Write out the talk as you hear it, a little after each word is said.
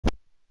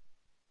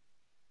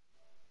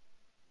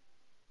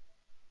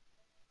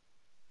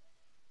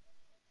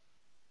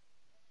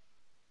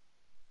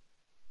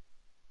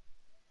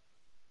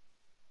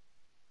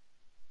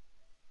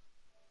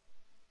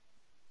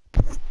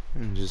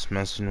just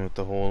messing with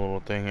the whole little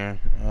thing here.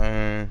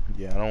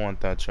 Yeah, I don't want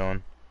that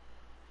showing.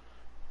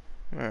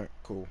 Alright,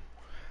 cool.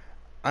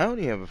 I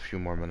only have a few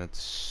more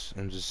minutes.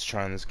 I'm just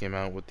trying this game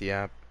out with the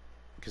app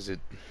because it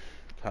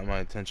caught my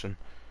attention.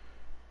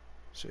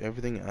 So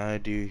everything I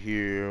do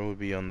here will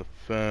be on the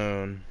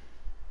phone.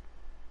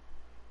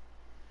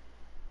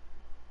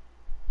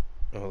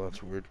 Oh,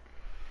 that's weird.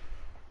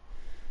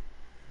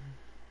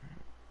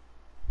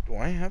 Do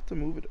I have to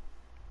move it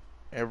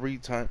every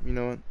time? You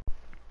know what?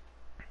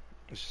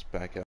 Let's just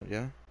back out,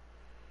 yeah?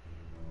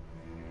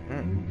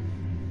 Alright.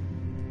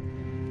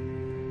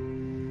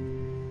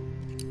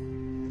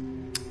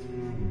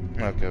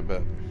 Okay,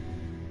 bet.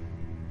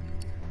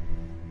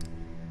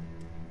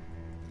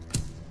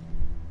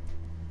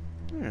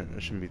 Yeah,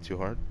 that shouldn't be too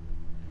hard.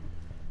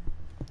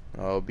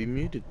 I'll be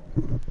muted.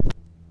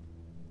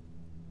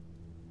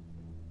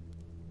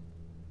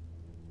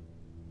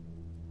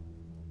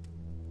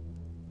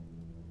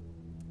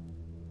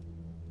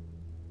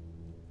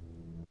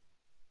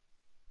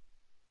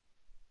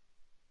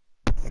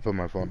 I put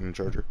my phone in the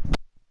charger.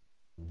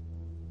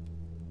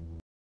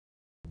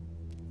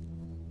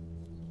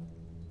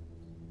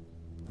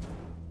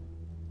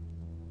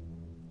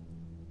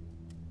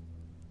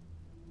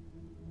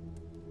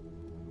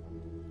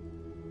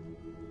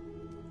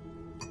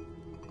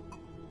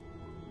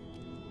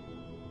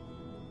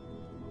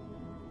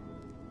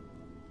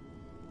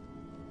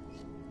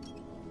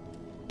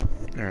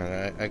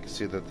 Alright, I can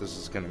see that this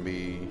is gonna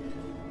be,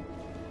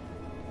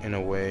 in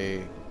a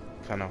way,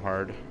 kinda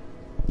hard.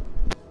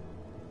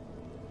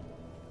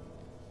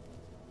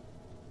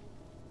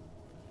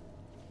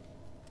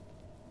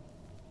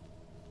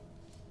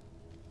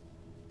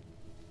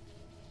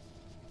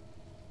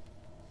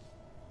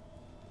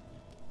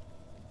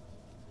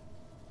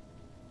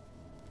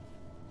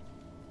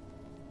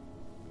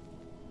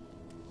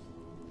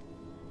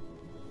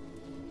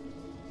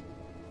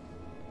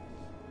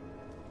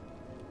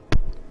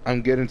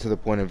 I'm getting to the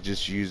point of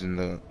just using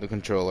the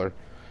controller.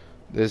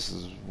 This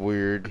is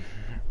weird.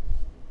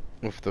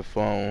 With the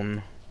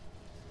phone.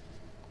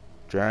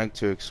 Drag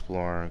to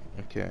explore.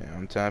 Okay,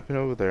 I'm tapping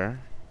over there.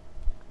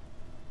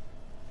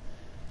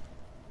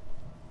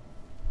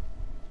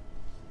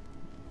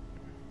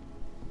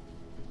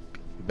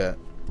 Bet.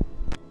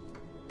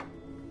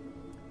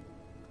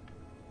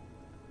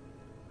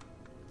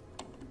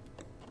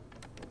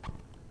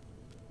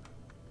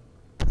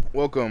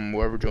 Welcome,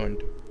 whoever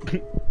joined.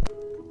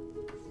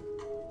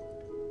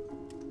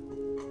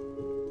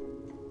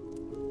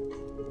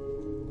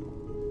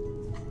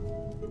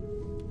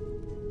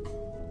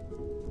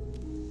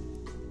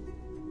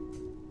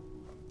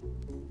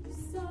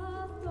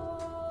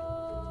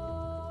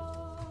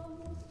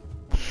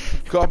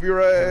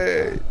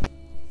 Copyright!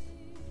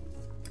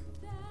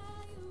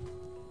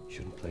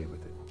 Shouldn't play with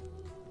it.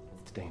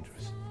 It's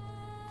dangerous.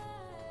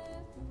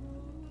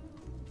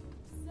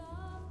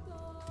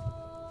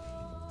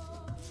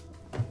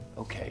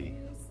 Okay,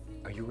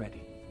 are you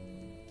ready?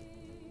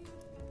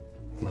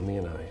 Mummy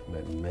and I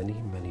met many,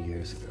 many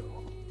years ago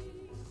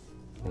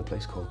in a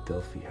place called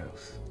Delphi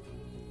House.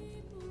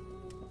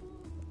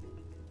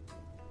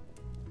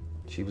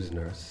 She was a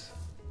nurse.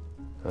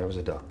 I was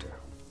a doctor.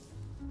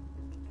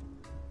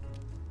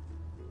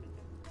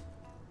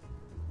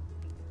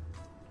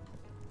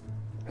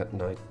 At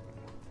night,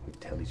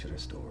 we'd tell each other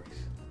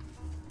stories.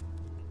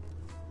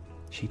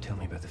 She'd tell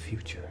me about the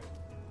future.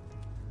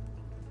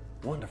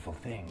 Wonderful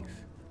things.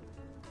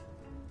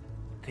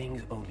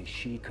 Things only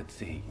she could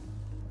see.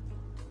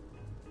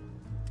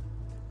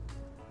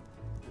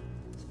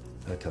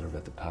 I'd tell her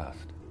about the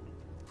past.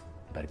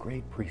 About a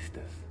great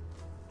priestess,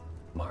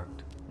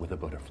 marked with a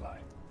butterfly,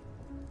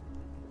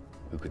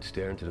 who could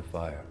stare into the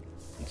fire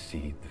and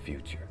see the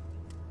future.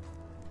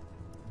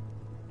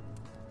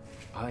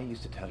 I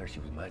used to tell her she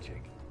was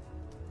magic,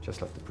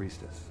 just like the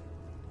priestess.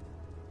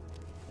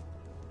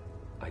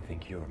 I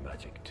think you're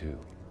magic too.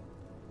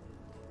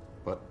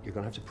 But you're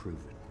gonna have to prove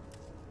it.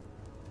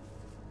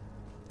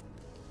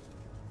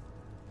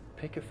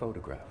 Pick a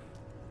photograph.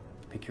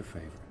 Pick your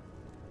favorite.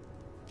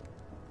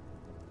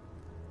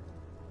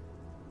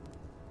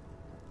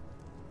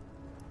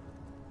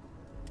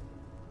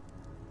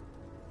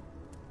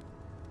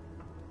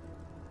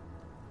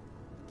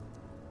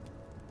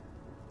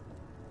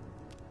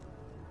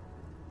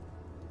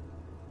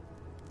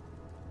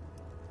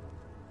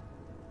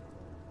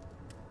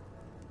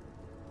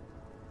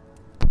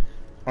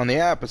 On the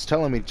app, it's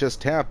telling me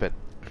just tap it.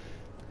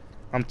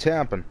 I'm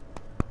tapping.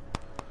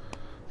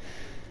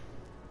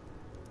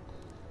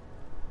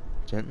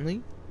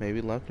 Gently,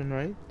 maybe left and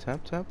right.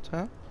 Tap, tap,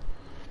 tap.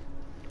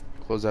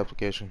 Close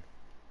application.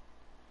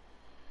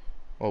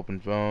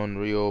 Open phone,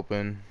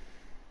 reopen.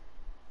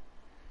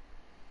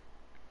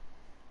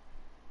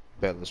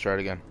 Bet, let's try it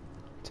again.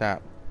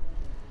 Tap.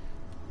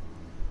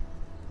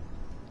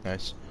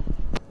 Nice.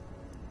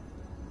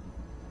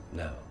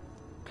 Now,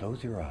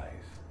 close your eyes.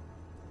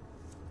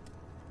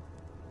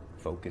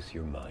 Focus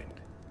your mind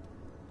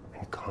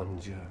and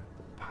conjure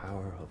the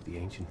power of the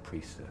ancient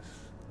priestess.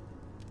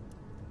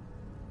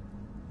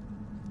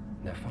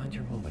 Now find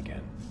your home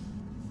again.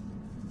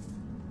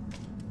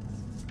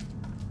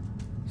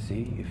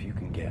 See if you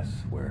can guess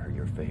where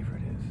your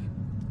favorite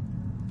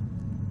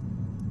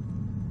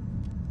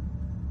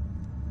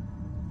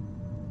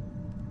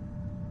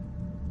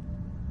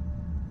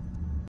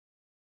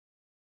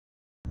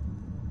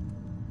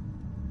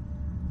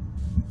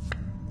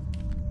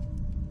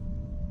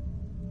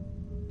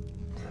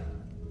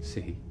is.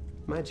 See?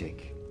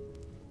 Magic.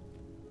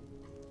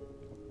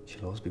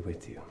 She'll always be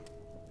with you.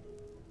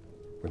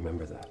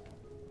 Remember that.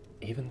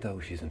 Even though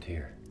she isn't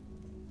here,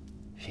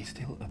 she's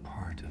still a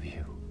part of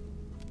you.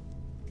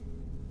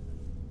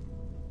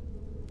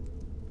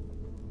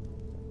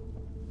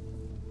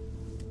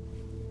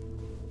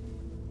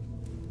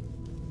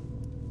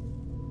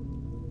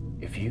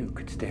 If you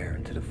could stare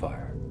into the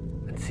fire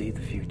and see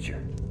the future,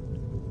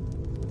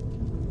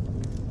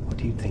 what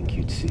do you think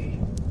you'd see?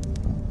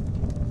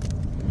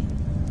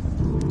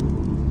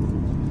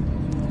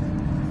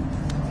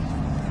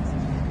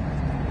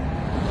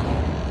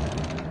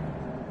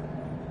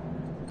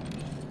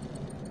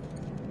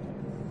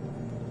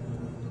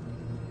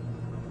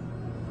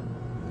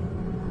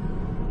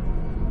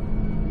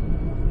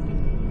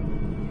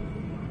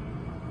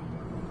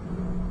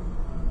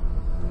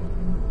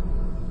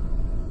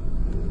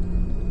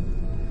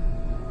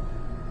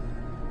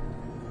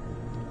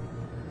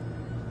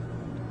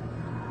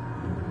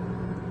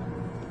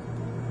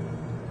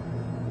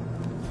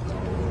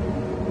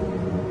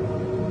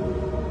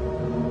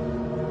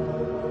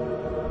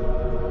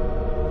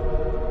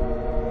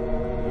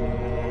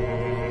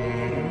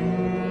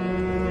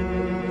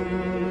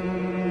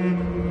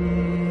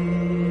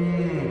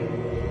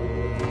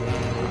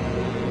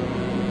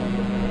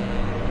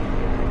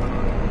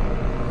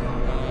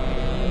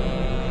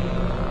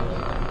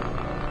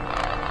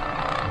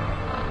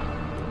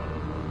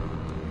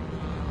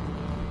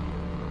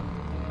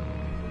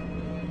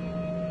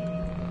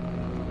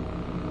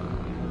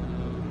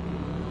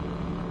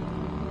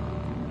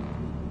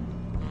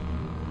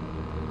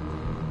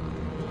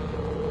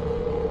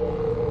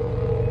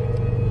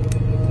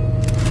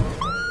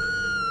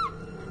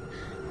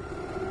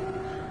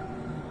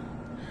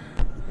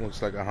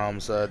 Looks like a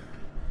homicide.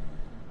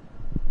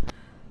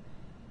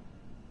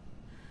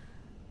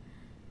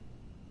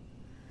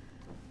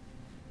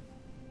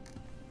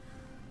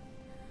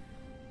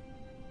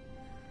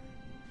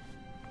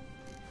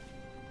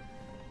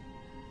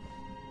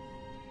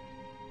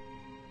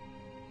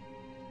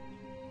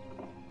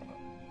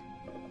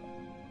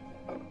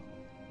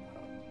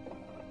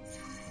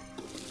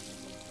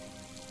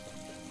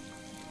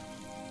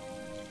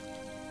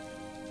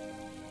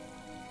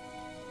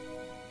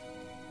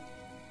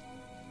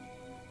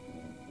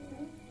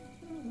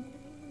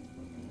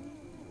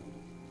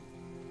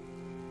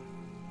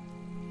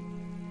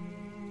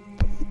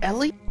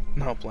 Ellie?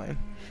 Not playing.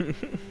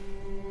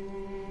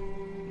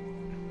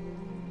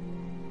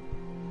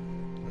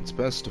 It's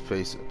best to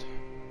face it.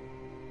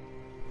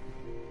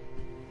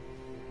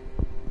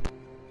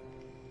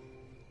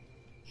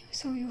 It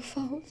was all your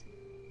fault.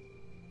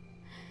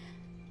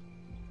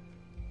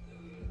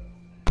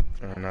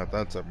 Not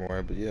that type of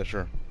way, but yeah,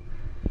 sure.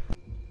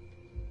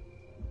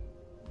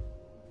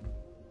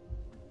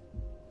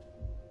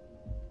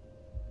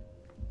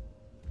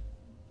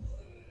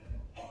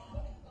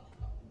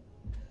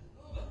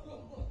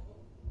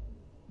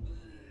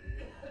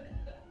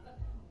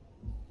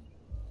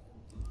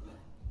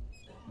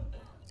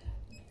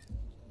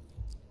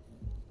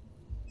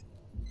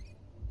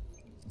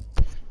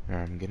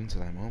 I'm getting to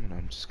that moment.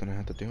 I'm just gonna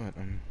have to do it.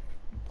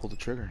 Pull the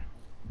trigger.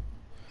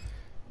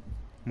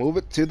 Move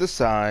it to the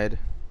side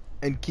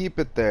and keep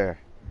it there.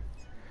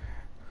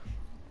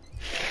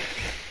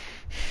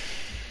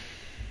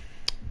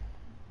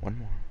 One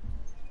more.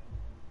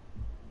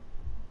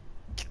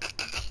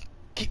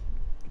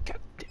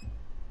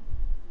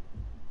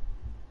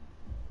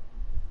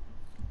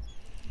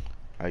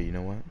 Alright, you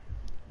know what?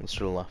 Let's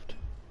to the left.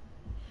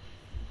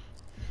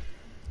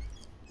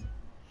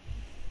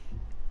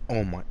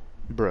 Oh my,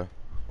 bruh.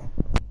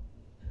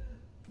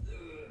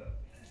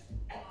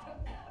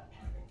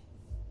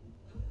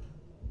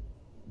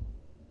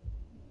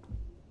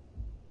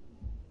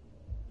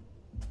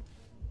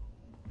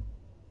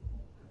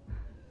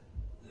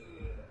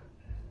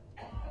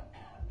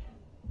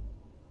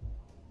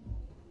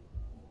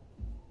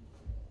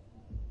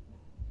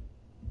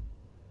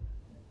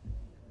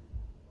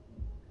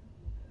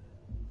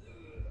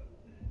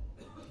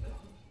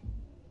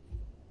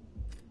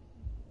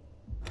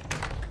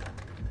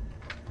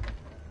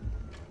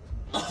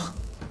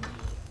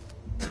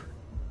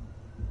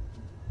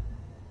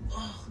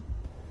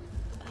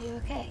 Are you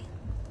okay?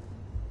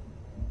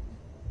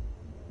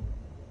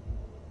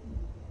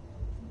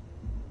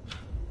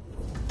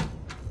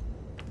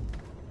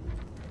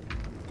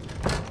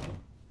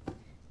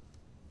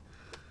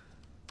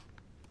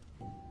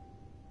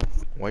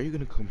 Why are you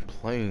gonna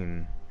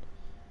complain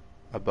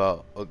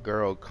about a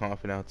girl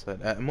coughing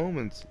outside? At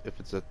moments, if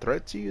it's a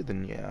threat to you,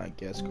 then yeah, I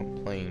guess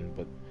complain.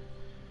 But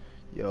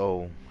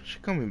yo, she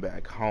coming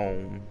back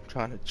home,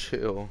 trying to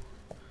chill.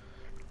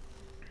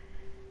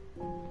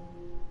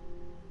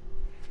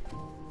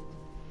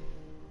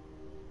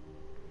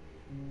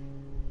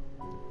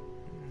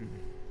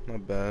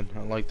 Not bad.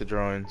 I like the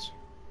drawings.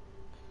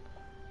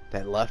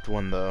 That left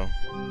one though.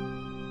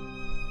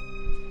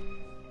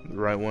 The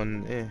right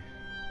one, eh.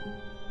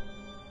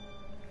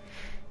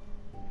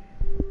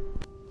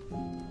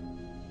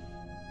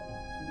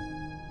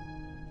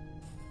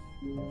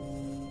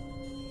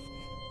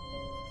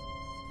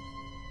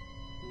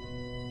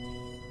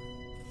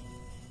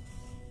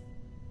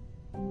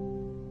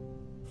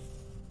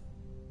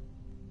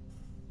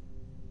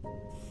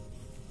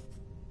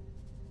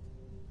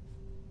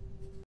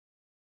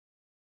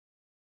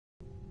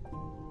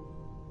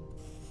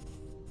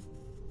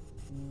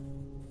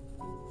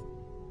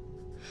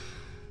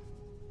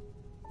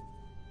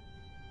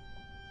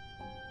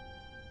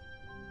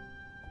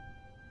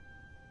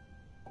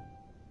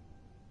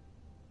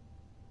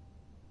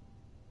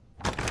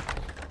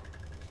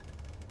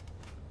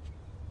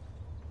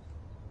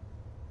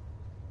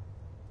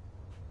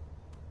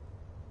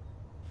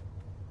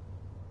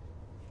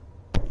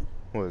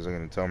 What is it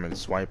gonna tell me to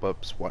swipe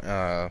up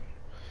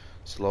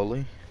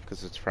slowly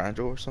because it's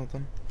fragile or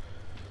something?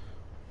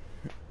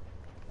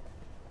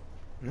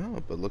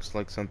 No, but looks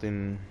like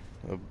something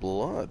of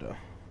blood.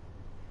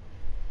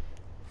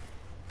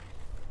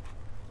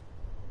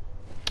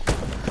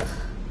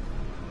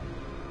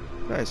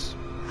 Nice.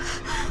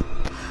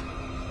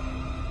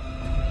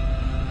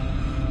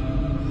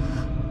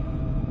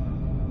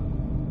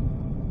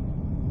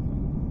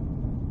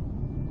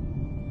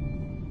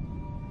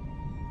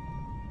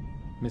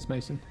 Miss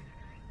Mason?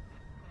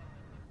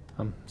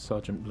 I'm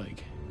Sergeant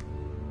Blake,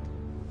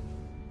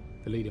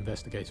 the lead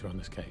investigator on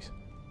this case.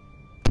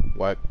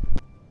 What?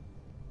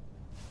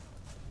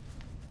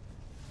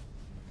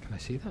 Can I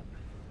see that?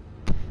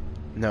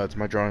 No, it's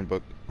my drawing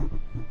book. I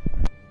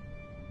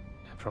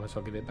promise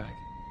I'll give it back.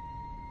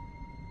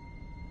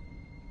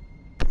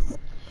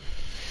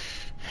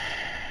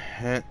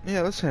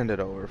 Yeah, let's hand it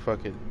over.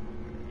 Fuck it.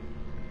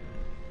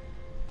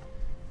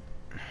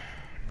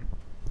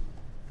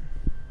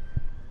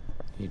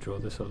 You draw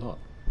this a lot.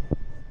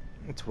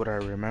 It's what I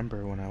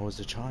remember when I was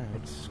a child.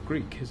 It's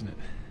Greek, isn't it?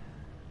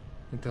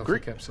 The Delphi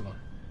Greek? Epsilon.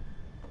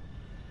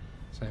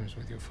 Same as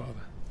with your father.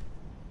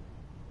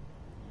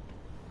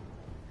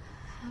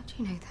 How do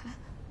you know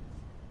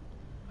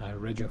that? I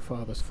read your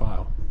father's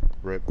file.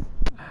 Rip.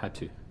 I had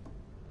to.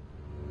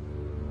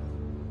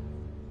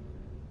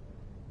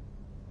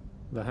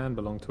 The hand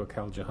belonged to a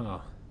Kal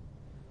Jahar.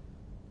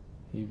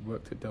 He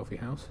worked at Delphi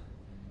House.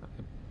 I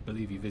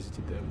believe you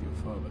visited there with your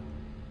father.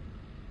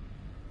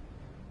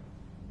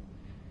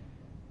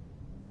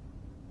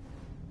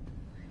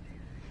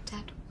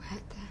 Dad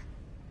worked there.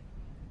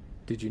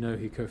 Did you know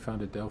he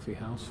co-founded Delphi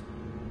House?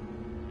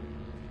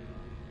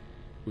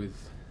 With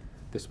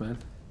this man?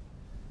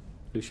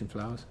 Lucian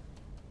Flowers?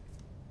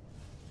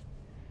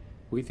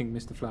 We think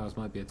Mr. Flowers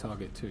might be a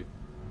target too.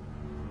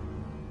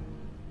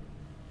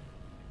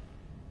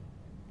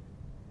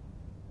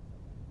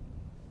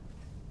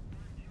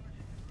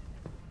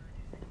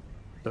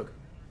 Look,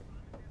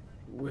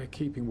 we're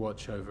keeping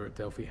watch over at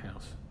Delphi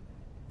House.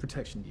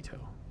 Protection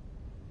detail.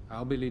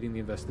 I'll be leading the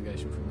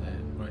investigation from there.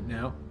 Right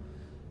now,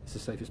 it's the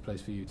safest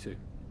place for you two.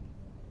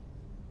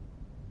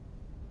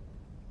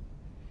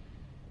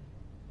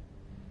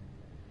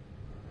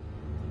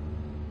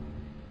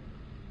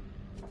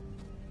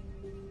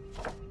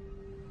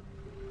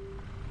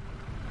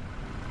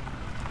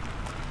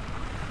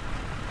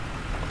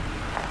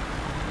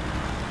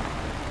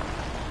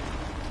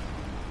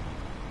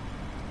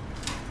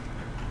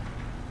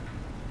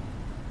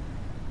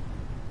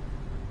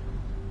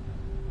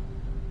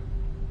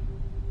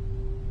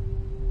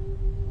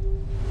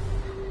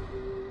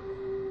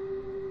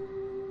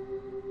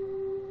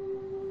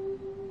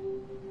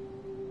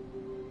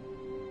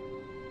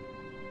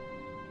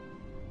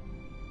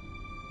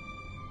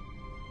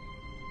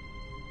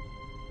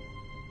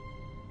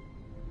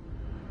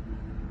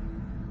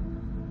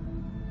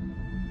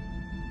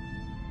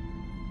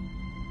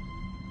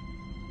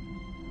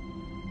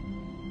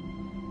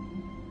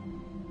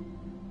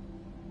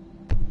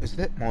 Is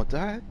that my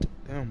dad?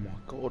 Oh my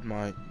god,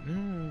 mate.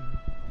 No.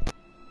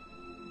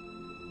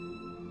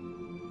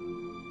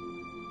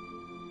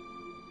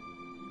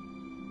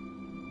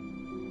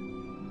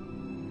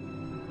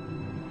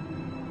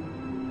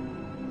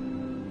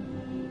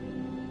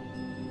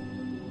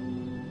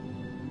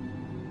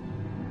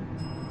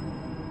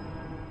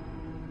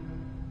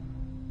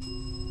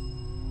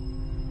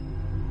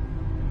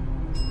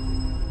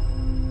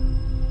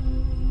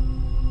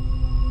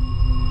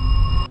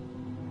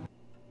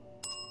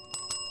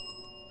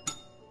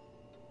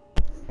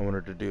 I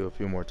wanted to do a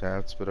few more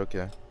taps, but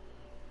okay.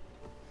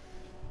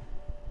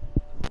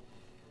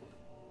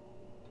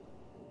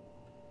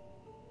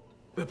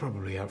 We're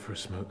probably out for a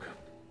smoke.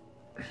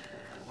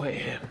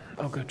 Wait here.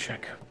 I'll go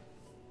check.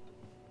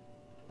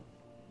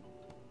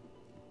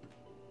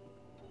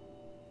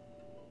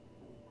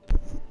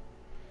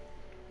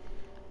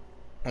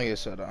 Like I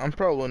said, I'm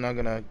probably not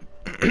gonna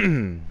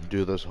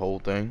do this whole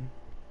thing.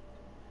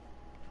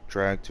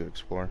 Drag to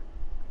explore.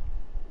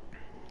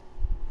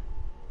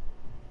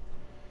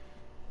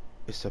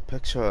 It's a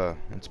picture.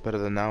 It's better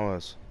than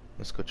ours.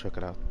 Let's go check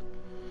it out.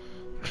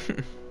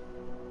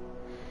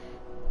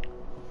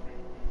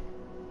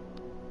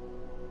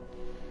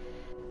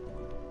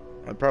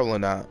 I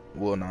probably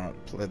will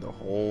not play the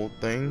whole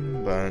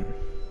thing, but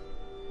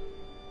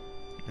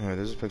anyway,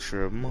 there's a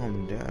picture of mom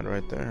and dad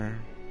right there.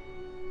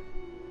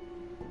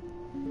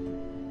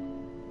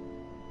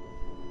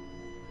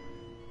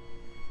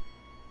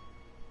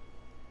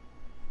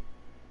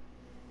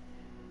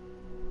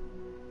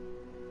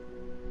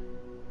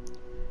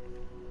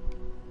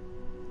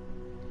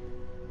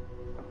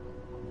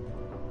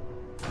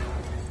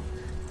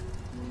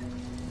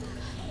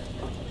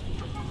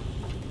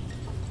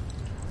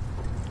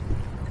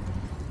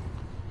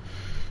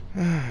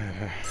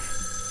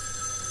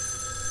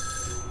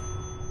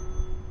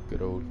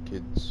 Good old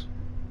kids.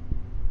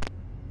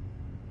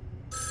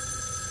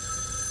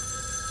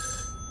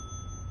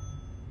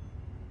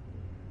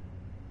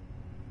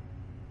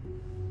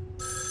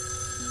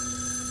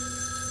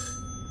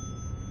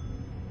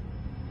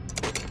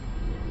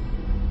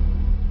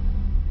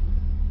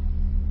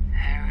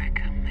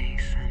 Erica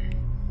Mason,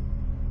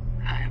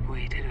 I have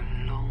waited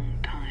a long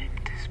time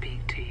to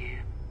speak to you.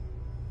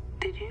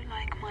 Did you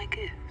like my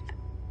gift?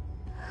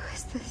 Who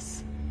is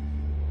this?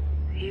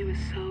 You were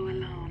so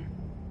alone,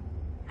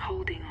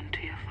 holding on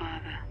to your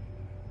father,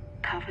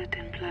 covered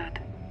in blood.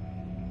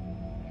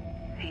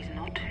 He's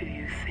not who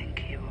you think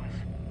he was.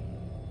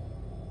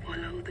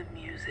 Follow the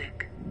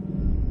music.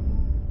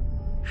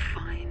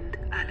 Find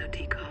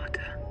Elodie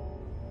Carter.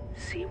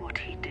 See what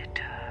he did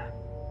to her.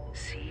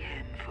 See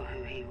him for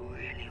who he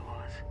really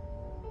was.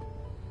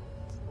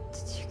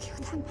 Did you kill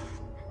that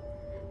man?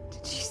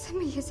 Did you send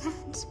me his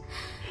hand?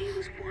 He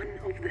was one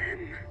of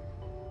them.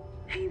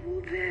 He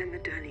wore their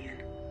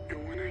medallion, the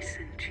one I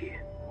sent you.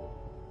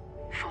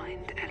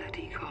 Find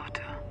Elodie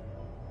Carter.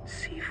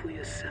 See for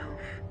yourself.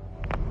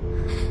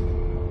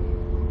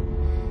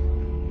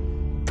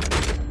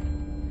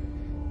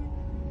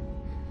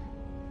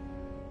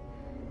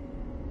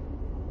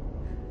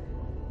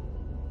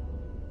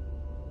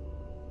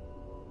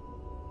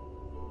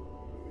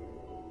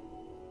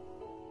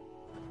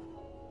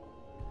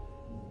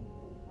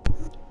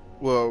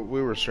 Well,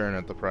 we were sharing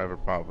at the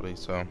private property,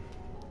 so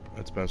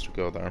it's best to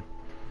go there.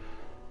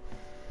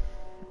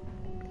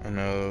 I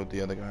know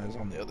the other guy's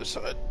on the other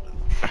side.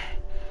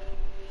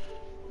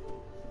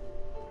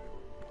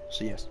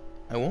 So yes,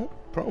 I won't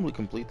probably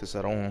complete this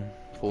at all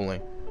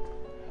fully,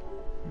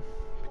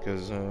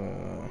 because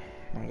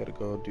I gotta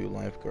go do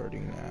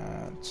lifeguarding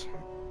at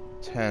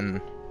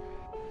 10.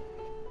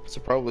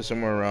 So probably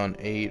somewhere around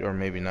 8 or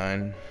maybe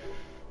 9.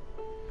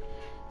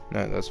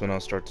 That's when I'll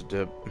start to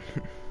dip.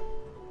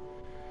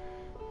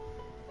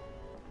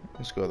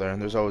 Let's go there.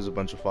 There's always a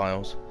bunch of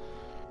files.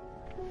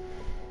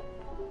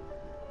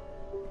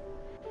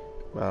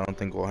 But I don't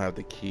think we'll have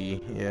the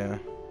key. Yeah.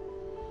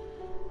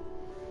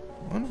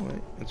 Oh no,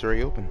 wait. It's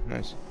already open.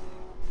 Nice.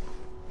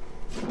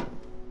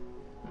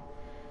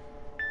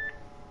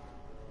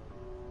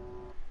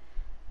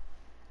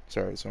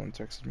 Sorry, someone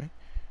texted me.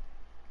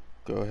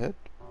 Go ahead.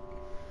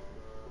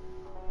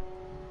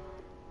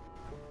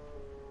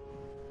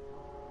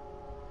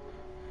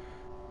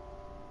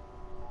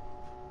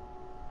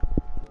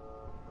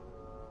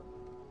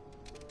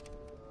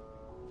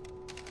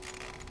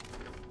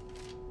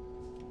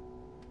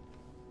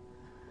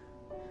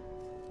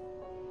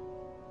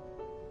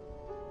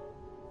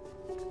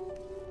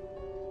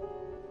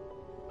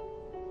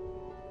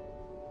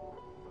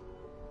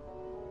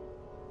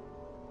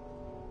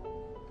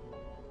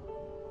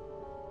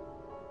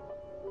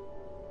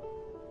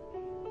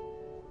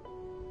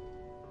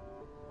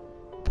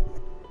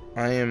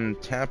 I am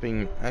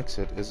tapping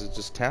exit. Is it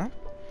just tap?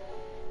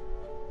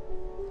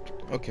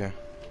 Okay.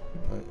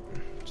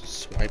 Just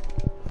swipe.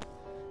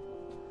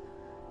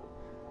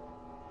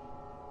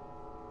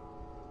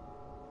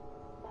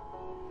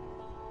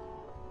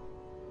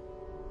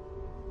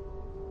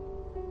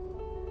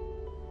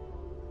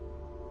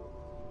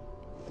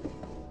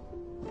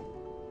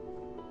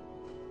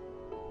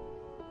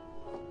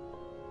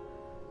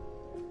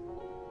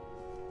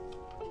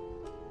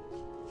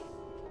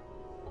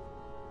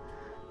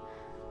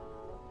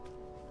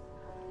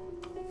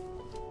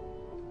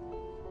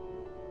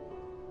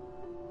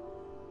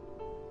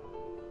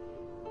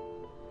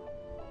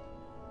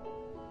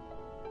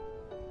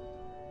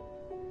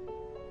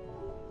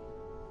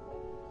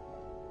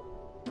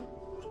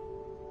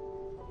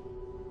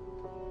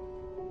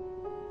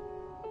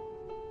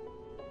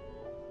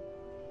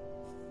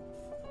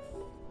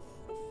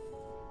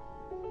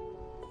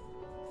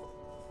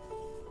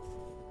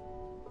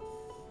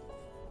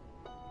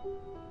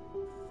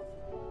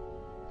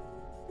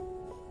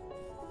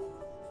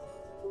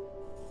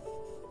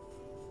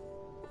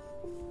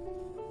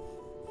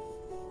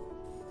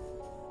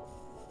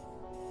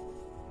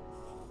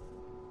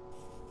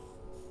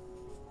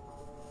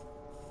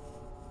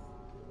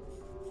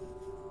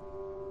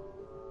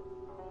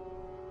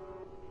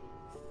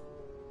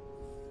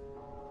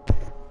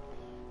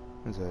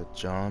 Is that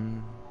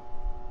John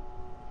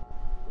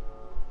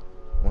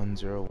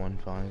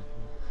 1015?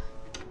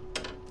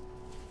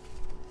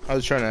 I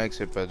was trying to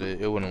exit, but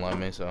it wouldn't let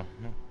me, so.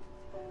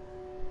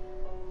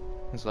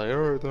 It's like,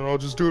 alright, then I'll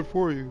just do it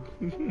for you.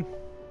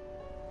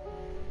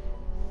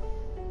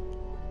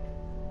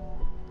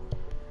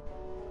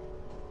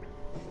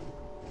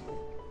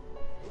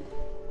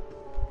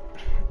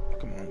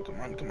 Come on, come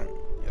on, come on.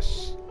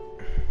 Yes.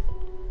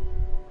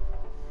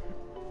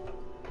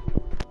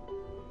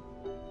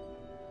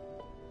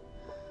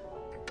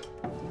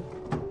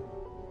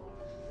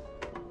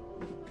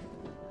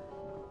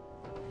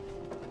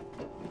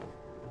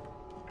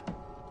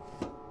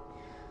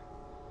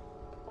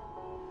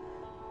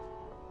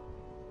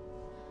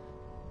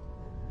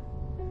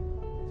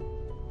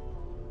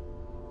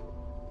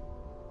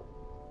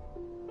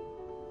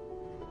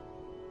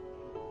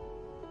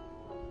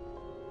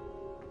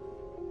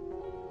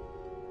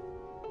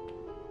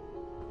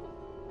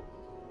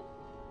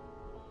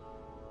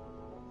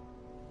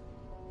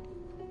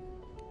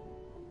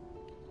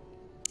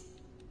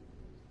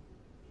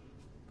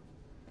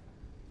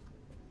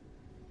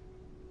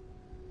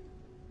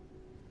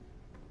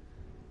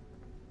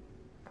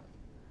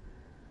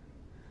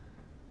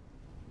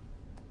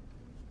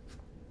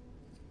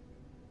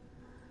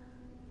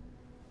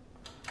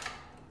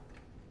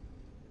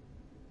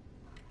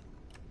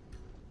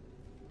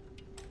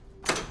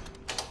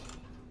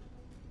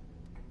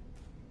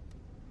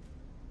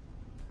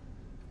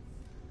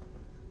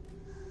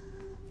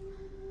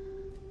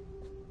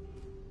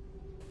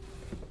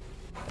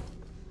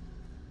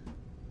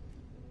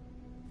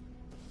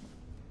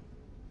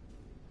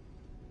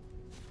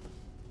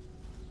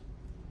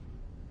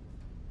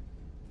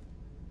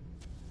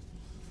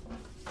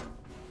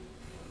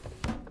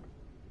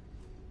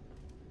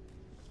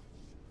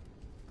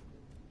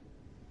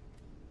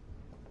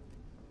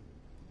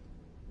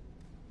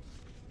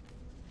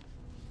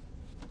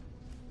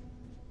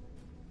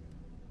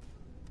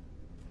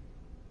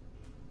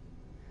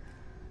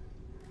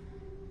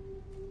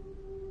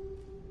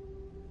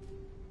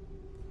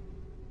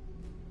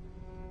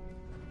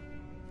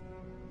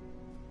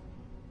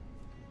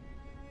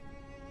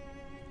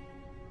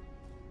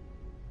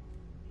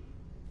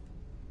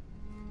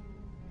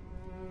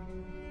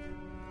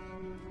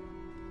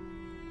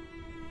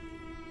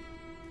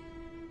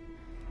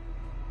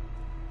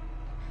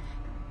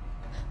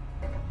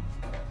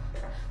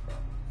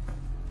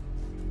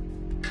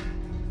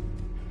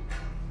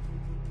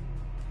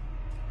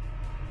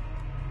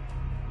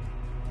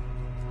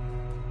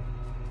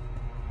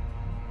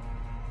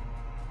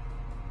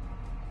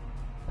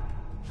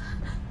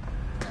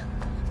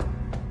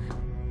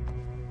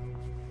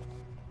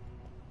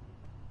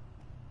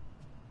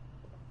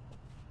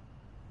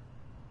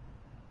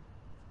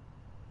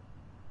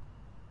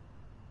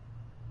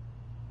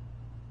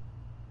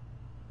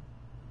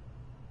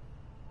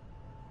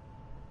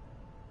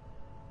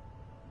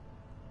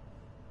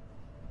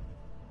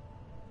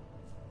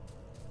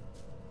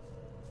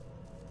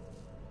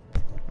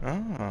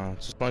 Ah,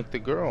 just like the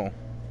girl.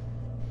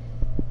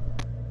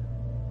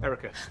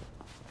 Erica,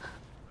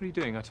 what are you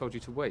doing? I told you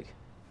to wait.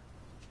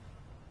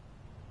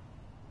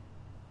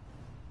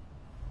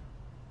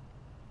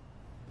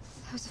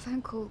 That was a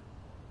phone call.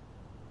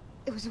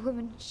 It was a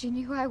woman. She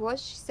knew who I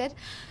was. She said...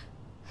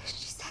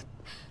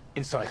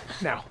 Inside,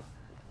 now.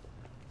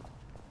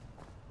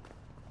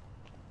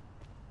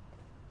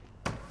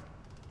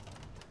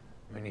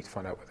 We need to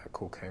find out where that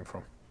call came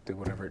from. Do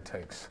whatever it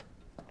takes.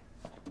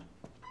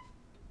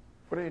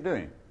 What are you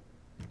doing?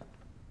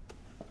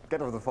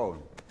 Get off the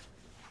phone.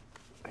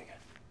 There you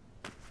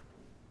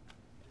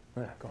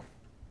go. Yeah, go on.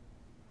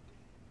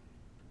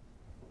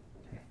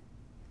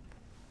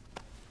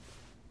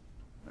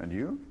 And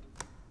you?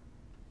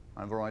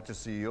 I have a right to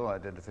see your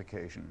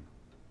identification.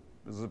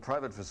 This is a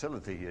private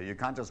facility here. You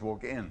can't just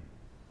walk in.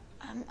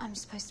 I'm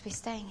supposed to be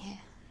staying here.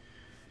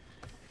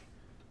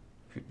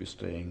 If you'd be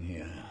staying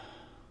here,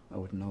 I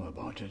would know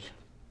about it.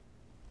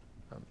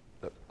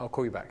 Look, I'll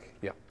call you back.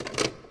 Yeah.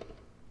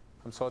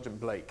 I'm Sergeant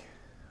Blake.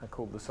 I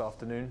called this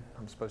afternoon.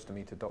 I'm supposed to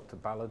meet a Dr.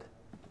 Ballard.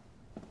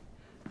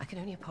 I can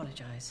only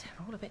apologise.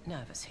 We're all a bit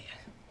nervous here.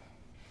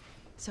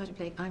 Sergeant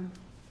Blake, I'm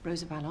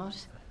Rosa Ballard.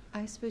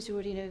 I suppose you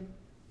already know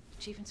the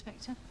Chief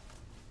Inspector?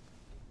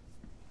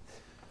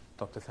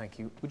 Doctor, thank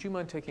you. Would you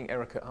mind taking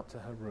Erica up to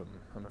her room?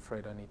 I'm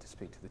afraid I need to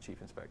speak to the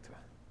Chief Inspector.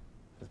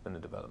 There's been a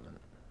development.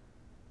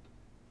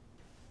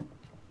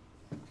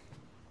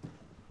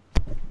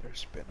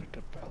 There's been a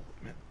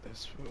development.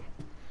 This fool.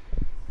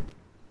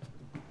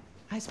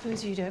 I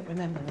suppose you don't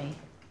remember me.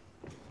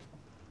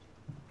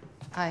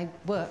 I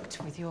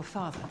worked with your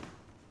father.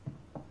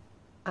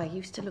 I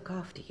used to look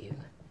after you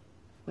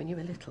when you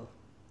were little.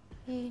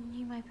 You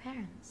knew my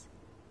parents?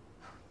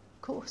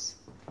 Of course.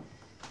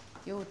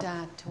 Your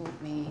dad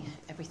taught me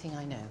everything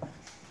I know.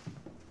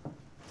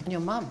 And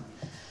your mum,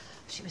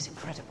 she was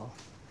incredible.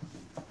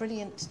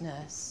 Brilliant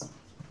nurse.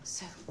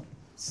 So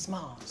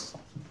smart.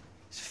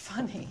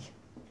 Funny.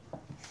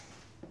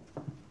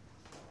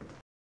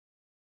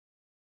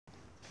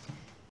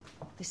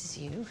 This is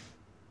you.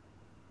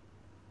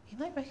 You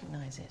might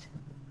recognize it.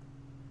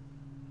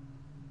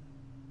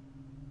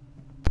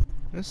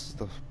 This is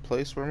the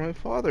place where my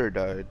father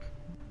died.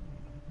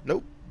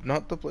 Nope,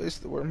 not the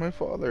place where my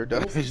father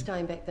died. Mr.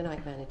 Steinbeck, the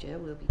night manager,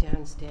 will be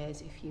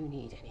downstairs if you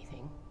need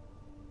anything.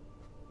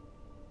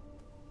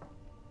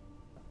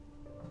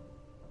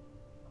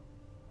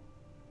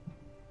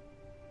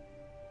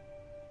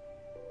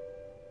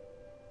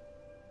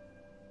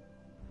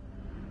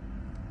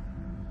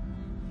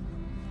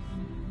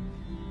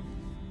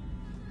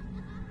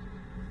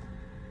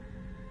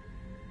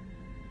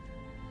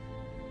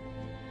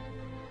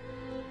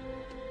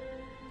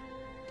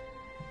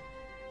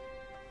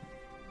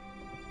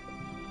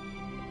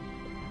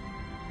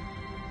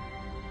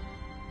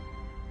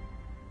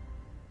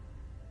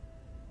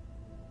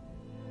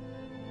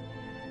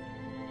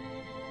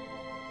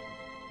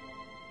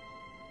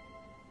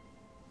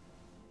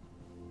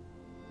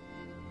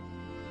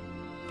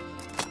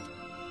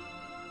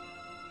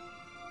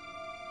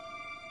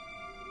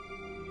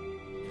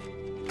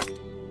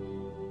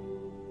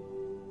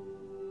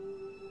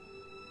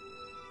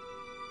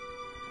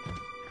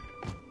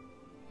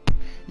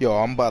 Yo,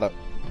 I'm about to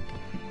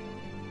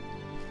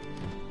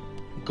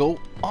go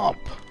up.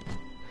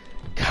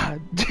 God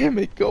damn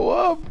it, go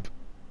up.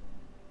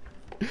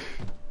 I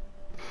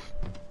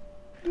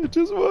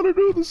just want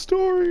to know the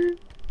story.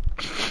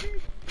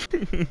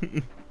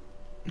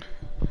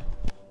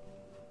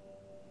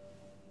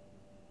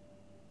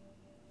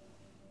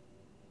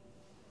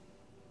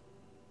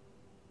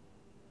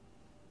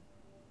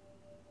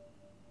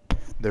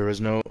 There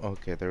was no,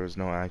 okay, there was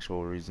no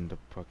actual reason to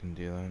fucking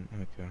do that.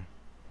 Okay.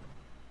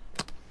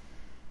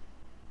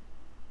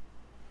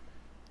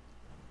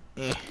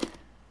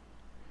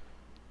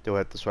 Do I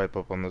have to swipe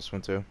up on this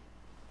one too?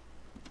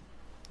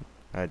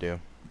 I do.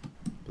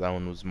 But that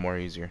one was more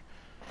easier.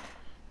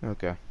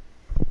 Okay.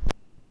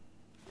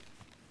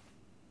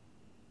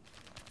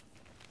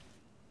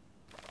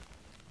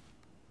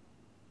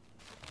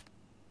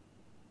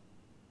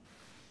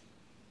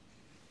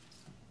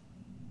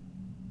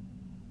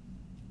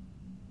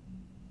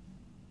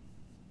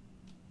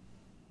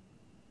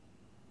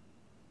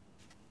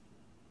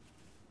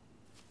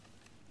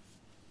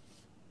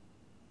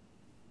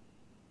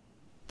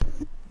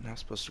 Not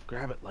supposed to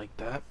grab it like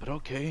that, but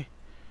okay.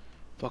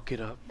 Fuck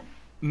it up.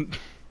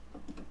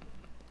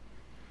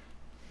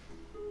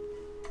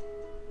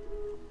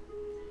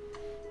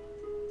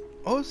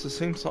 Oh, it's the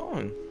same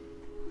song.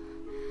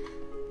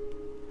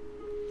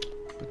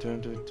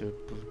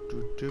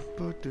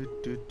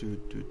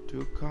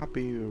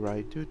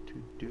 Copyright.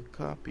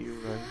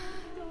 Copyright.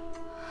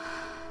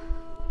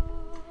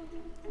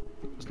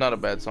 It's not a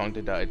bad song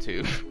to die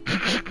to.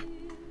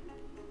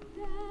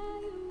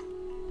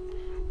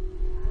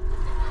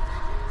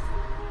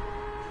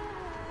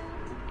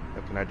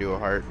 Can I do a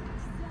heart?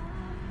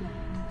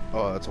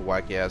 Oh, that's a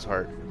wacky ass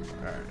heart.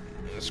 Alright,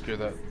 screw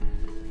that.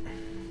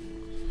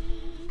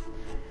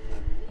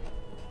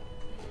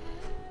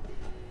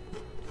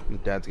 The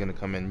dad's gonna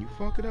come in. You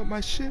fucking up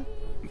my shit.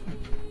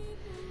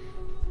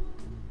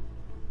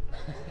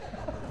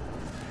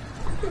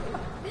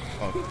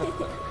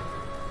 Oh.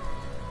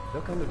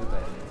 Look under the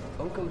bed.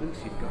 Uncle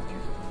Lucy got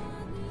you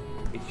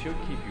something. It should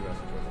keep you out of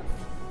trouble.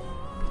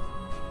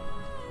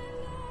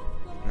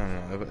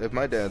 No. If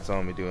my dad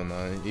saw me doing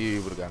that, he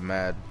would have got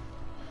mad.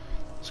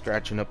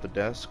 Scratching up the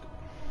desk.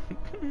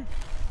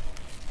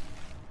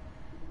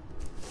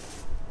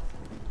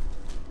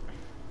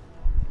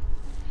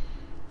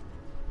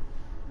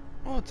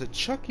 Oh, it's a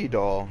Chucky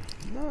doll.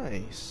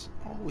 Nice.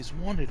 Always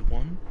wanted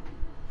one.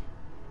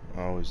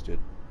 I always did.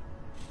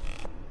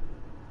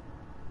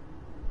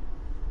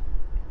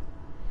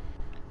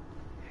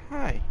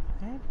 Hi,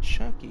 I'm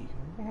Chucky.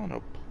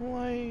 Wanna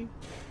play?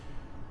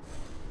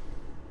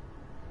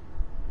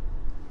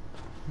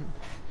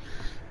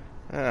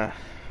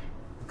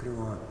 Look at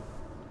her arm.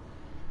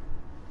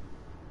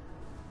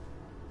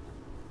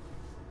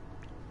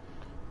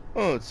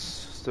 Oh,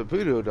 it's the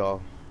voodoo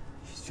doll.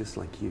 She's just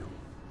like you.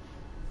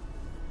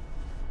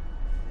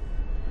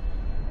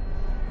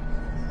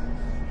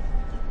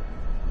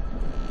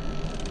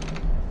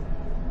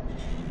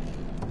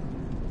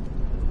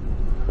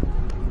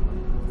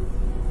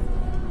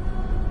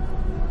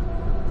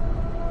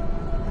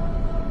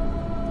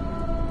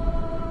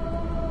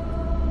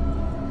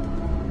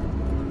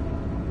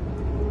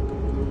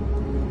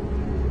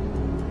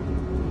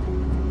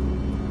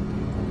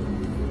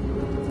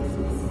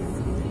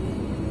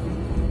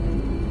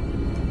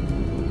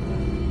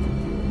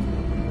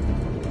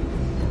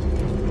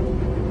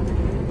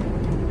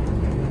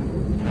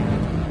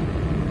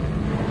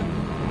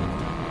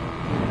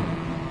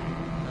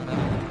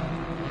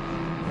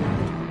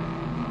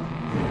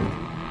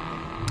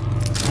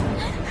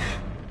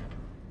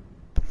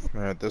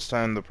 Alright, this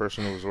time the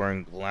person was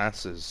wearing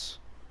glasses.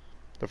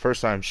 The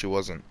first time she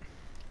wasn't.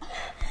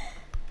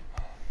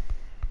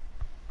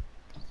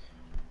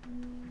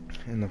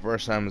 And the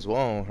first time as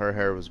well, her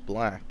hair was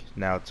black.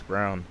 Now it's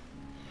brown.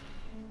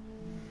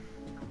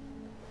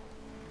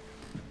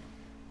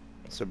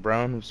 It's a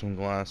brown with some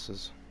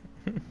glasses.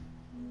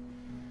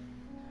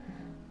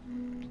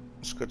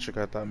 Let's go check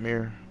out that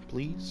mirror,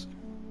 please.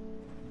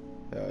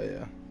 Hell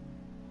yeah.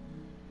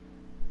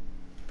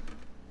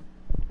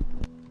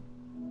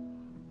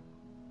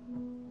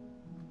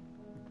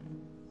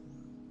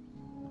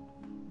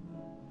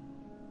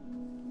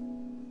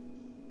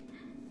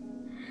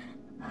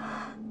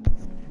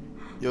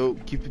 Yo,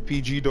 keep it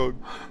PG, dog.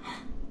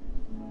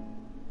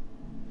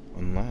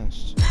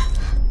 Unless.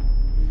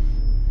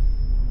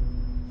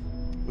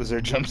 Was there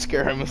a jump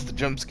scare? I missed the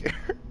jump scare.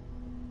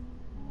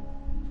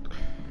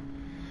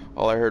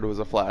 All I heard was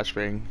a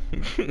flashbang.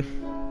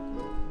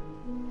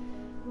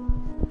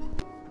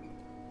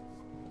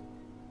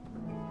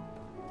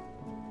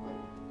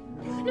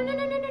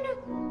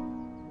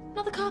 No.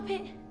 Not the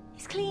carpet.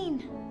 It's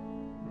clean.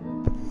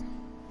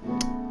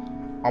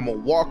 I'ma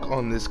walk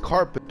on this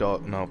carpet,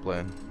 dog. No,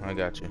 playing. I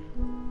got you.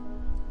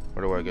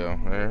 Where do I go?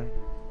 There.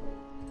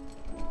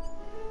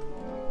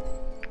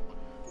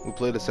 We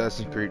played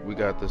Assassin's Creed. We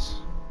got this.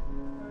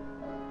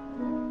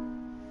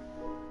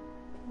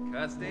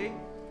 Kirsty?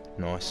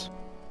 Nice.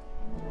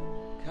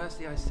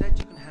 Kirsty, I said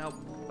you can help,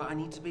 but I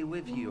need to be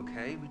with you,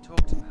 okay? We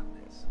talked about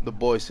this. The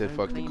boy said No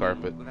fuck the cleaning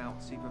carpet.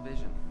 without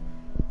supervision.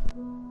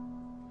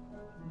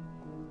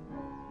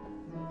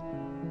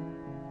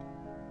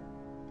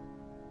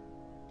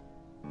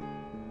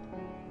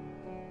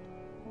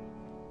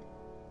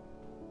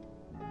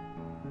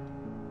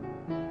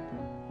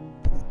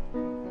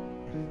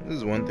 This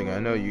is one thing. I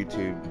know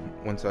YouTube,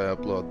 once I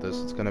upload this,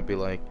 it's gonna be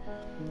like,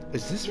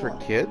 is this for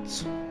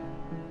kids?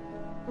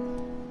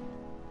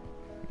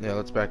 Yeah,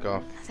 let's back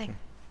off. Nothing.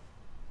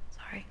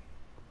 Sorry.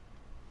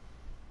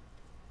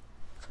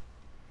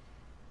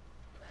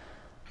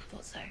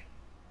 Thought so.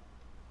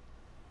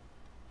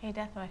 Hey,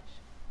 Deathwish.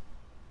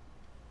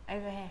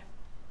 Over here.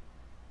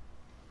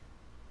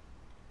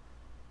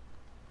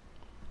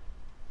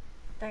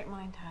 Don't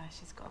mind her,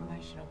 she's got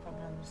emotional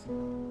problems.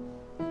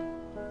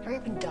 Hurry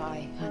up and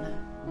die, Hannah.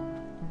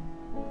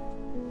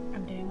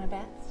 I'm doing my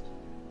best.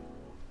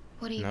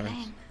 What are you Nice.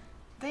 playing?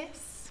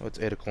 This, Oh, it's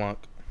 8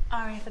 o'clock.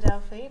 Aria for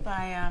Delphi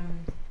by,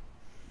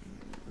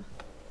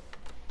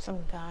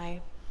 some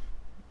guy.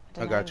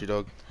 I got you,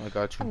 dog. I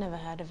got I've you. never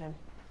heard of him.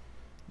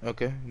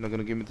 Okay, you're not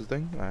gonna give me the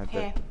thing? Alright,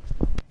 Here,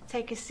 bet.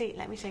 take a seat,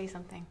 let me show you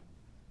something.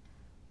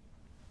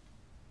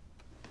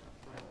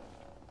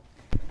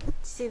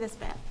 See this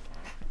bit?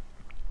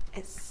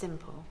 It's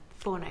simple.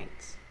 4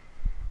 notes.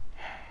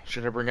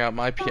 Should I bring out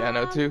my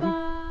piano too?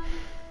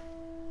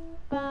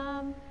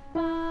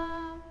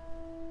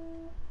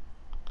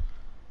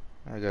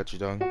 I got you,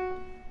 dog.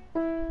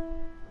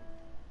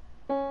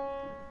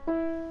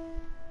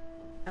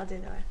 I'll do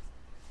the rest.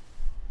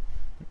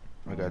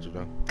 I got you,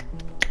 dog.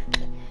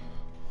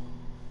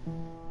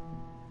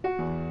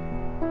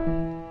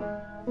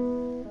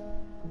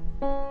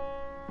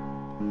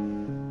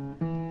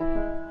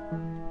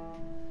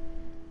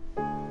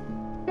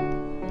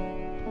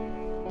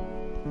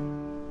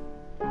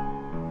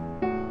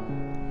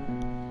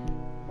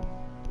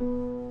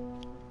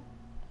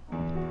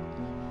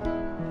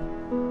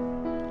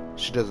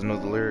 She doesn't know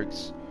the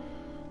lyrics.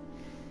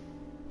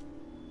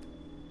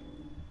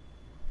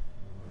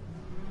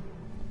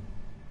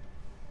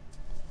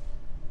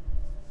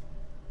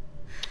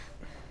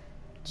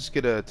 Just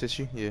get a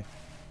tissue, yeah.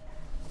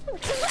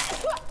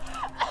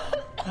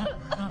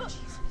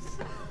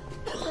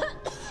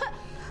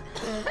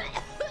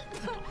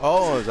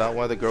 Oh, is that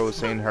why the girl was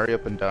saying hurry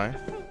up and die?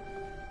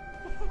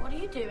 What are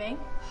you doing?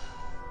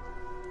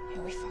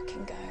 Here we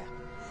fucking go.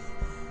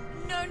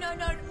 No, no,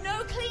 no,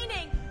 no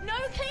cleaning! No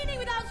cleaning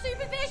without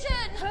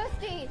supervision!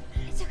 Kirsty!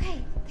 It's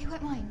okay. They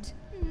won't mind.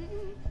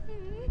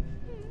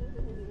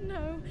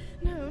 No,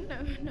 no,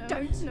 no, no.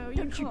 Don't. No,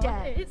 Don't you can't.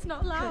 dare. It's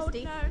not loud.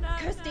 Kirsty, No, no,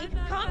 Kirsty,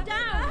 no, no, calm no,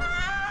 down. No.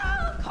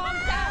 Help! Calm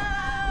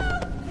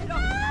down. Get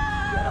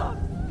off!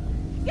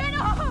 Get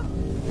off!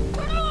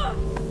 Get off!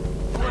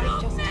 Get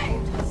off! Just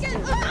Get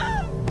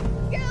off!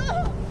 Get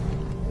off!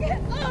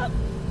 Get off!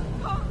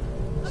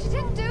 She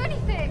didn't do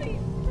anything.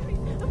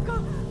 I'm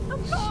gone.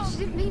 I'm gone. She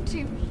didn't mean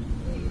to.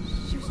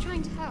 She was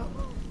trying to help.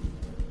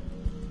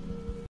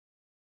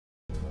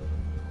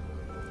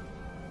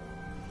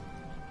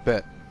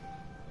 Bet.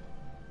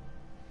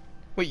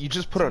 Wait, you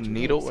just put a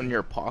needle in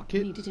your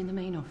pocket? Needed in the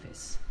main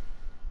office.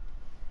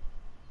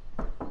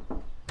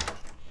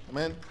 Come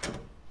in.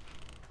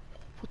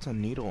 What's a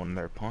needle in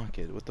their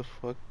pocket? What the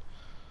fuck?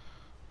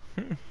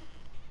 My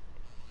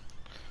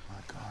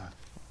God.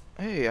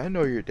 Hey, I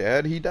know your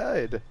dad. He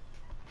died.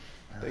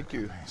 Thank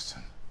you.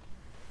 Mason.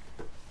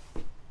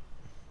 You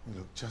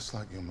look just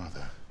like your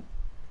mother.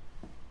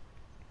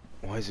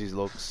 Why does he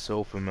look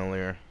so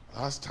familiar?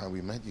 Last time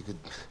we met, you could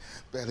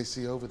barely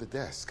see over the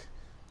desk.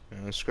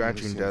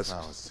 Scratching Lucien desks.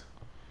 Flowers.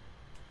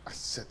 I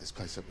set this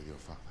place up with your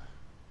father.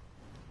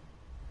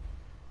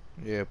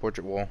 Yeah,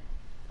 portrait wall.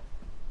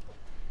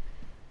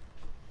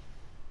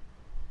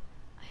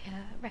 I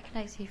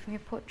recognize you from your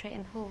portrait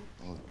in the hall.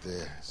 Oh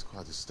dear, it's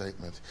quite a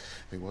statement.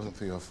 If it wasn't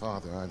for your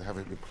father, I'd have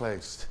it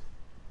replaced.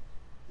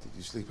 Did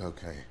you sleep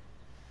okay?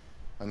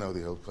 I know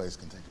the old place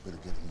can take a bit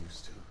of getting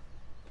used to.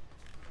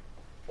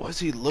 Why does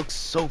he look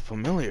so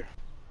familiar?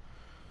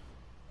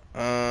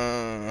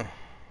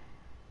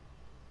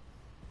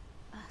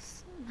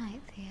 Last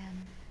night,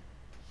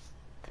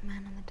 the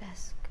man on the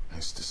desk.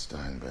 Mr.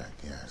 Steinbeck,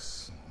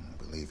 yes.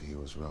 I believe he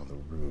was rather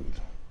rude.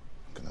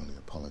 I can only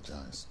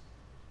apologize.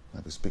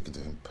 I'll be speaking to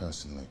him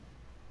personally.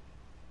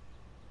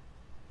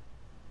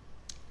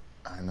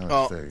 I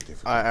know it's very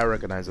difficult. I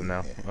recognize him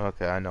now.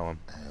 Okay, I know him.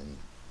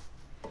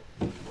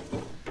 And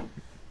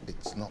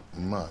it's not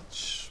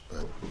much,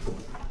 but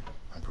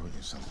I brought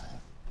you something.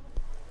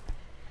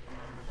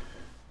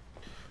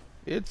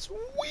 It's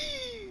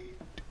weed.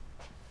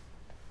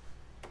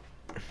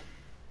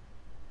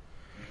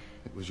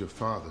 It was your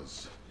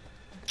father's.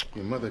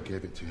 Your mother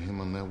gave it to him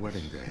on their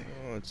wedding day.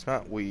 Oh, it's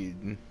not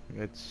weed.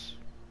 It's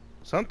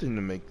something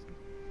to make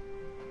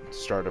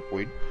startup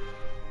weed.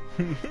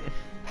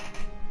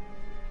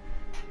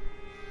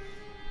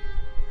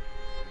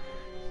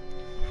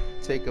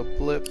 Take a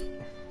flip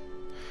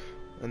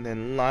and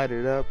then light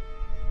it up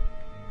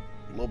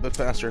a little bit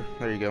faster.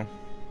 There you go.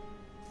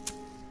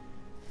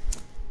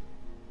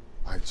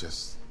 I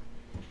just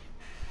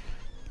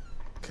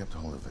kept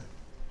hold of it.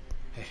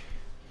 Hey.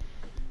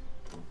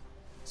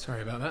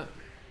 Sorry about that.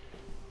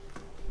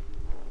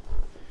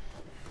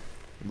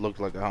 It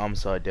looked like a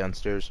homicide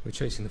downstairs. We're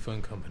chasing the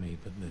phone company,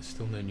 but there's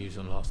still no news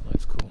on last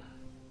night's call.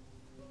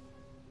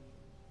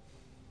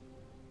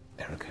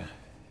 Erica,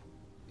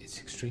 it's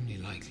extremely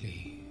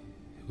likely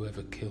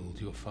whoever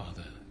killed your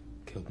father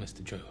killed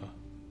Mr. Johar.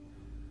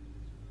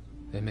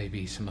 There may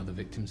be some other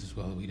victims as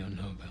well that we don't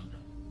know about.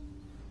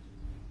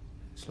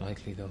 It's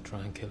likely they'll try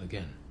and kill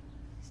again.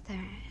 Is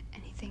there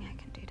anything I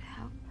can do to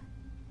help?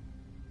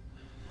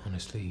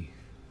 Honestly,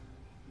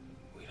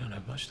 we don't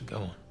have much to go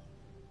on.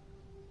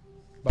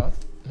 But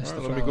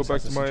Mr. Let me go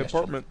back to my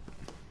apartment.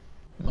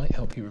 It might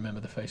help you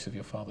remember the face of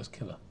your father's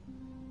killer.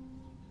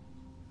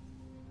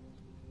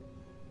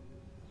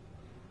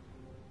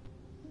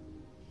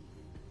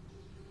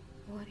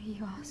 What are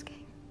you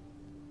asking?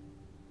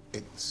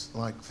 It's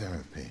like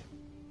therapy.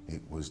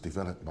 It was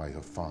developed by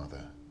your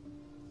father.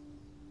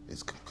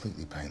 It's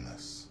completely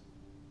painless.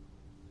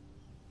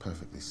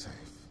 Perfectly safe.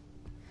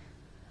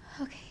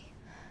 Okay.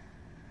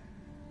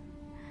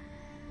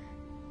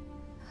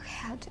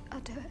 Okay, I'll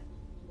do it.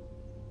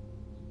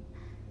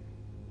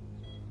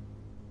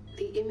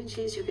 The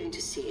images you're going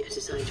to see are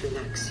designed to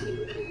relax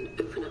you and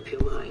open up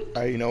your mind.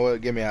 You know what?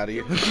 Get me out of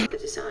here. The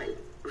design,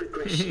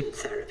 regression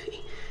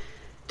therapy,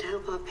 to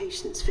help our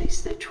patients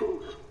face their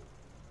trauma.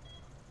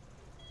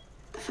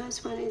 The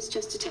first one is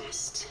just a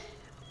test.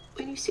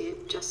 When you see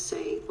it, just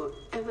say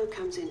whatever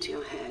comes into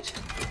your head.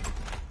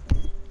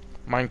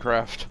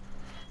 Minecraft.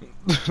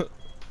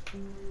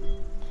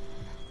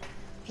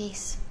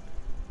 Peace.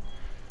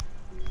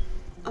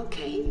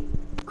 Okay,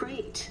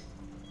 great.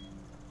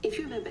 If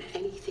you remember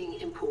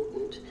anything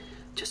important,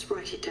 just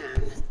write it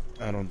down.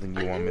 I don't think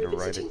you want me to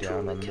write it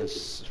down on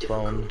this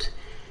phone.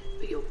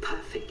 But you're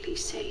perfectly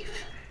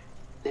safe.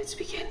 Let's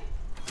begin.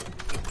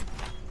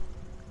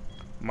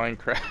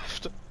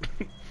 Minecraft.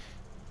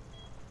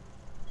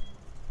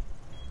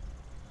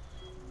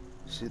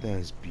 See, that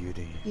is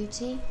beauty.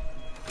 Beauty?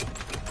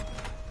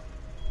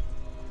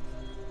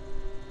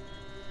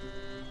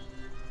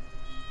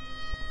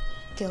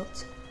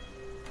 Guilt.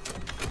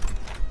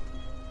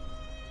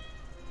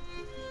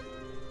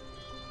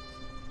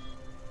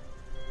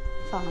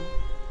 Fun.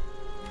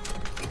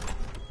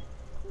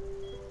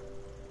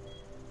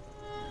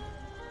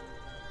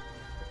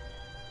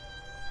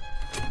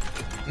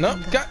 No,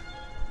 got.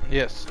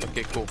 Yes.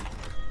 Okay. Cool.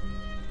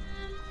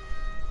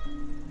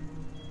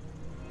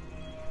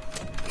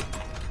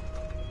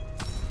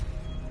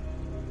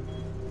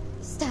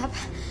 Stab.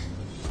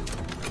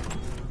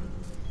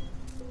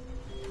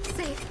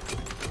 Safe.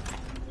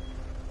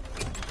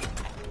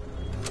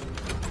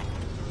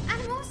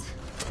 Animals.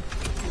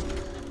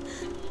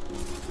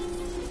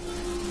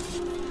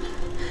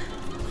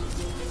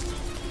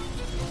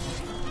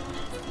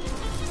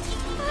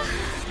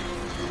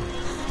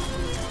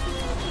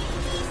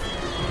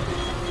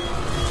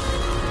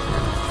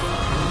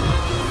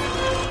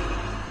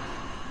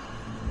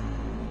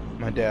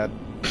 My dad.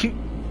 It's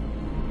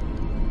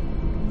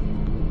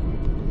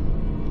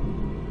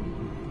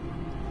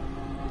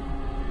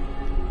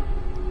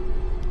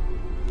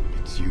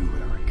you,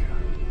 Erica.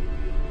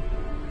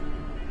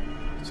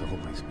 It's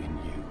always been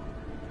you.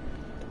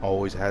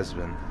 Always has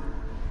been.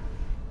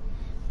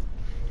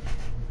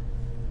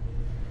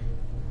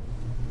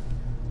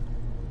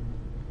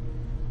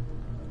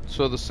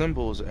 So the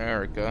symbol is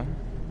Erica.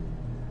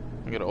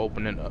 I'm gonna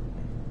open it up.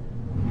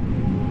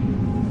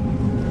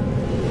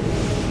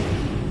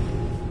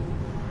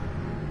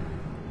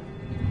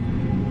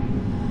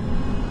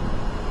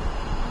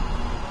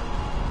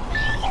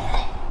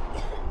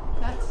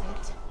 That's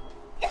it.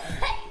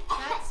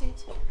 That's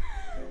it.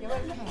 You're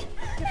okay.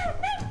 Hey,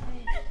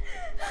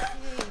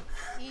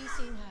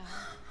 easy now.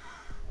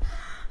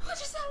 What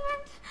just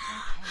happened?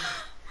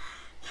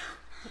 Okay.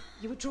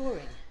 You were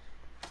drawing.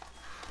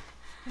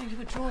 No, you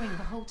were drawing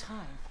the whole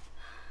time.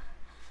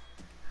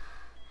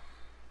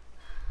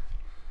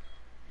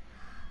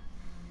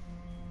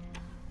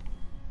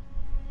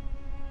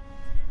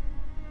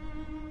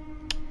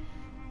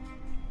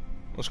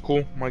 That's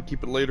cool. Might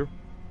keep it later.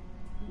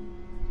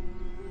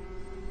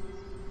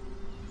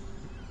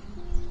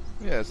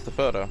 Yeah, it's the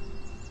photo.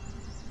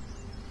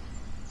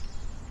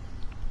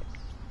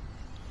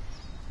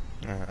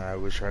 I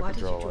wish I could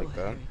draw like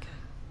that.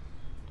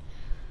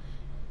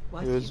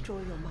 Why did you draw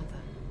your mother?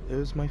 It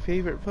was my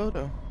favorite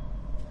photo.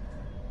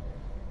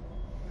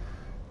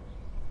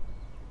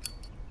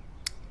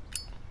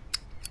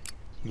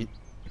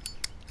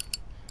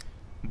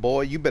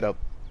 Boy, you better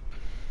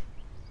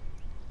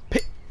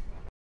pick.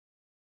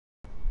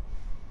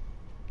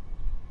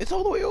 It's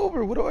all the way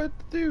over. What do I have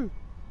to do?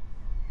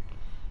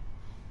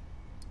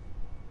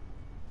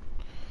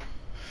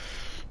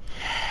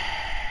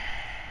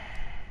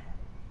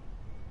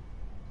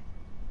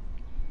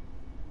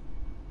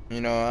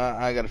 You know,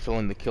 I got a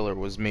feeling the killer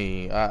was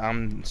me.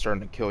 I'm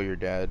starting to kill your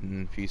dad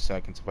in a few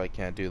seconds if I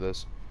can't do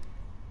this.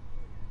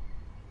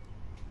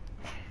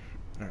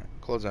 Alright,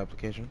 close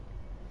application.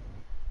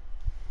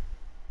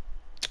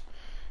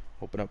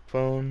 Open up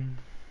phone.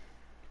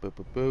 Boop,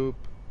 boop, boop.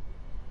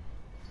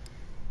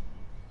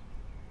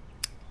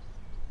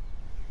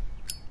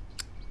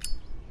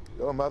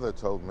 Your mother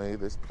told me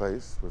this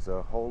place was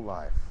her whole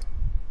life.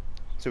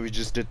 So we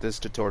just did this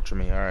to torture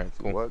me. Alright,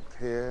 cool. She worked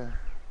here.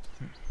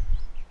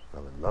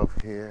 Fell in love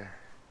here.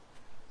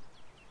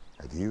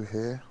 Had you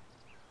here.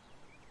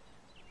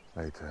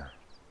 Later,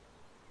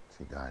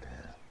 she died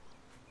here.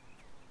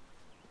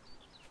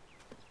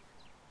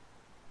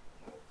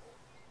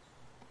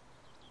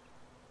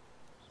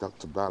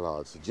 Dr.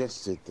 Ballard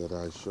suggested that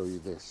I show you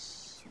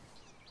this.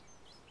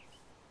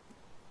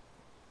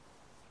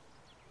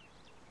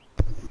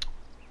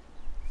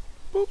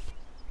 Boop.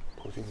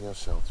 Putting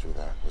yourself through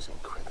that was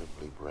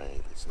incredibly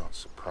brave. It's not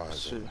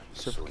surprising.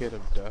 Certificate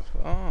of death.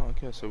 Oh,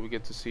 okay, so we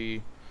get to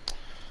see.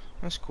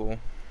 That's cool.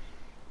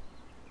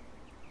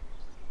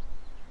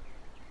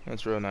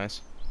 That's real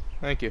nice.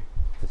 Thank you.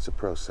 It's a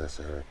process,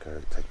 Erica.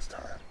 It takes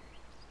time.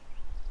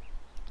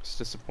 It's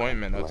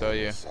disappointment, I'll tell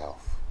you.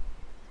 Yourself.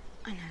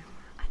 I know.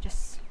 I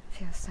just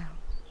feel so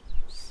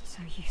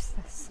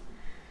useless.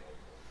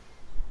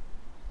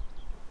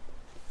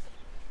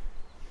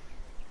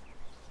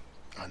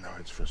 I know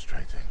it's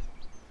frustrating.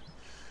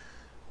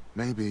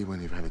 Maybe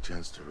when you've had a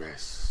chance to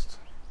rest,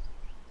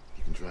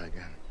 you can try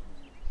again.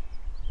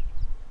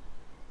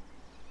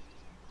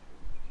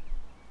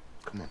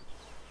 Come on.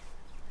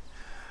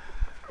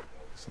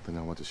 There's something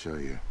I want to show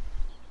you.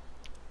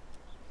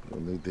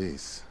 You'll need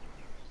these.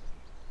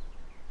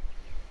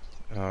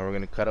 We're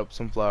gonna cut up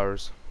some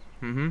flowers.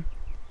 Mm-hmm.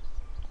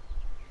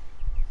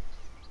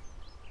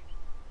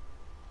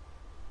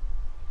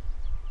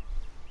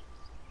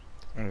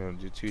 I'm gonna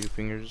do 2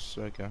 fingers.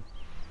 Okay.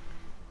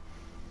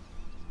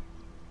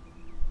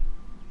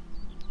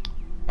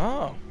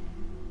 Oh,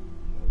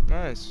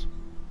 nice.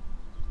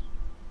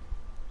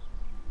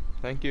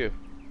 Thank you.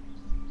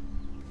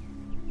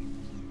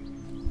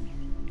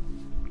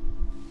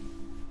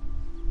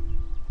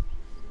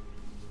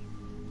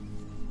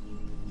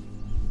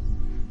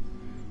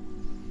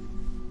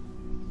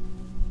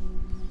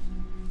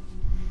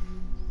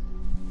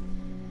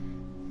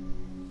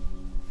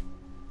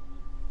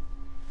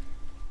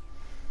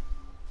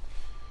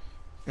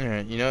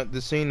 Alright, you know,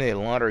 this ain't a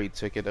lottery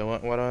ticket. Why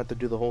do I have to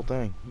do the whole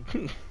thing?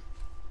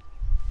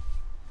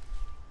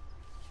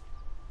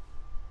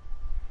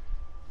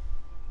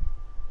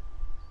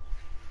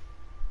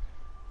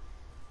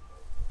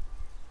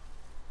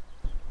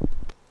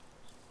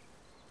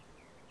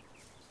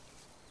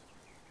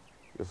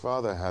 Your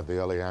father had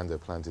the oleander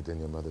planted in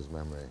your mother's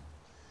memory.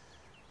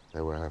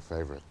 They were her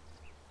favorite.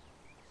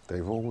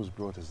 They've always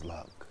brought us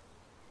luck.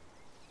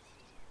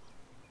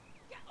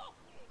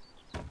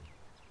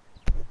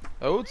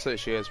 I would say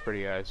she has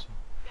pretty eyes.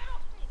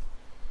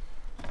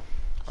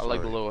 I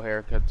like the little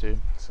haircut too.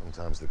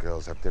 Sometimes the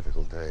girls have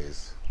difficult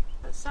days.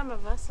 But some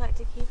of us like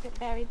to keep it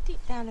buried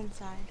deep down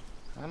inside.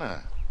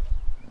 Anna,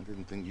 I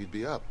didn't think you'd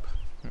be up.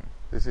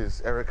 This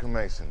is Erica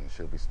Mason.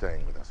 She'll be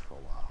staying with us for a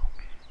while.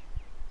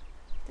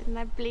 Didn't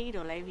I bleed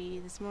all over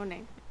you this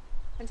morning?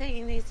 I'm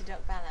taking these to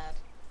Doc Ballard.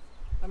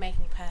 We're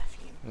making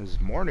perfume.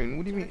 It's morning?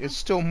 What do you mean? It's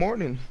still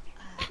morning.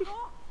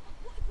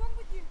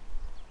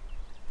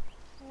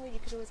 Well, you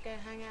could always go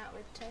hang out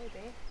with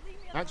Toby.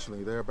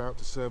 Actually, they're about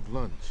to serve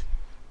lunch.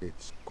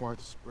 It's quite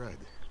a spread.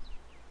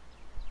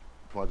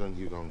 Why don't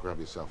you go and grab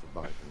yourself a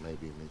bite and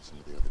maybe meet some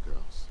of the other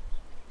girls?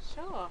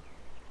 Sure.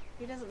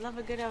 Who doesn't love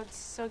a good old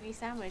soggy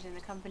sandwich in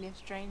the company of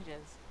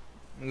strangers?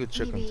 I'm gonna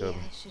check on Toby.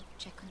 I should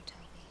check on Toby.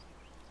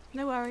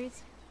 No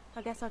worries.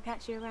 I guess I'll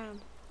catch you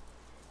around.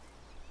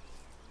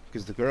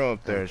 Because the girl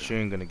up there, she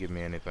ain't gonna give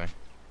me anything.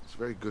 It's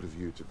very good of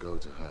you to go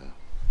to her.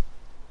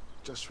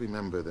 Just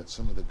remember that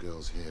some of the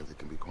girls here, they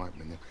can be quite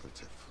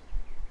manipulative.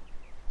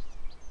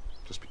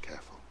 Just be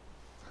careful,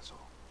 that's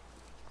all.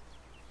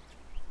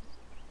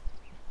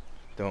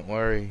 Don't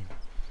worry.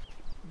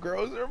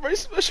 Girls are my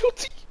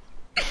specialty.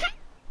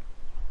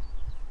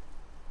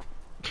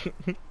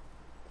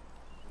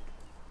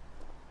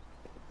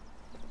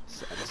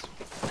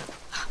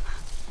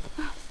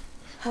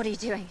 What are you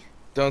doing?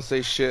 Don't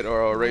say shit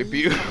or I'll rape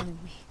you.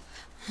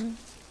 I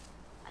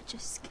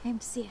just came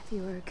to see if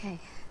you were okay.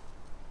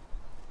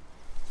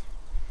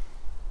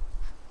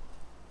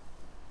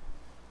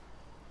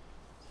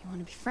 You want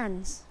to be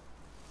friends?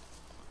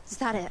 Is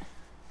that it?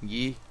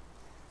 Yeah.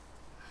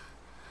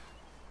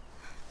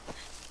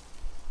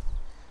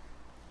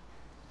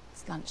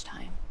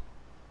 lunchtime.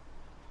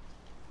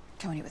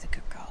 Go and eat with the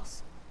good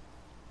girls.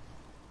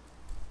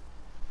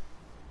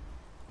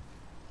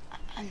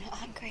 I'm not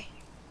hungry.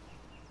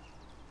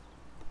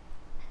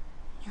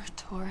 You're a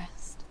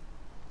tourist.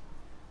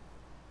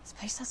 This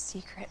place has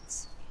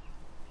secrets.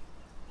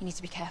 You need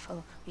to be careful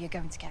or you're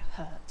going to get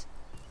hurt.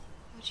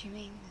 What do you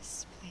mean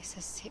this place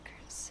has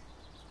secrets?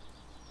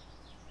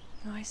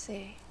 Oh, I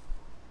see.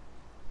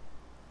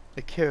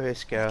 A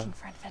curious girl. Looking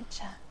for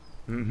adventure.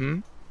 Mm-hmm.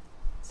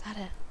 Is that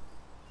it?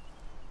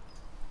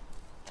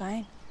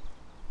 Fine.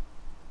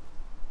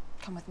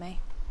 Come with me.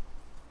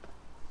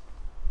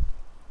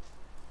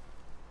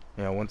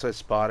 Yeah, once I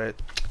spot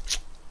it,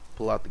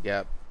 pull out the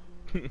gap.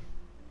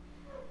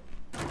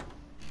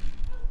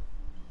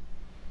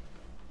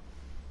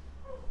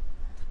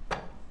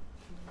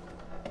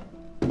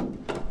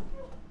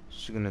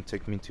 She's gonna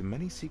take me to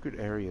many secret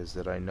areas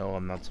that I know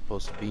I'm not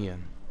supposed to be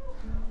in.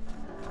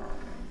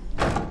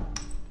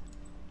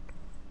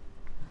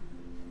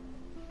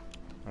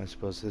 I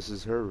suppose this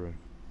is her room.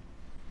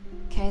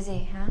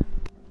 Cozy, huh?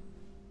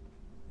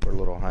 Her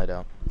little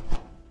hideout.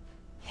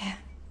 Yeah.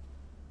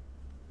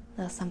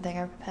 A little something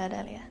I prepared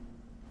earlier.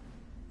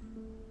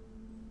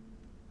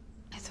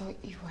 I thought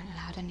you weren't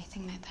allowed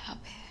anything like that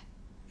up here.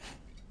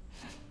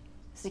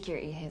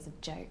 Security here's a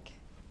joke.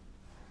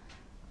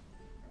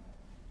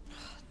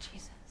 Oh,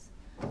 Jesus.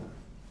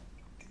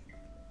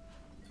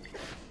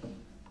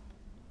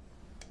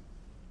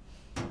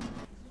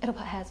 It'll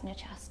put hairs in your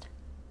chest.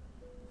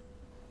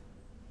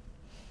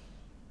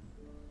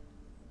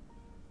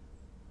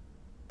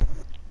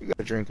 You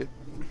gotta drink it.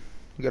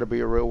 You gotta be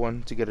a real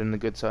one to get in the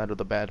good side of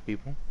the bad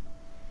people.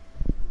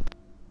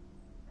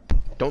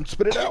 Don't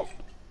spit it out!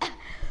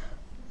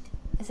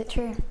 Is it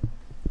true?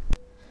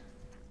 Did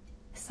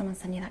someone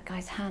send you that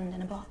guy's hand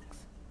in a box?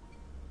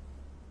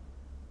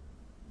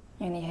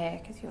 You're only here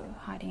because you're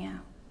hiding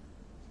out.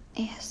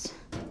 Yes.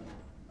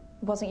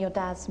 Wasn't your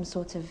dad some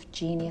sort of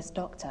genius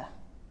doctor?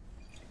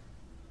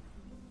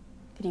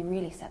 Did he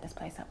really set this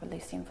place up with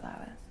Lucian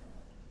flowers?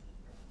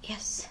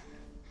 Yes.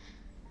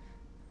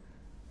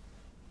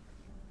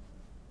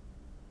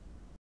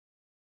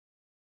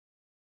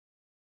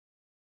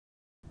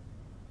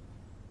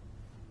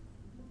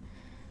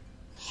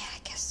 Yeah, I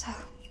guess so.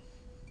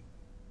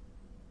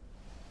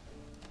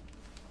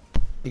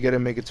 You gotta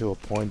make it to a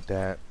point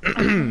that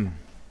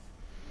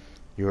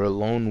you're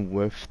alone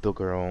with the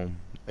girl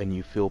and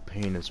you feel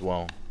pain as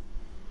well.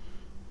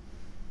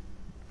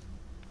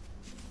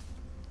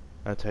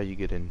 That's how you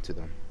get into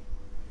them.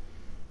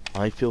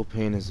 I feel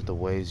pain as the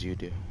ways you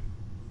do.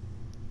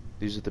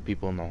 These are the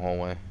people in the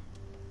hallway.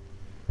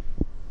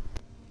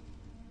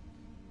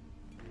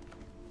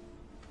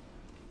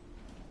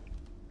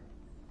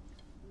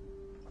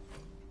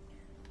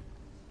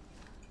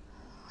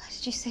 Where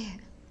did you see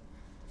it?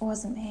 It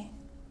wasn't me.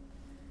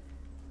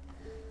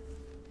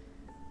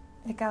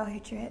 The girl who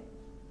drew it,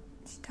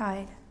 she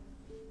died.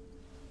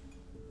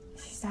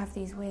 She used to have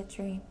these weird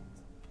dreams.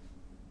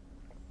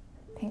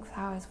 Pink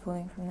flowers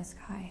falling from the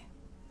sky.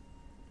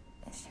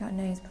 She got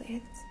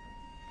nosebleeds.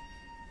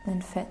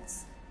 Then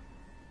fits.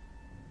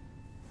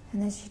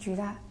 And then she drew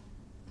that.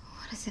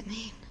 What does it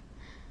mean?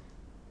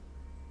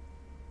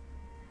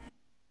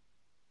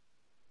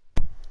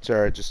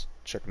 Sorry, just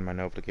checking my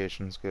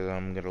notifications because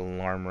I'm gonna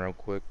alarm real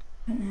quick.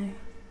 I don't know.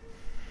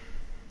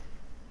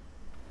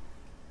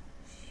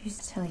 She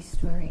used to tell these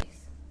stories.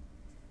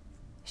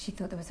 She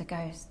thought there was a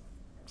ghost,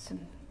 some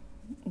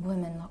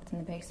woman locked in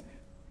the basement.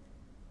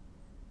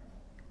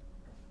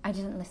 I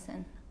didn't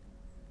listen.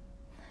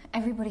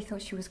 Everybody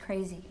thought she was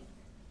crazy.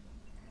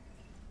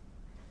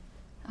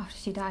 After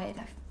she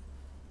died,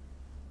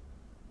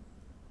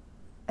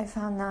 I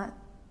found that.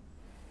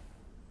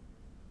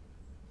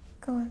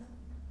 Go on.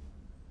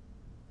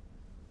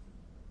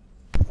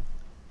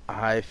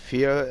 I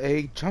fear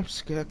a jump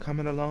scare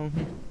coming along.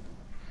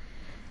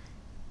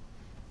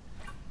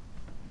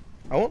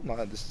 I won't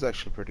lie, this is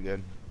actually pretty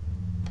good.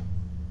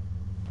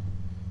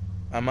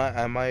 I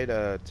might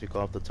take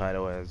off the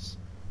title as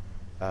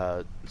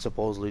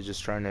supposedly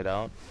just trying it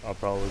out. I'll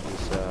probably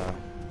just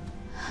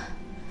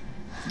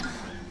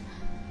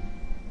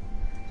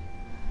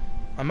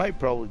I might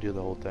probably do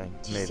the whole thing.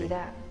 Do you maybe. see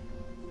that?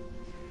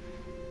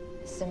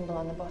 The symbol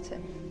on the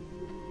bottom.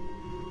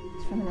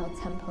 It's from an old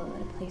temple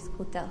at a place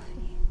called Delphi.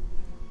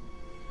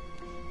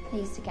 They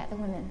used to get the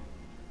women,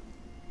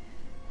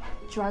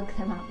 drug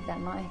them out of their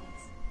minds.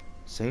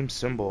 Same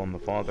symbol on the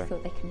father.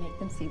 Thought they could make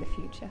them see the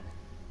future.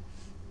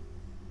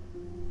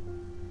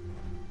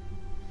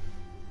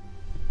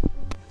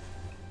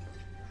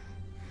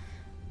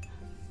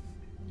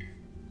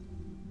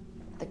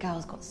 The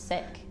girls got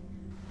sick.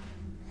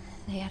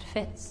 They had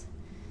fits,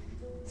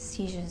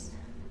 seizures.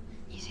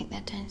 You think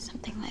they're doing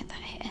something like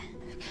that here?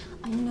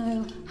 I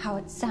know how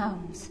it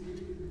sounds,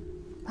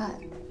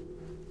 but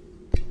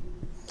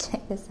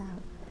check this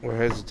out. We're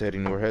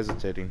hesitating, we're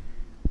hesitating.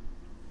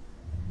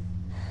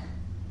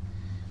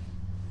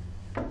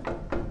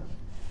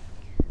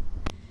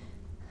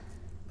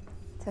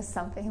 There's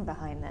something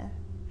behind there.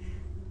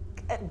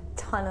 A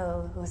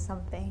tunnel or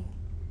something.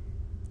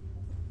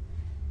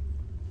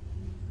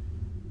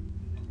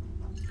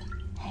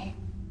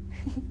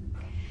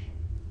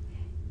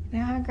 You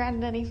know how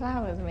Granddaddy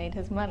Flowers made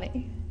his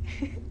money?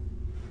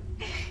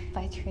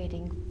 By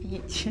trading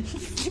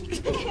futures.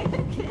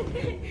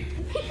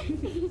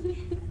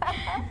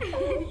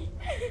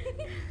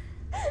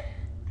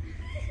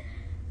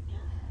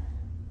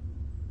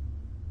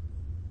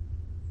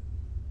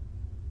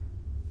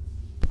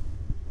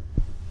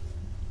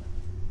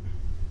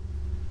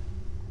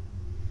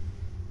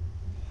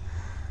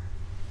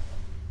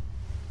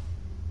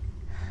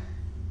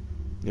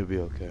 You'll be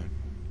okay.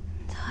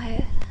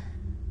 Tired.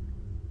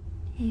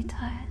 You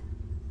tired?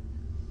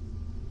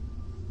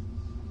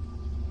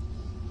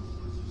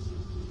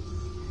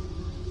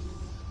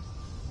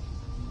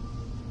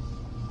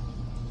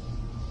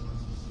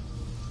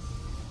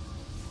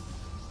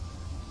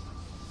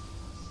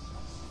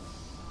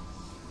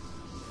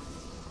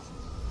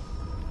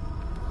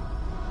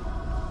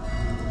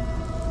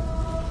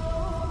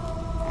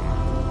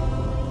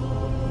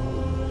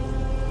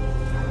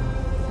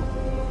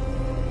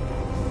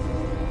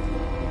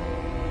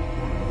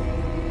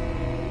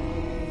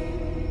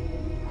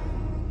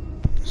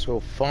 So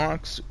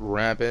fox,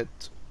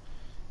 rabbit,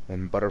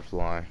 and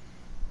butterfly.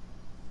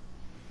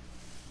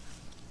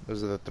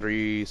 Those are the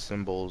three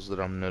symbols that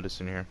I'm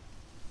noticing here.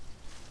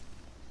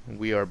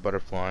 We are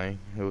butterfly.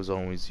 It was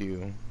always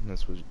you.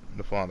 That's what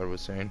the father was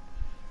saying.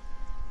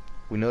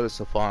 We noticed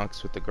a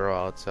fox with the girl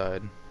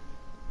outside.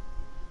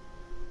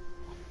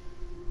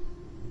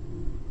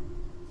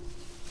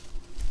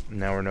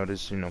 Now we're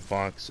noticing a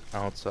fox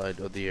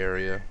outside of the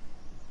area.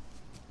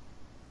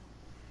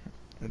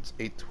 It's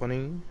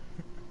 8:20.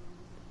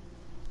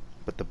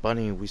 But the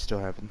bunny we still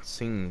haven't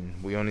seen.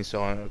 We only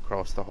saw it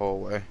across the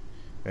hallway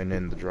and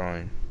in the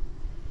drawing.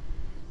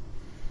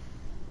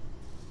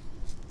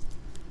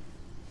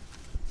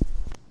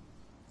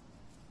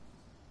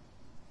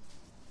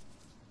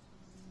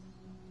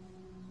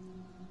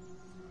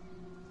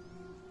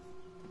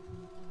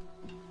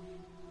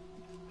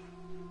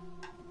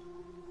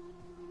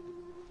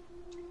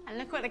 And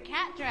look what the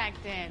cat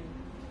dragged in.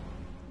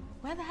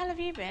 Where the hell have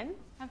you been?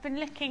 I've been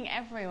looking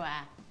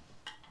everywhere.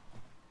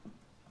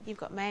 You've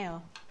got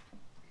mail.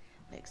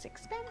 Looks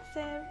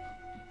expensive.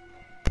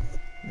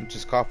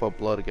 Just cough up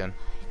blood again.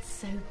 It's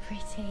so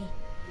pretty.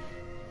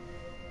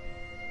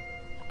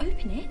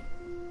 Open it.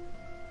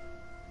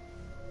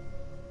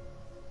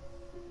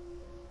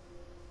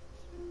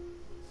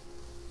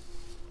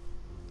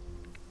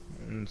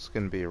 It's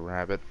gonna be a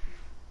rabbit.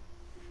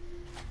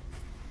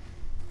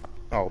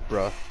 Oh,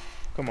 bruh.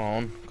 Come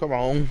on. Come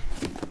on.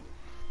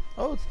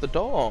 Oh, it's the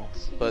doll.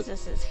 But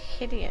Jesus, is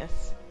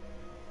hideous.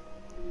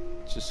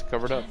 It's just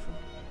covered up.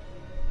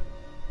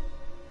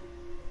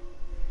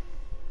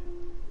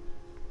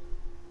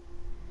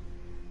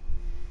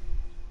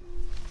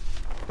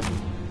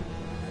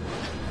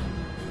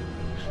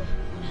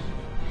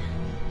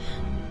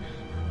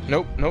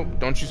 Nope, nope,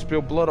 don't you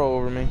spill blood all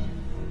over me.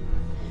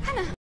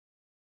 Hannah!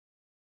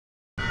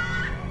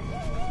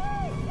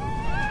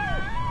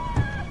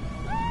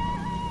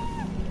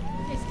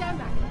 Okay, stand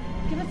back.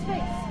 Give us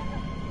space.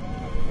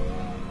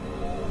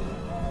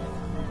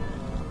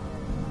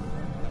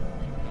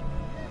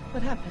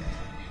 What happened?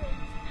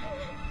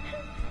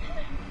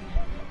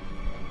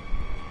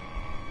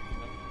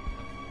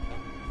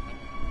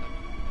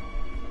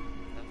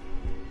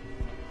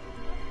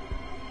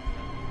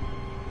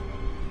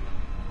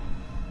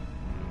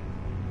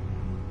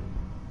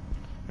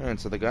 And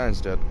so the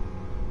guy's dead.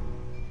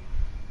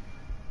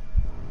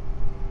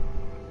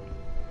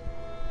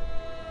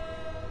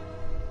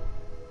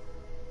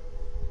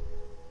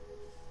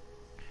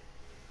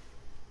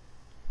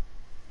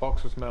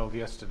 Box was mailed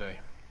yesterday.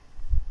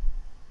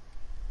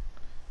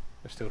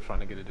 We're still trying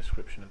to get a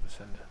description of the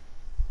sender.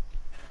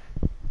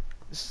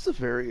 This is a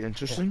very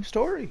interesting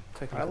story.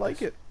 Take a I look at like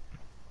this. it.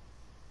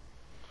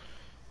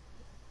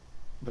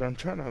 But I'm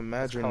trying to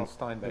imagine Carl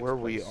Steinbeck's where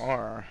we place,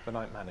 are. The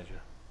night manager.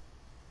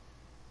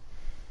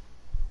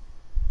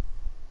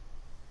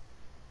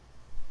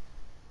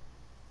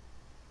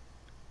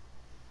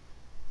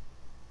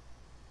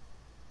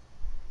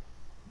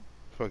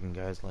 Fucking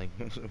guy's like,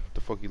 what the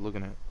fuck you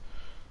looking at?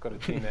 Got a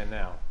team there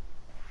now.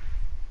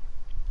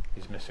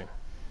 He's missing.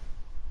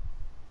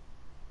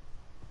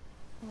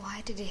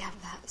 Why did he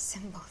have that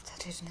symbol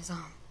tattooed on his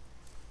arm?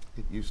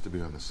 It used to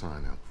be on the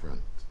sign out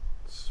front.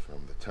 It's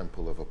from the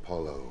Temple of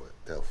Apollo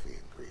at Delphi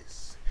in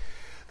Greece.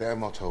 Their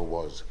motto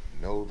was,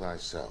 know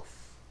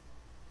thyself.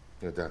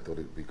 Your dad thought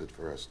it'd be good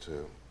for us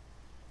too.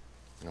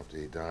 After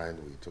he died,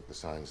 we took the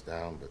signs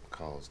down, but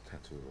Carl's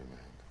tattoo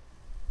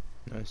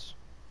remained. Nice.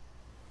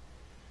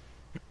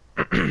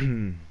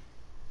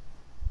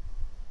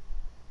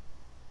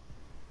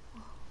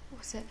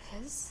 Was it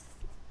his?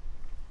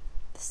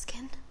 The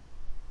skin?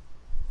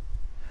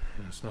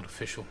 It's not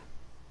official.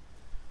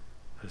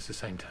 But it's the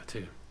same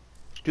tattoo.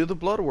 Do the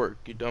blood work,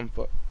 you dumb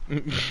fuck.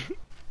 And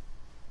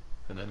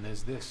then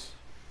there's this.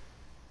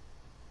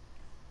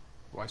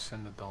 Why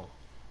send the doll?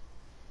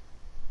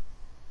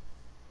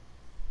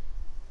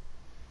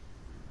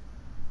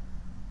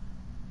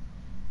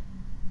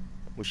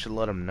 We should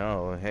let him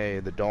know, hey,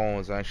 the doll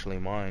is actually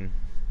mine.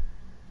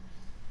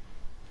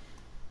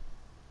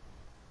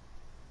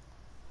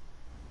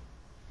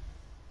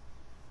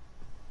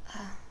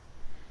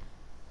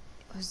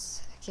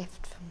 A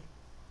gift from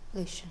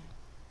Lucian.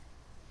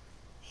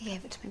 He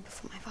gave it to me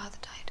before my father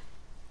died.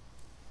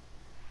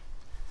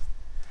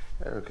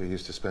 Erica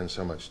used to spend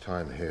so much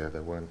time here,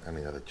 there weren't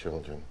any other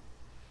children.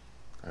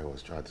 I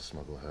always tried to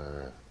smuggle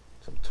her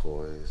some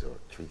toys or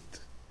a treat.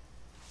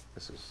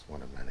 This is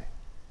one of many.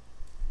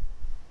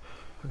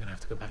 We're gonna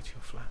have to go back to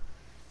your flat.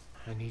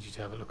 I need you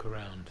to have a look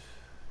around.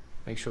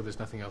 Make sure there's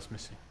nothing else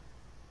missing.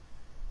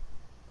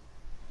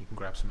 You can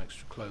grab some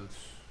extra clothes,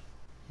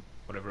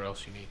 whatever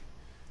else you need.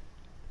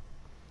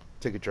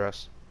 Take a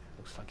dress.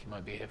 Looks like you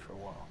might be here for a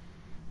while.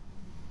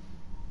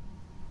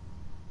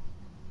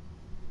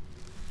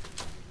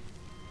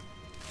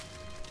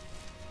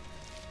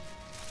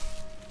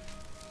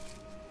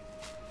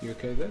 You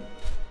okay there?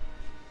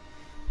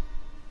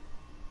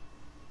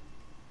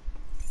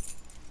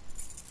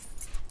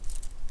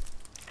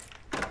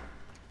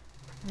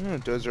 Yeah,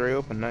 doors already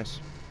open. Nice.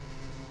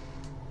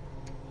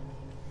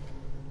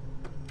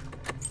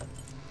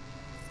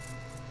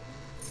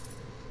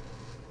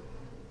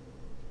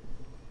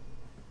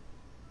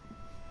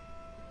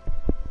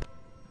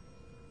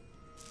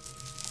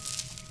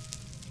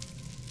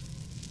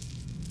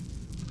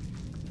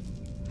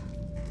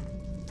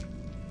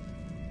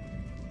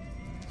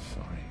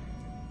 Sorry.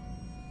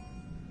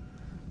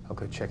 I'll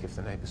go check if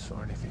the neighbors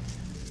saw anything.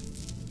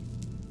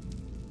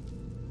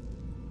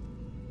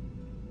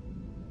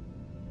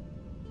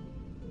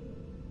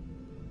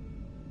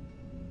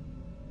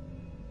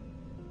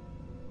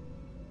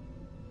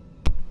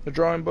 The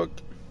drawing book.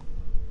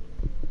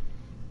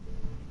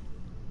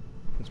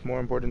 It's more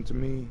important to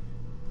me.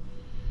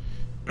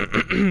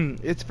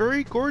 It's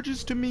very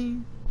gorgeous to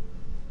me.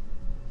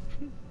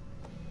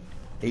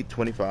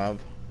 8:25.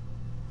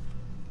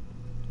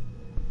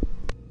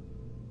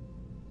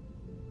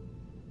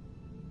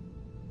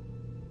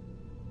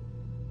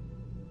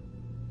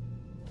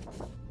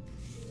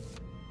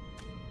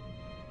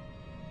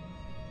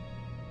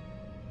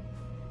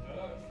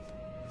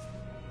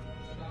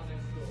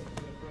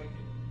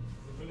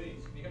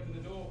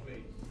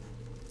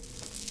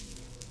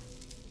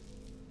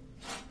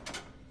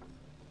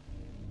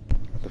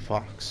 The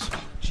fox.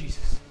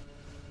 Jesus.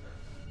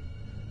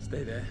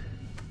 Stay there.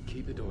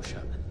 Keep the door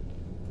shut.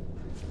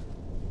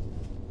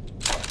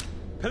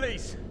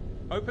 Police!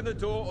 Open the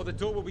door or the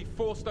door will be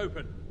forced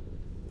open.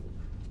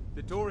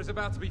 The door is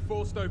about to be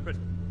forced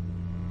open.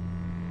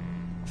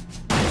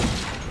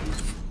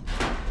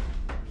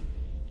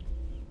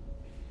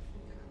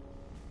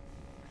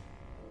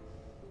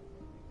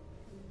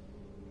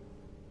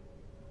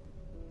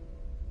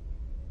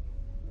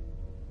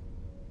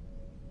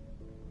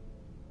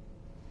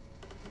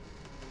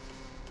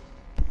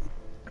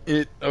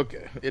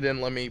 Okay. It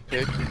didn't let me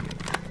pick.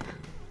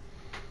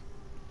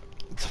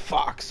 It's a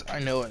fox. I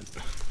know it.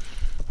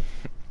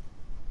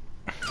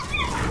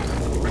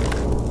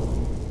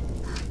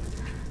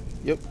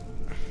 Yep.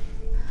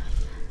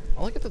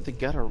 I like it that they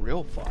got a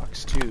real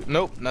fox too.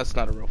 Nope, that's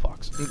not a real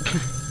fox.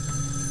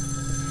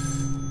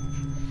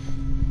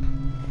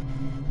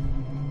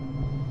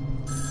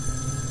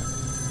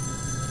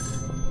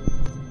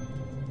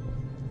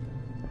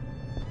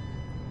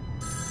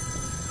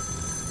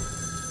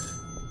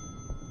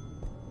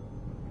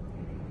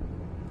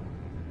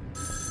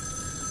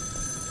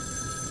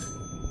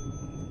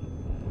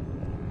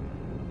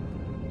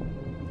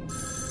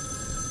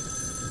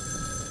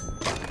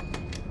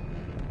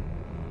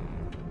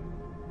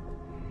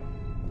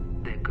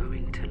 They're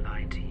going to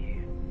lie to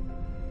you.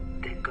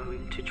 They're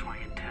going to try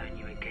and turn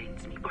you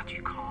against me, but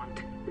you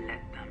can't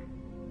let them.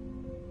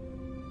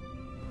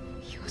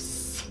 You're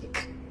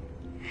sick.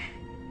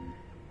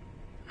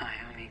 I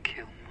only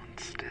kill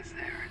monsters,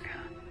 Erica.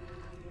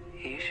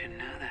 You should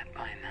know that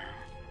by now.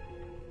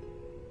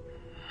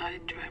 I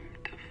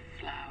dreamt of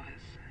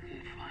flowers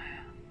and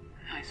fire.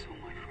 I saw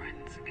my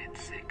friends get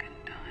sick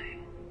and die.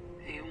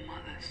 Your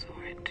mother saw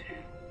it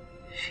too.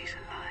 She's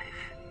alive,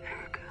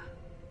 Erica.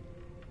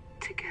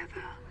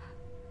 Together,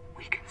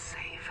 we can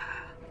save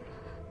her.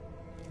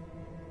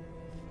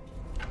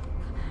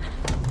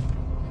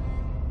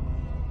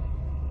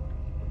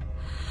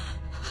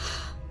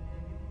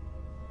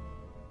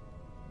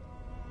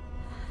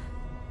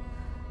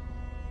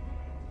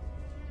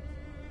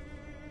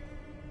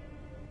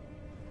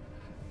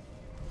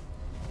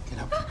 Get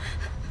up.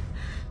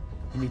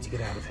 You need to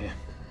get out of here.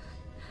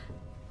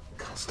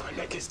 Carl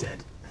Steinbeck is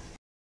dead.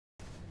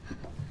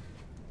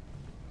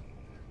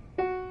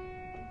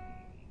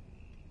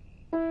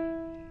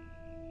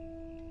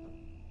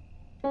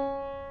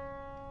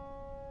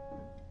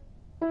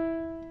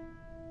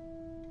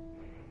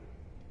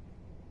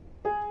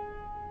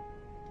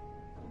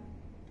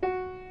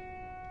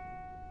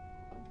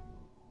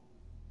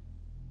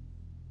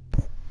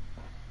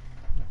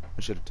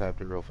 I should have typed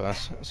it real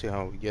fast. See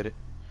how we get it.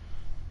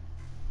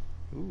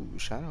 Ooh,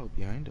 shadow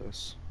behind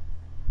us.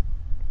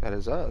 That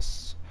is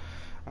us.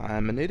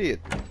 I'm an idiot.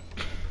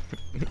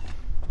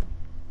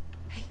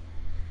 Hey,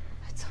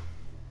 let's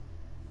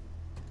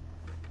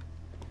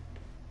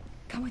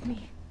come with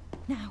me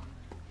now.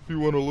 If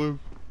you want to live.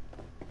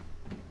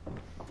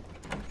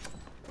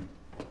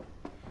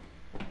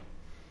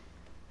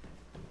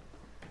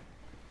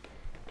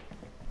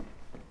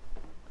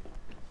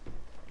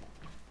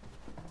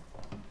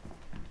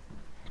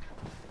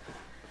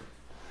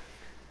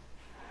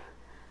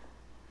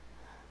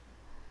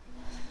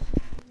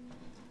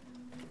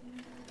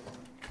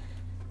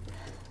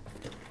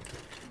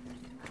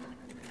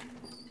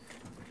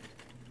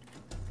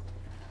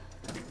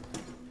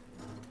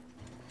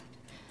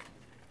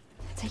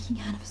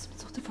 taking Hannah for some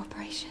sort of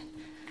operation.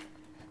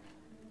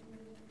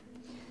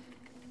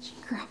 She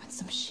grew up in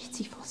some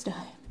shitty foster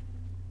home.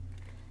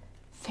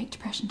 Fake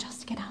depression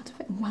just to get out of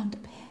it and wound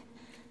up here.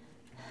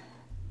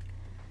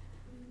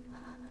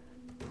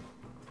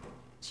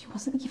 She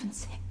wasn't even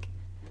sick.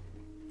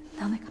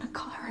 Now they're gonna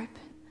cut her open.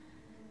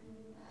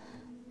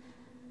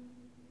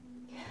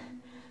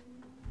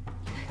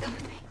 Come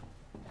with me.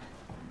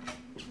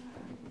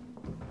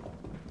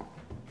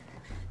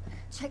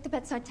 Check the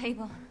bedside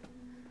table.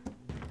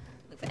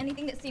 Look for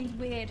anything that seems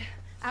weird,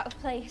 out of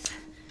place.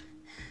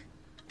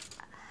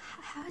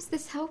 How is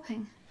this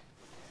helping?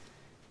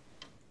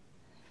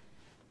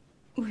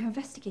 We're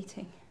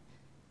investigating.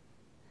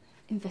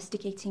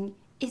 Investigating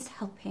is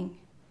helping.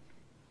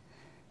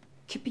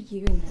 Could be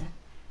you in there.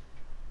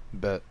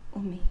 Bet.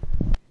 Or me.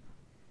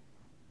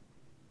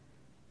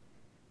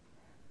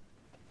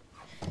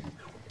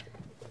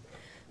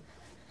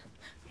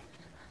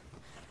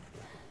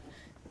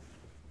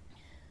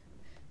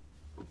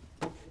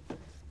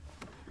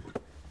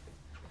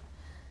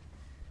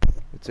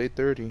 It's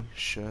 8:30.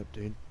 Shut,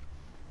 dude.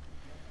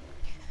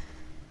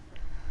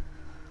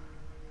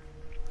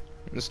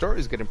 The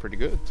story's getting pretty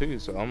good too,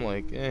 so I'm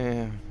like,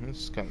 this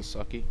is kind of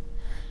sucky.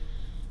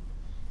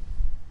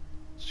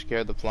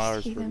 Scared the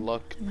flowers for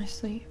luck. In my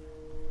sleep.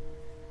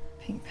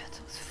 Pink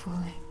petals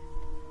falling.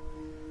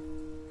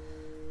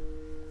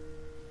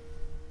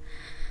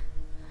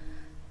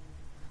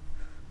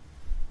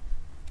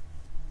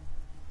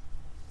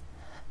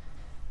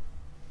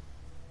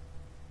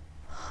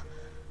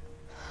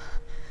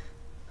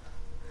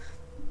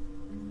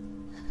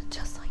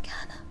 Just like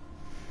Hannah.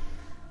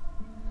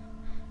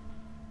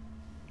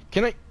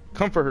 Can I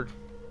comfort her?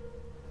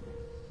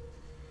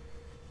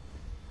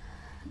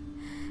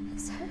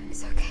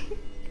 It's okay.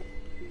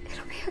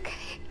 It'll be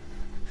okay.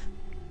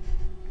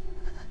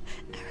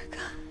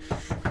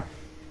 Erica.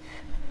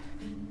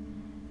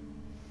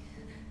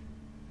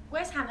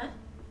 Where's Hannah?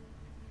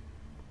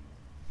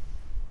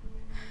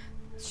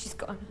 She's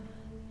gone.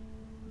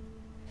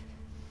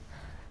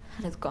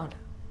 Hannah's gone.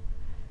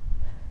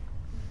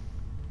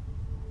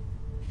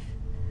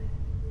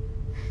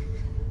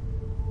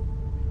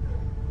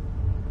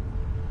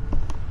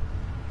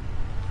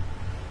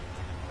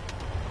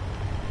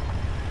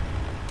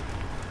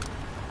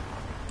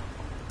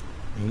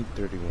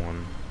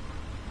 .31.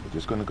 We're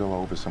just going to go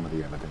over some of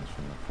the evidence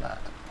from the flat.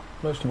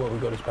 Most of what we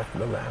got is back in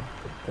the lab,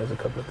 but there's a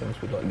couple of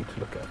things we'd like you to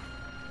look at.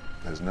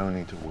 There's no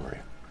need to worry.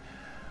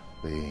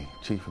 The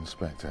chief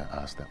inspector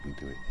asked that we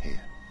do it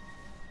here.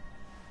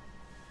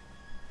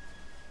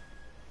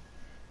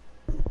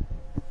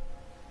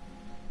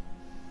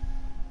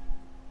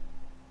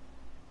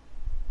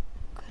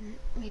 Couldn't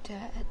we do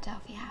it at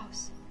Delphi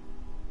House?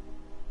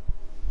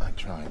 I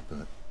tried,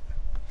 but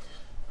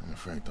I'm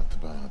afraid Dr.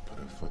 Ballard put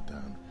her foot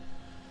down.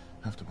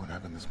 After what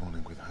happened this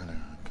morning with Hannah,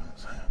 I can't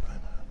say I blame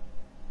her.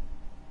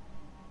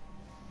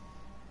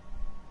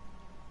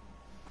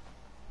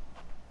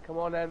 Come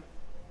on then.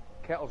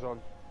 Kettle's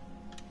on.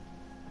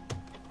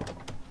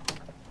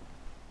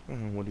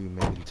 What are you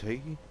making,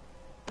 tea?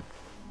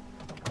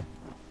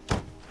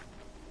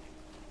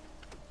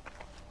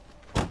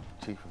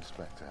 Chief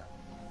Inspector.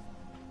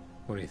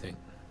 What do you think?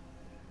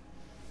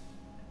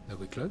 Are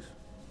we close?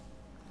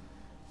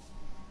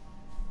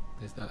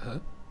 Is that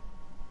her?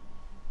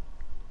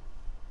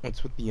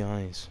 What's with the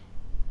eyes?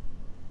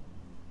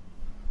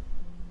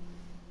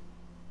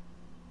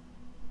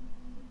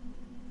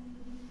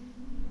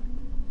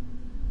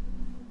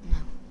 No,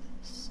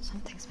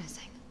 something's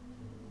missing.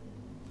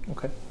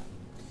 Okay.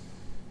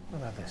 What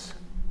about this?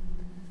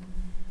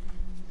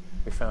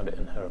 We found it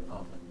in her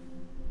apartment.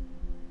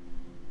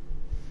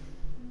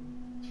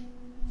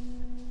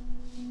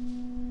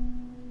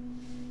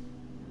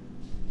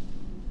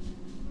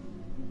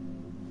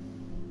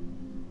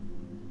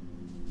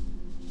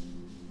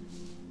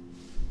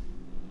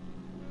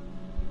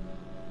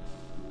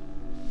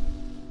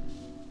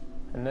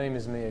 Her name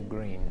is Mia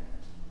Green.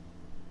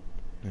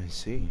 I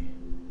see.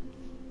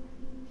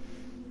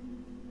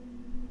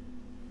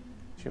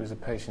 She was a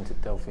patient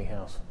at Delphi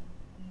House.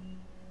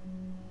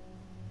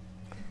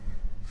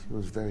 She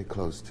was very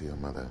close to your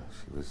mother.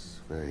 She was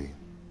very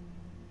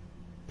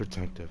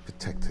protective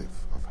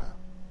of her.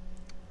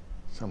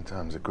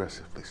 Sometimes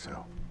aggressively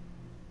so.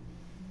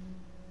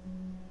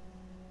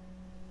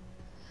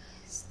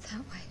 Is that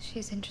why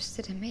she's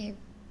interested in me?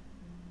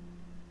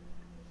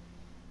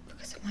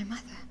 Because of my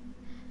mother?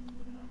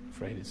 I'm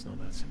afraid it's not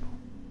that simple.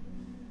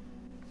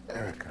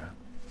 Erica,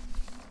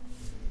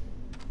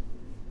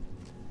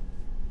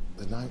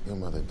 the night your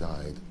mother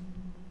died,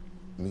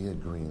 Mia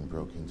Green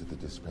broke into the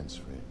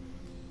dispensary.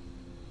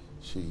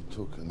 She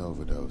took an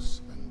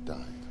overdose and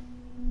died.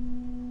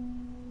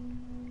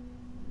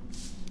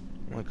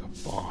 Like a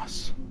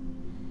boss.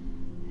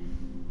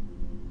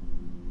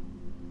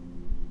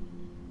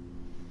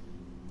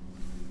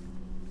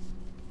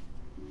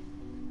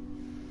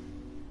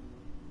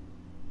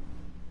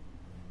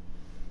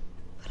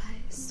 But I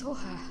saw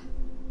her.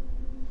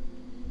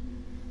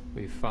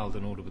 We've filed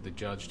an order with the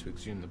judge to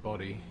exhume the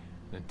body.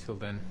 Until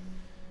then,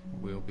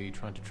 we'll be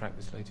trying to track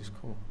this latest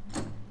call.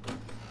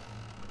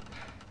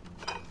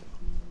 You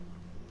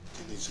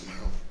need some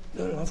help?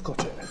 No, I've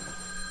got it.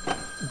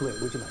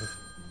 Wait, would you mind?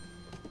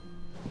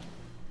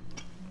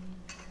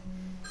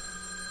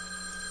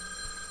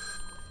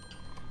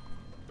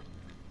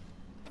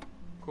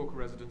 Corker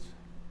residence.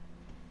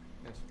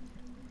 Yes.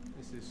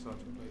 This is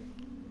Sergeant Blake.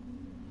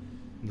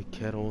 The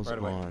kettle's Right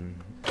away. on,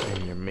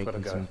 and you're making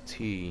Gotta go. some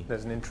tea.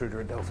 There's an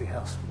intruder at Delphi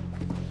House.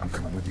 I'm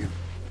coming with you.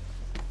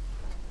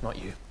 Not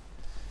you.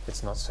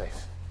 It's not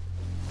safe.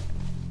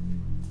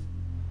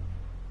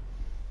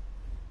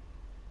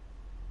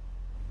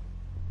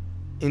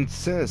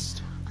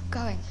 Insist. I'm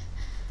going.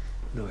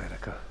 No,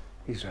 Erica.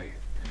 He's right.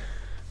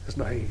 There's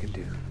nothing you can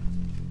do.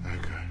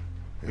 Okay.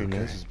 Your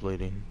nose is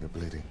bleeding. You're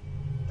bleeding.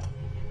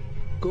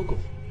 Go.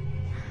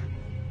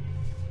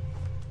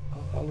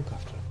 I'll look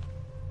after him.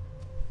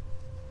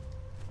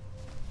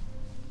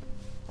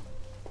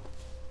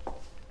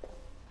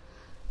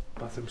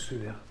 Bathroom's through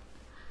there.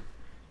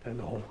 Down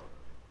the hall.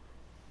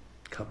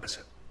 Can't miss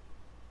it.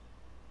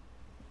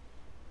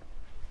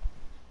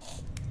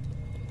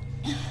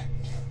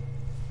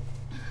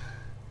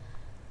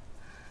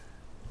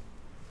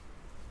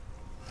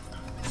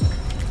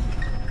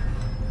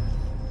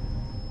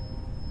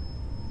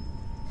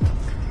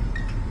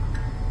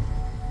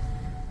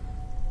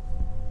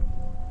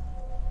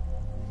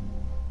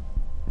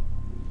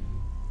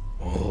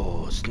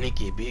 Oh,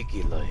 sneaky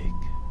beaky like.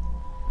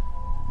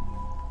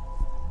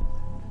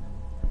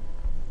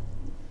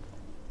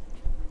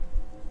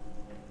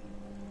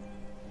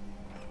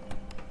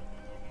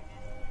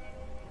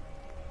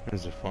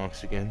 There's a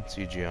fox again,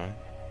 CGI.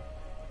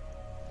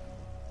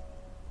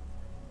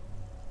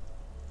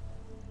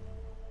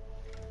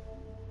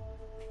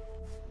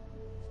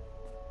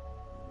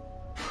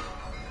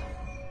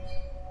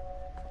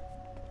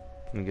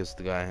 I guess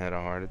the guy had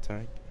a heart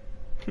attack.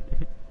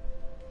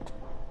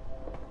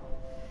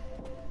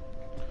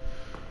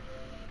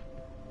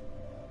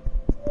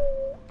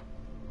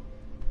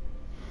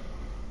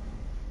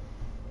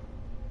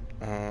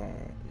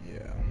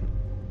 Yeah.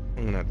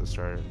 I'm gonna have to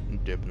start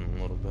dipping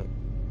a little bit.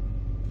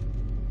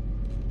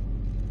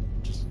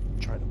 Just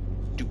try to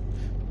do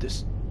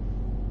this.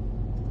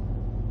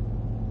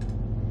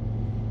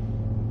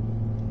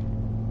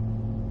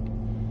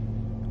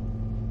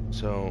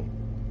 So,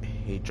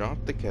 he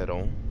dropped the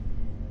kettle.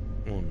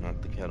 Well,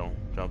 not the kettle.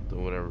 Dropped the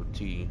whatever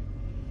tea.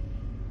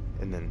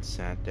 And then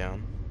sat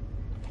down.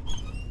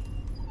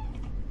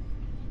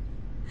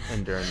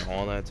 And during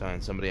all that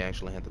time, somebody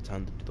actually had the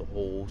time to do the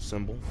whole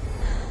symbol.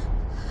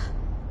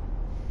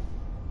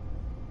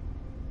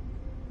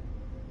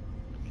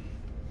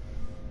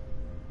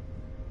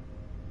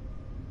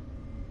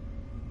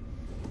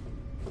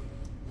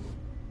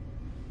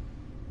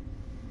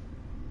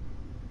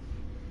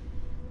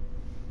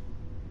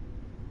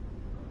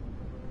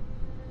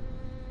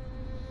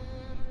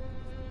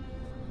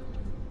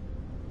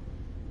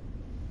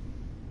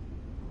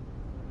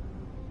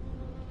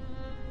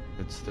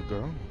 It's the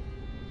girl.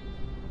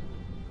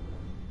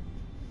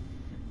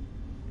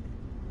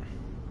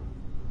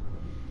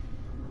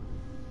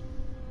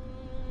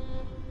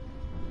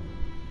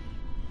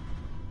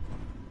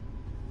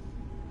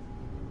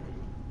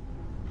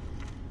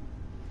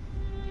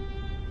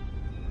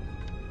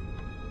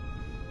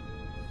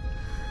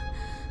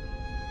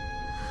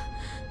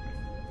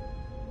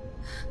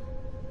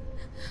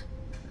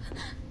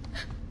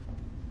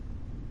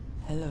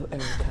 Hello,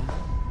 Erica.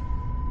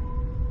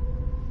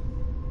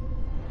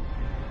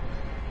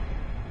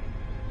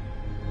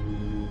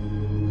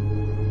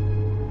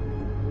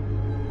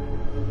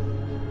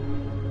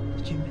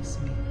 Did you miss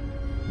me?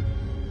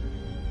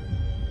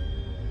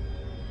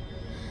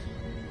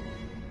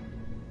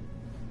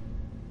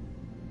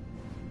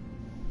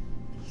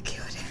 You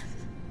killed him.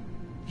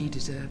 He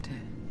deserved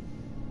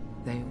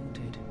it. They all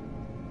did.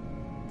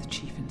 The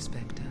Chief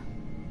Inspector,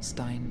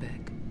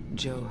 Steinbeck,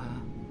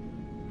 Johar.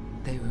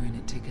 They were in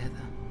it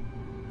together.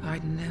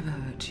 I'd never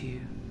hurt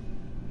you.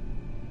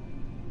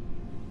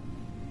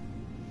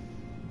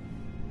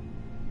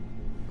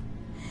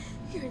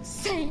 You're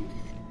insane.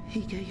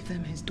 He gave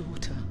them his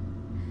daughter.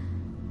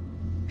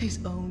 His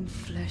own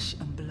flesh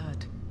and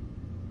blood.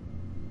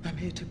 I'm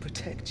here to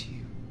protect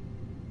you.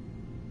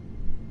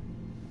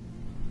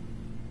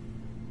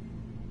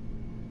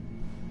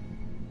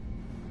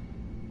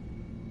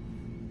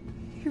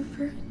 You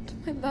ruined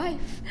my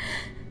life.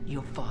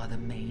 Your father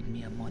made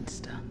me a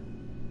monster.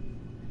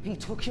 He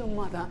took your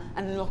mother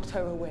and locked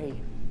her away.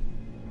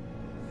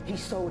 He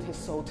sold his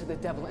soul to the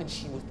devil and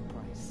she was the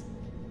price.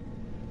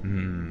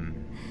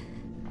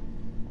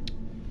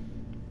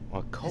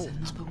 A cult.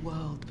 There's another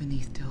world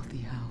beneath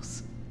Delphi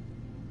House.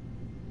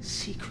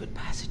 Secret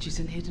passages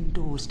and hidden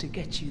doors to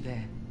get you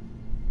there.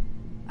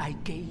 I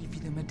gave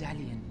you the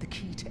medallion, the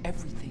key to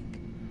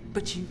everything,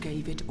 but you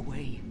gave it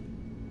away.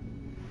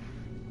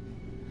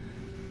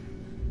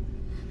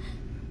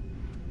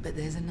 But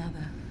there's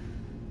another.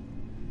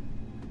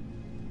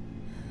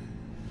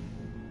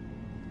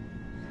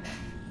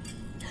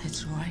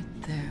 It's right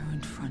there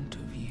in front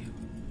of you.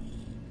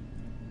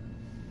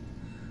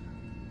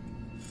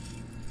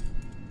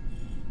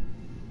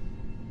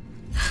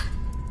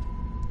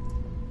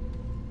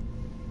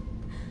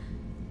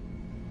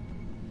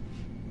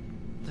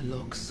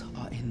 locks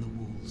are in the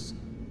walls.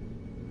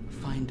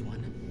 Find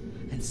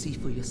one and see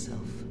for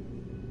yourself.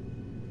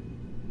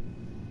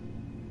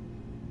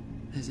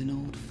 There's an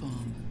old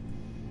farm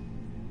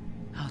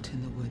out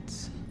in the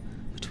woods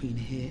between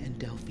here and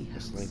Delphi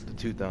House. It's like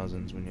the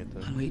 2000s when you had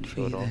to I'll wait for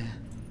show you it off. there.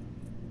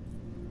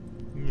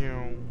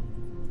 Meow.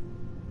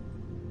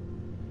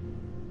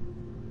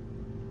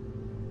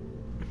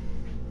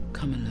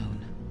 Come alone.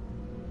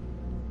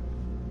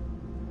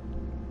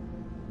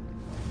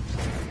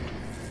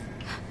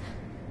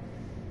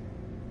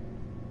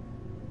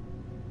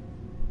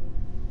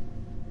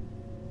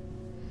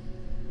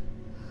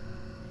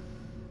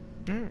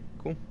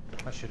 Cool.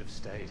 I should have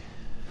stayed.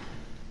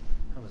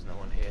 There was no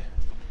one here.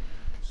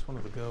 Just one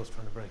of the girls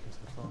trying to break into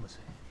the pharmacy.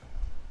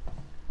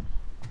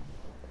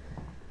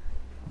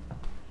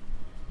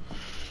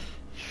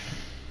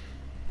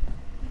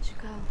 Where'd you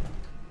go?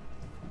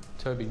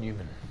 Toby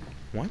Newman.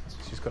 What?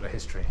 She's got a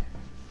history.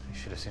 You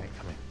should have seen it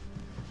coming.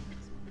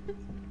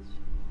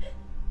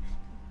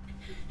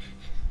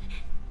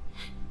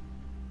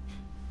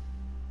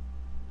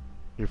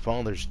 Your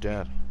father's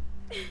dead.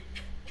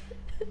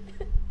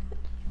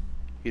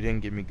 He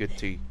didn't give me good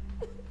tea.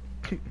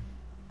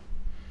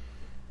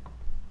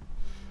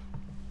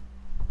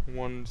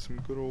 Wanted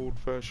some good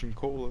old-fashioned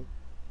cola.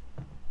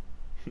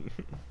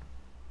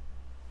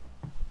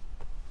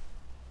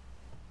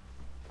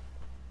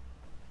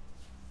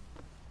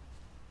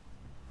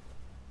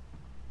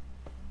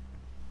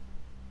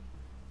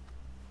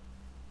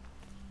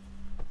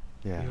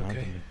 Yeah. You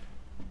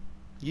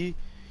okay?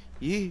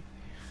 Yeah. Is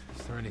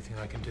there anything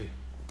I can do?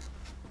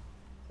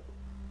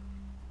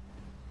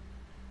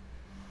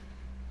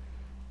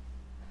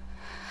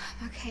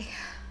 Okay.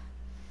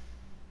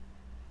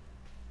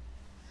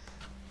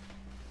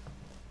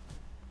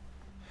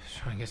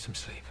 Try and get some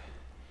sleep.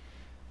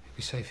 You'll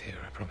be safe here,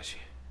 I promise you.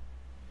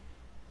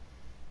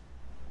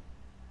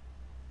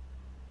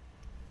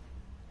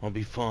 I'll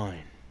be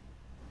fine.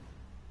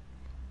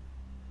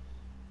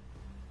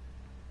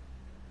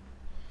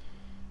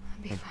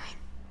 I'll be fine.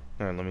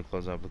 Alright, let me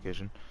close the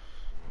application.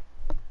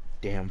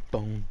 Damn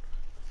phone.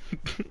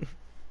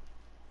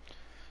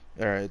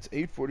 Alright, it's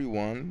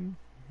 8:41.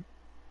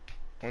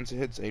 Once it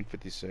hits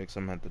 8:56,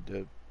 I'm at the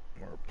dip.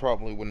 Or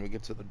probably when we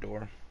get to the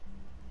door.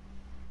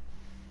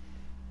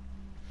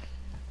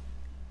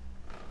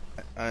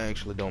 I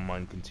actually don't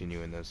mind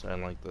continuing this. I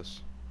like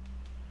this.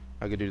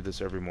 I could do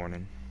this every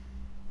morning.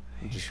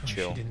 Are you Just sure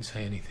chill. she didn't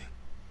say anything?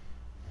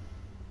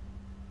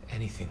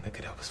 Anything that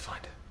could help us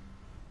find her?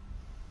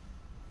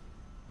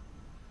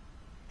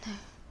 No.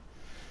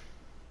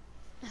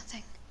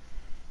 Nothing.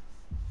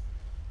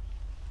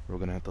 We're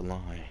gonna have to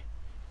lie.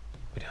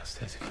 We're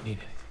downstairs if you need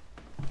anything.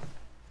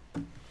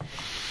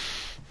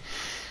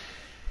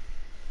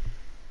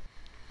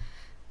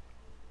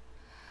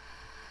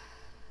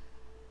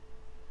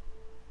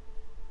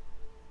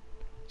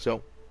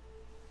 So,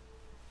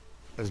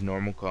 as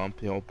normal cop,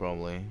 he'll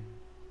probably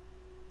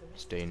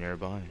stay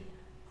nearby.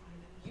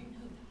 You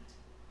know that.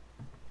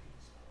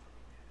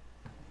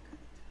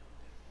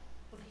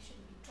 Well, he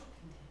shouldn't be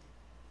dropping dead.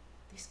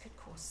 This could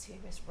cause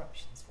serious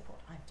ruptions for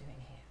what I'm doing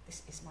here.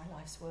 This is my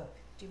life's work.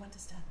 Do you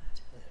understand that?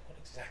 What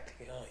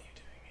exactly are you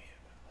doing here,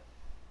 Bella?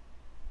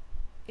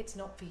 It's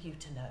not for you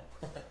to know.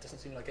 It doesn't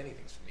seem like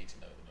anything's for me to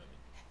know at the moment.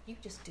 You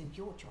just do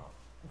your job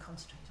and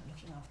concentrate on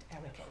looking after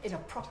Erica in a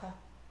proper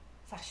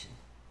fashion.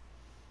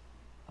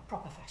 A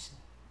proper fashion.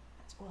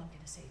 That's all I'm going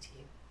to say to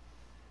you.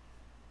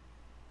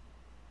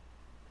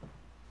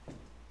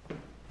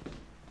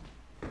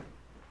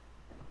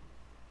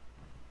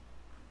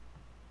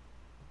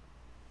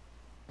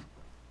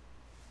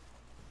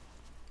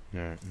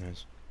 Alright,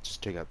 nice.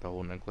 Just take out the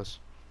whole necklace.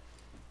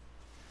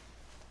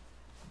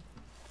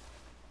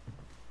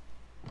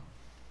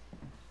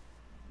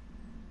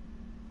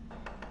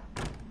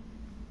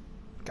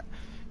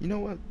 You know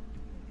what?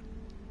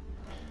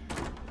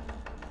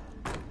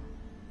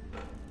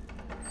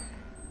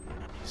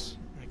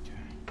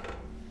 Okay.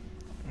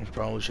 I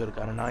probably should have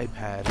got an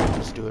iPad and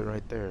just do it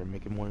right there,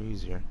 make it more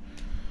easier.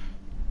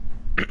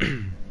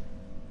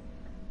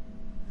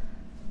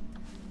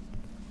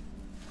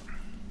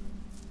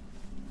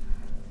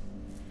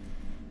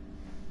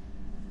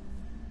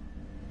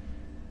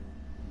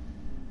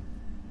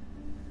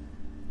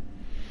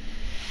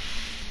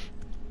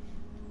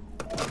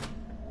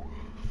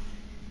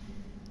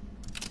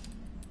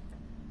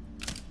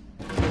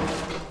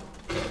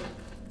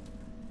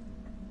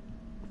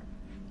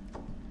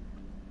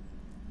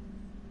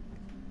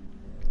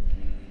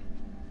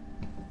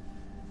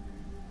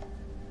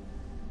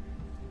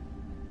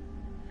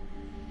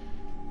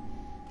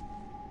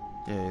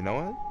 Yeah, you know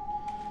what?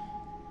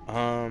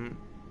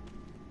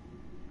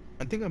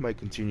 I think I might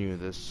continue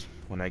this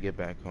when I get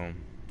back home.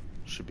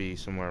 Should be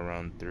somewhere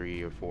around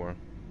 3 or 4.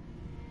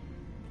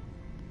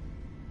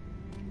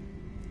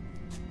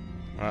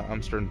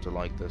 I'm starting to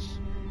like this.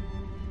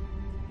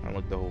 I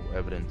like the whole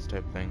evidence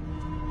type thing.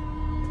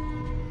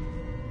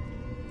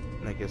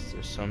 And I guess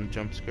there's some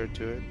jump scare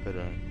to it, but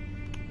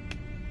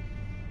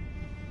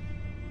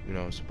you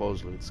know,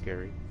 supposedly it's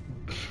scary.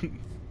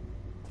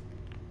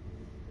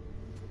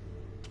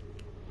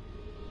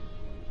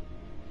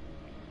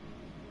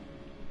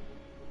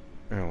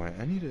 Anyway,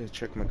 I need to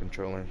check my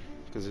controller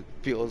because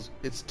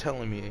it's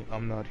telling me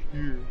I'm not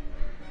here.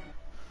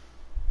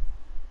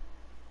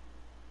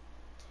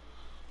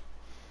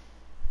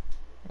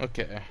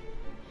 Okay.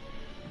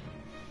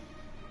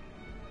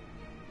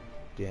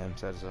 Damn,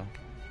 sad as hell.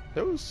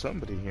 There was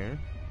somebody here,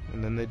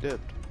 and then they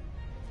dipped.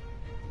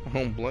 I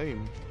don't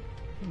blame.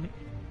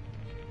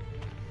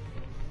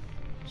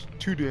 It's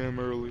too damn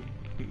early.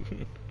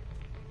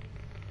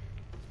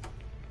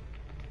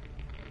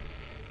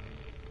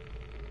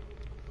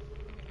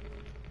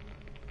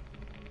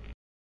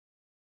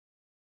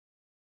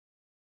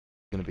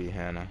 Gonna be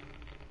Hannah.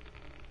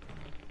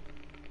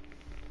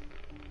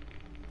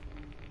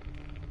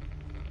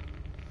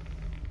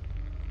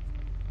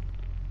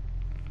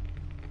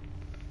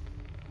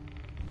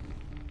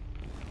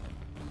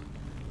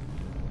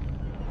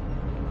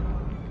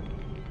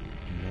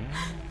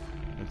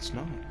 It's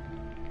not.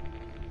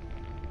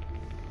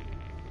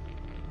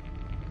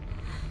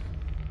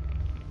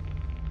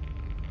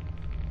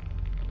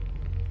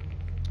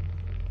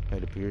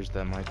 It appears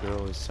that my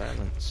girl is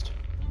silenced.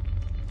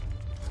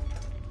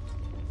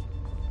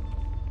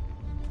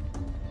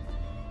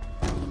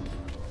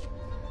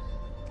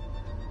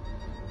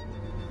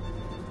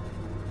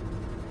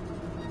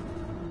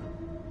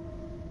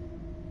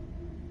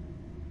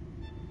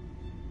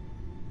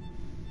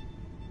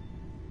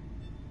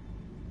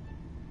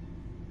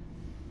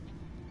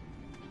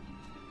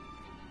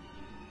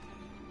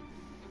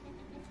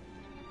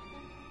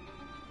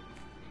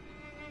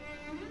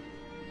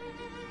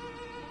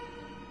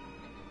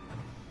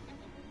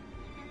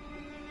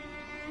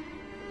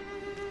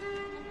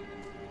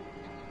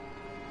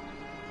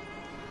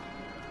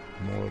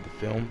 More of the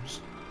films.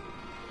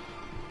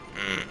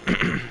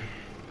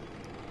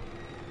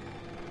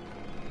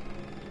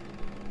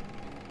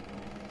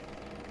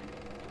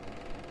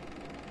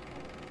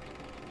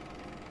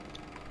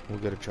 We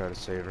gotta try to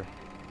save her.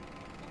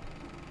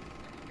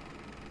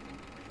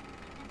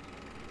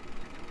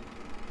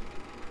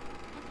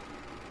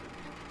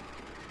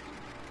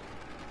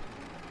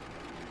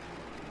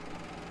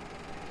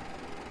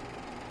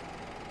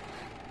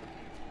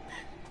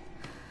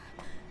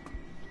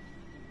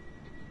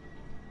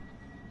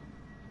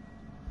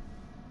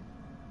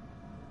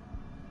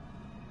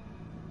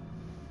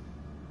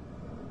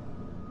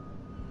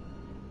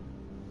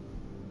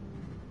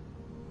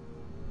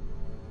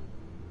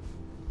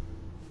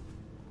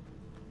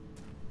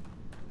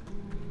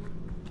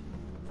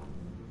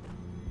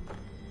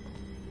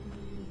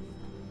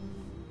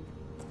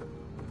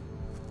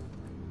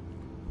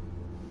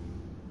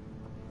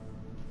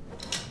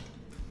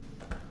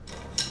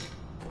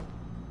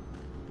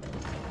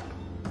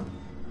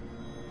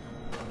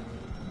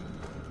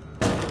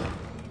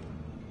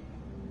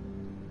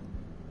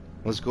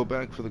 Let's go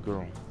back for the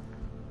girl.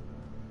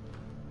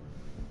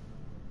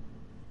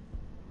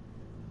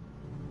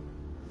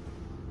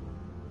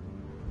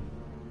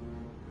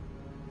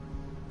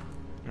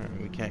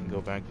 Alright, we can't go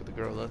back for the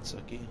girl, that's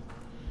sucky.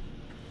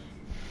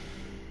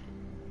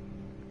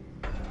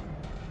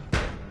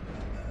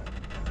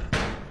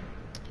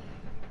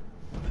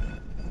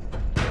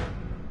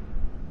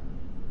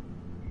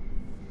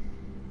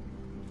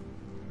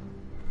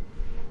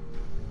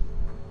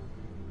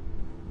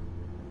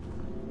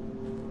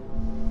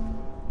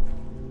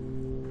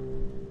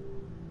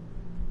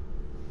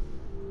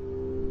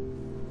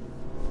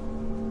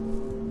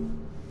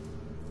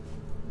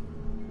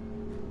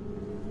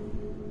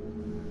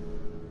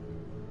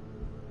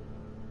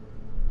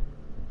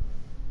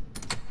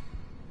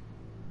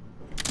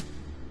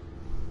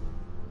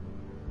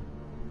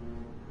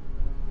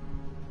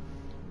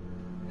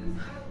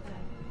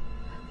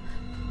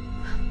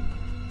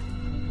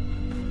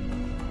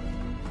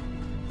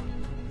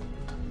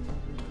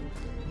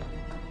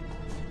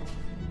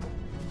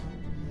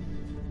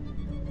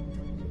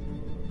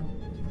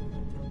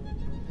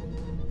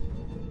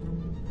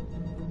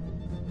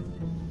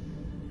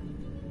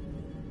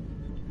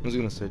 I was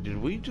gonna say, did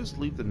we just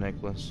leave the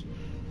necklace?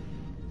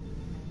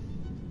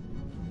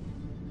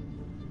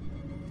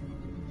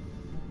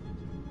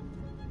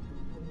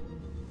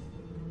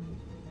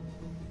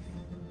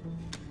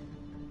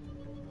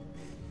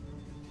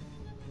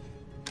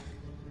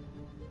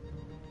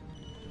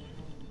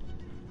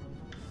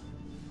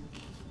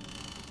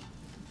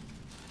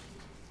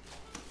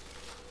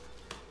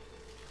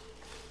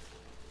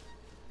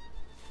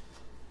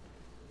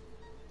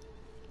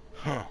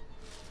 Huh.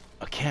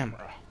 A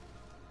camera.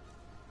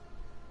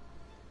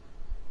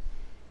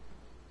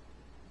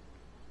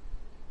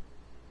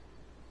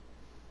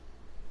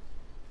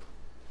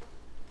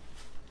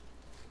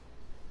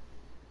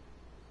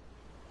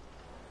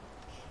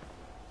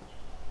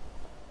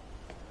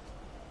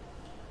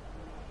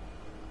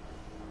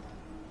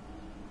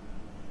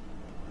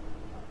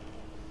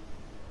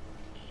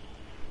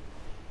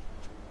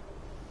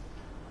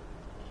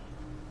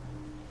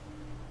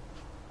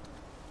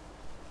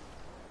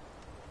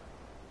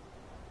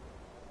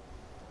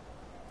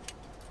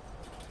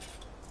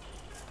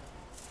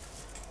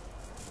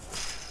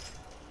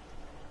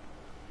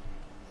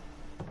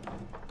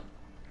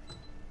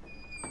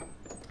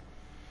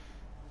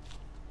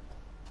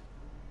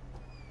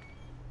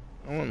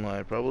 won't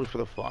lie, probably for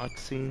the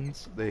fox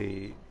scenes,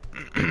 they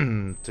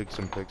took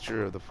some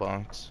picture of the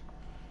fox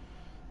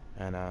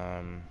and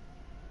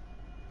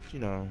you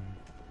know,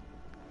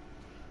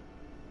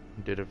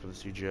 did it for the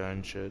CGI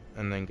and shit,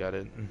 and then got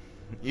it.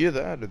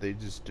 Either that, or they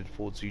just did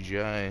full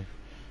CGI,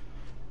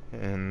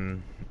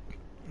 and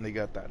they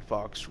got that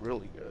fox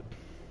really good.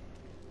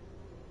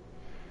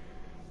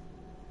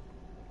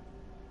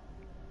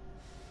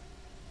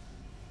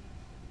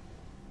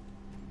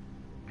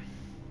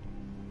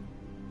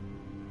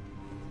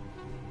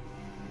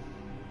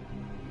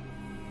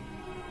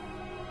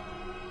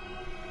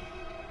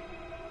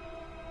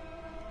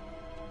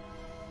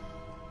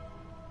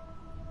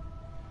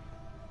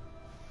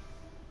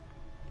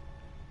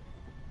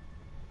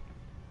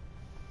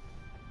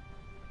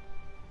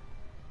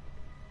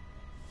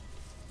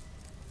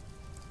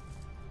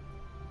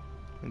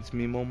 It's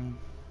me, Mom.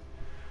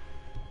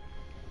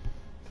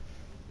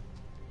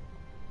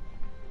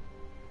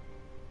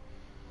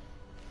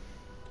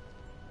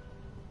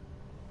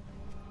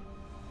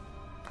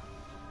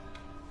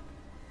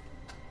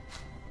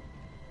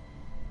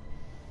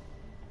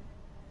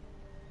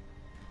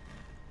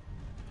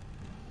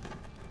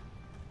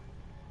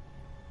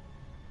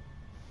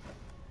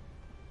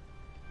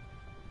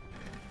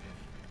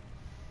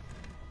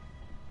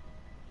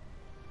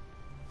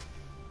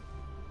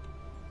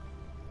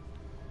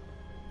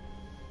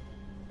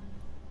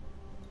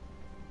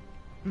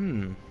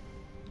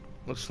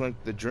 Looks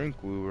like the drink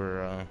we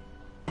were,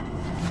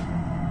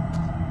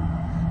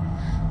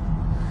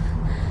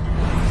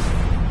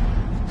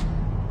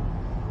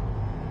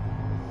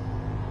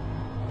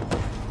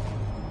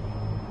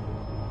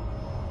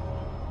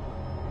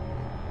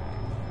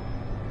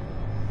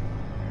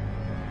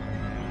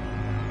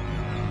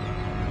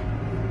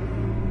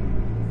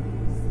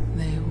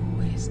 They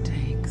always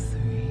take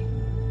 3.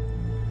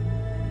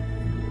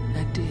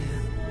 A deer.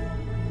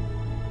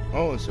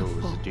 Oh, so it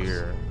was a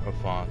deer, a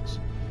fox,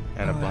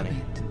 and a bunny.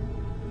 Rabbit.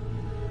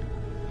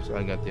 So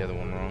I got the other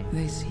one wrong.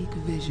 They seek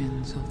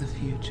visions of the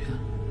future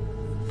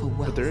for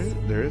wealth.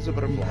 But there is a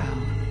butterfly.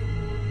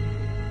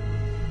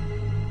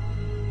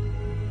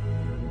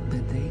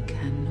 But they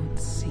cannot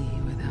see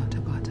without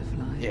a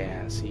butterfly.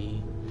 Yeah,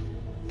 see.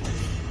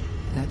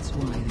 That's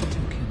why they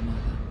took your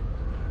mother.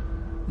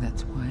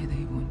 That's why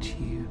they want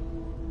you.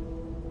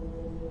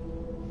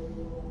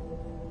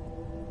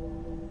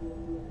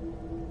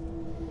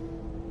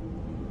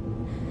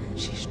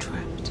 She's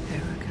trapped,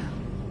 Erica.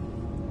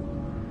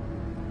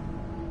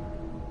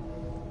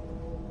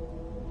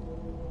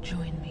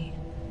 Join me.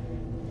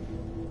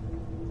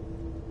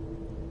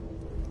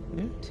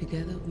 Yeah.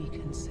 Together we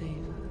can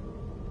save her.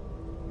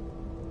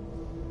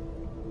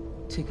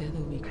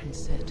 Together we can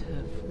set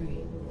her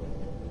free.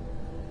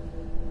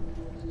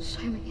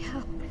 Show me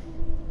how.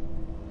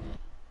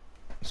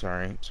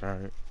 Sorry.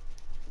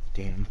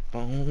 Damn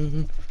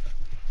phone.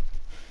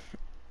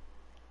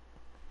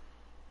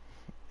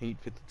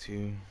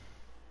 8:52.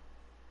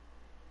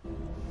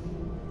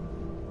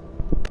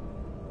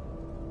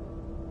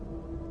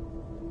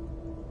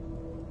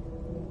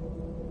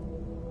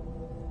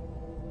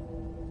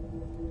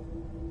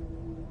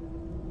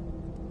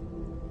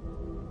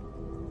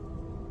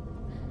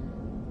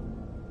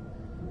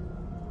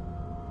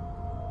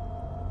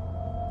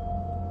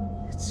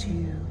 It's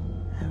you,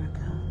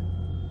 Erica.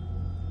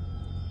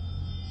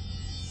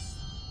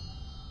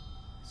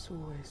 It's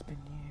always been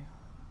you.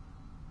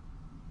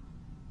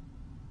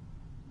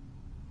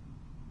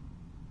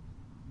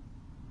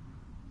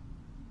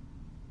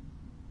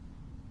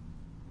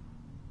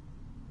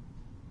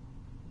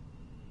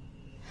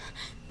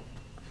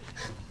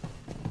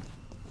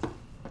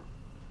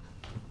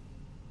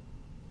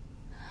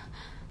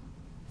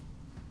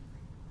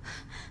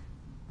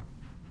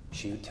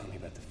 She would tell me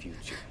about the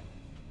future.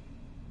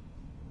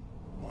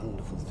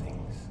 Wonderful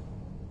things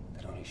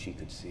that only she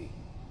could see.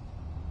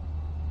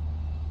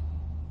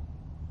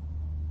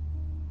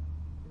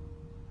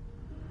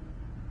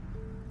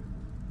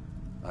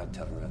 I'd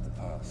tell her about the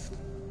past.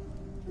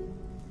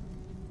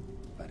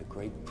 About a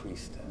great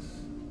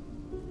priestess,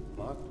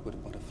 marked with a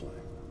butterfly.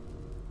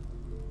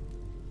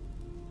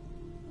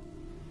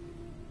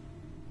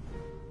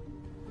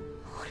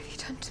 What have you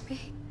done to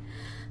me?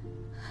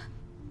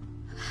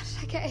 How did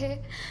I get here?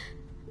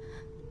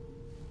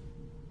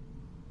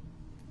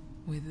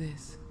 With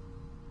this,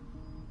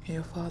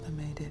 your father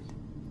made it.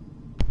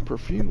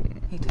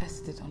 Perfume. He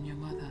tested it on your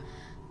mother.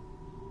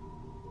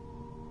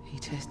 He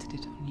tested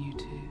it on you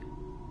too.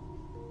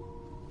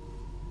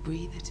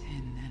 Breathe it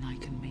in and I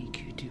can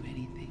make you do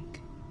anything.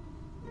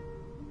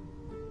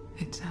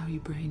 It's how he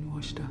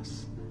brainwashed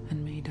us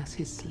and made us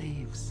his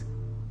slaves.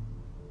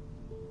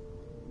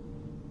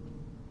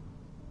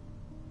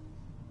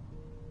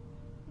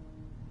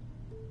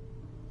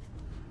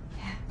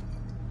 Yeah.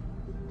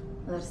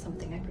 Well, that's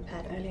something I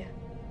prepared earlier.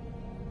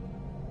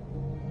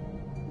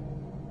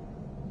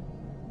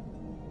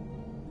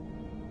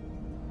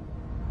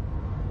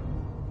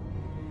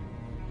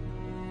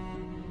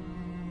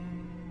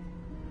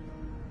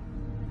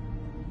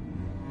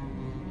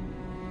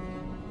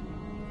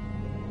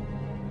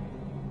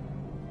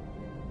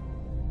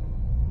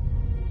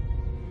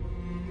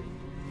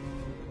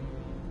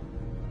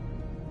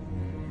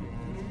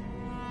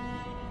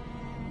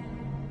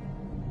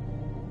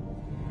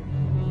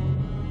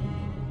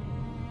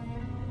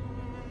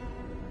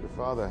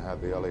 father had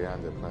the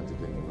oleander planted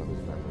in your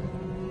mother's memory.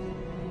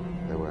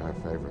 They were her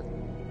favorite.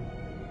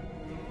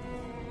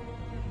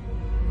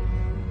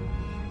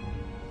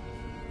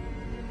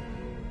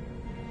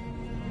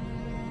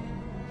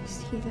 I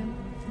see them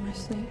in my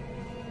sleep.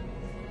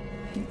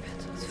 Pink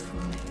petals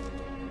falling.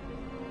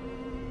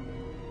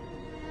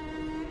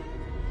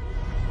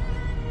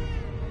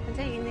 I'm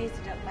taking these to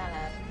Dr.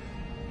 Ballard.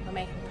 We're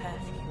making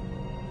perfume.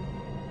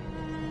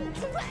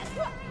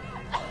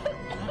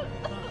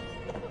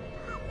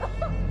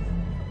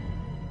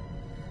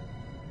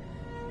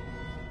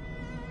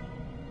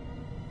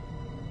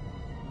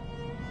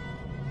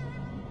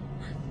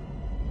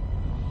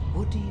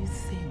 What do you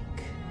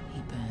think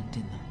he burned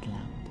in that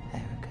lamp,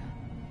 Erica?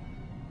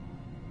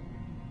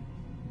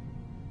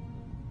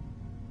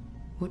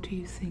 What do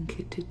you think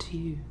it did to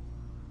you?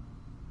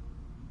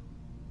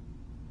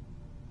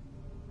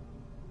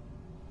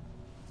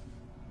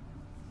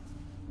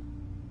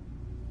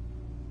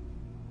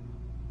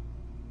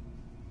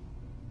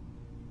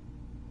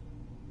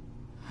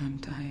 I'm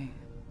dying.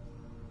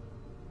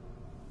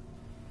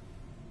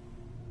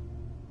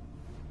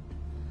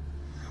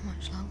 How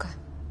much longer?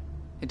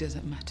 It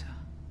doesn't matter.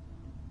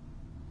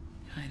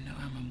 I know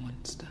I'm a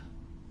monster.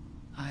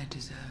 I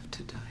deserve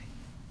to die.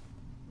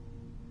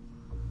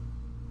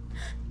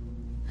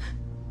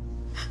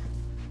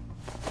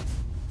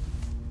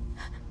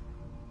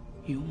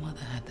 Your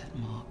mother had that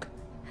mark.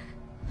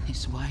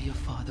 It's why your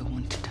father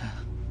wanted her.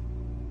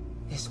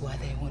 It's why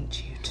they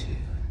want you too.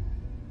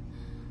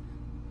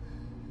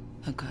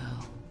 A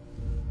girl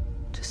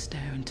to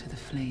stare into the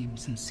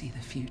flames and see the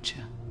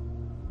future.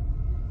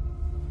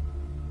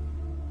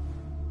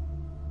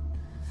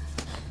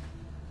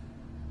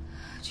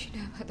 How do you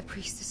know about the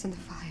priestess and the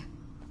fire?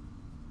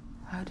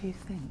 How do you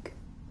think?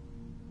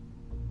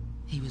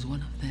 He was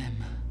one of them.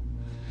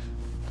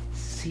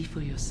 See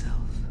for yourself.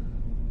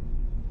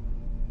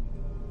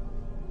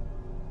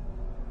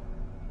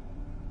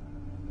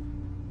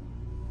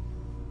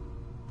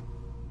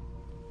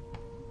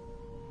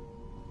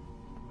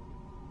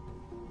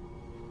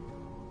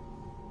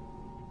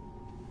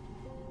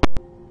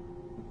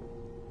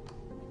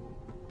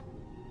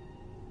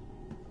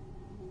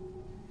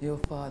 Your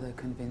father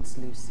convinced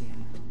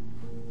Lucian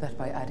that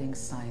by adding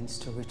science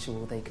to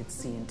ritual they could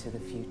see into the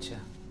future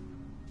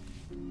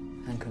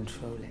and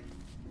control it.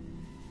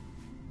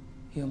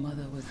 Your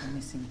mother was the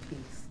missing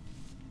piece.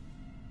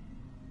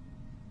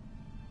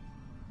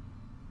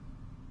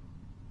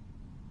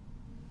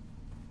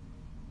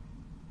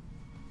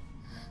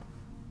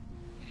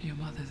 Your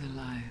mother's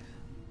alive,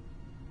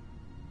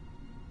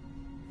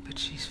 but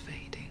she's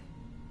fading.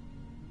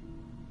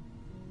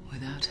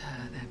 Without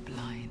her, they're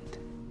blind.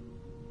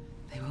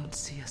 They won't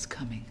see us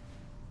coming.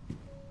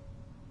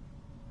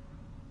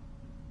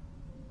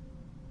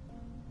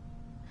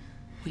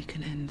 We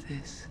can end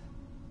this.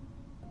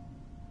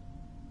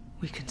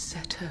 We can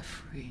set her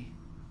free.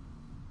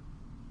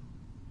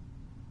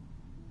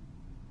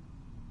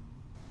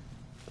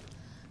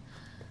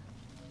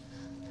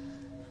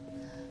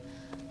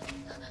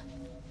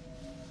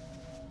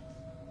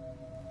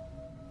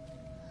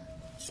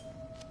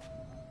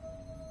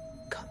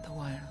 Cut the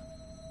wire.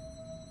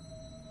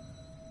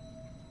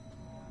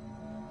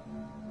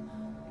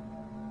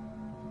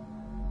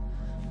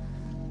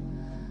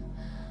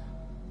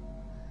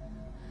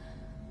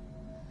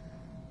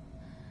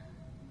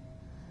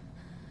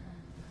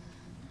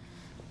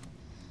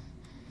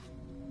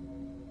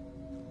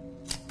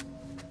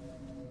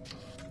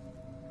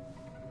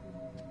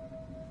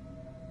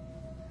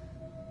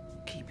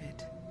 Keep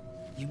it.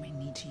 You may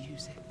need to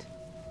use it.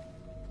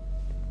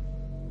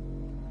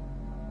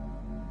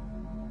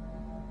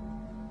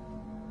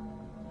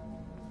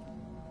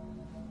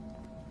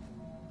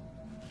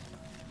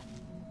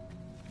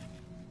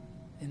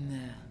 In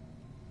there.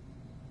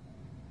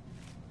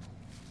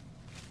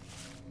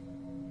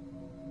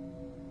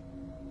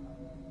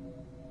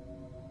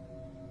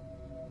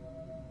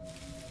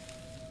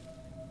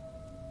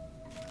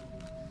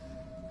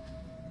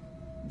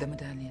 The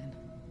medallion.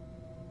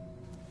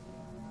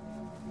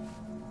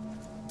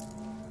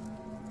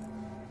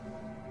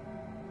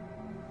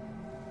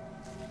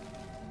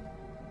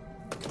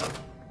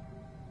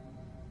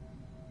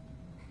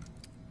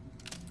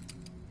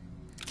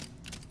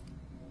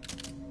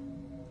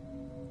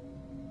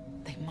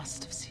 They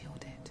must have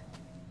sealed it.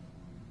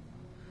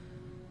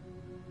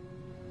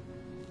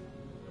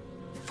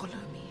 Follow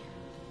me.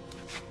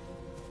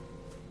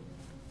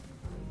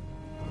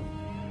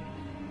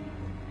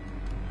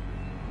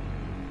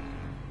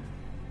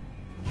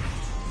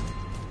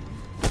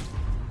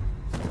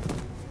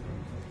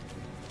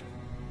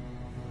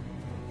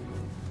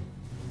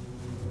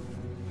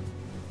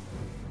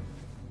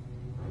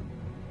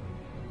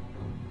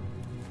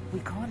 We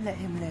can't let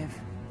him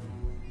live.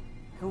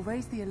 He'll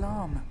raise the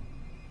alarm.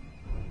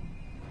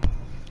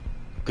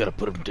 Gotta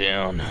put him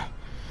down.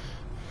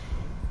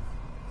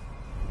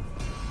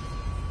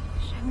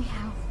 Show me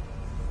how.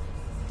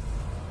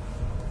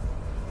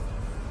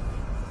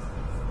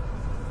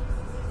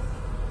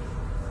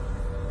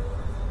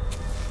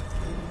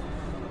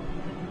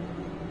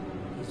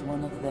 He's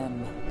one of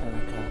them,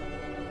 Erica.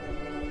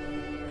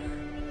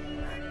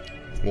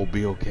 We'll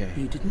be okay.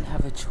 You didn't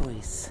have a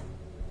choice.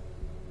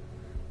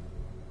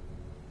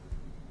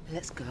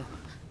 Let's go.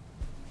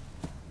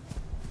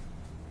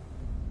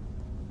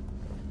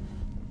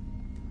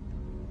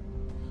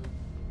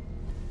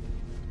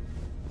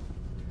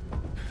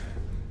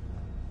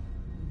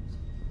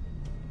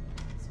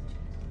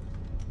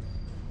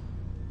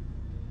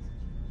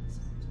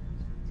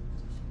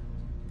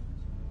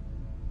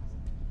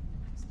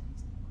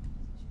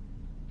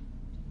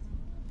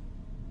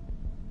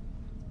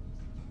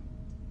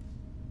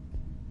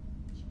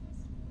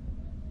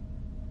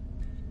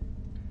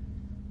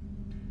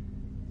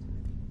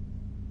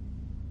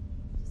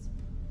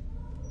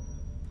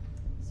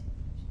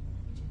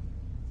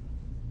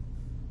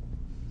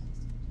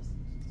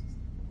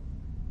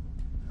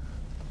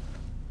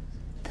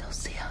 They'll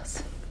see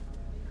us.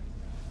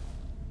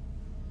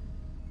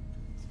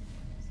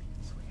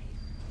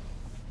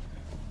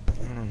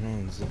 I don't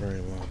know, this is a very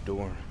loud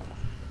door.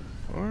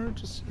 Or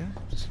just, yeah,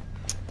 just...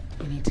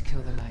 We need to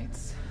kill the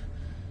lights.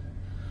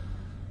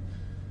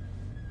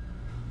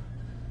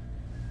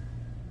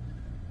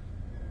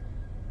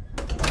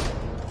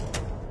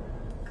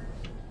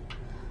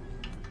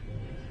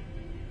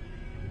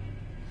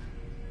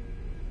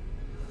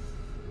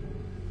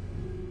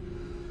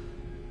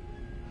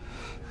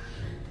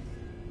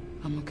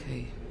 I'm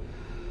okay.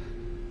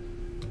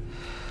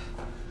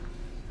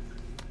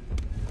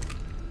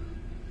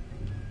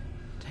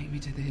 Take me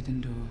to the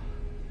hidden door.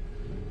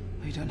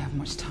 We don't have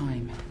much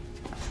time.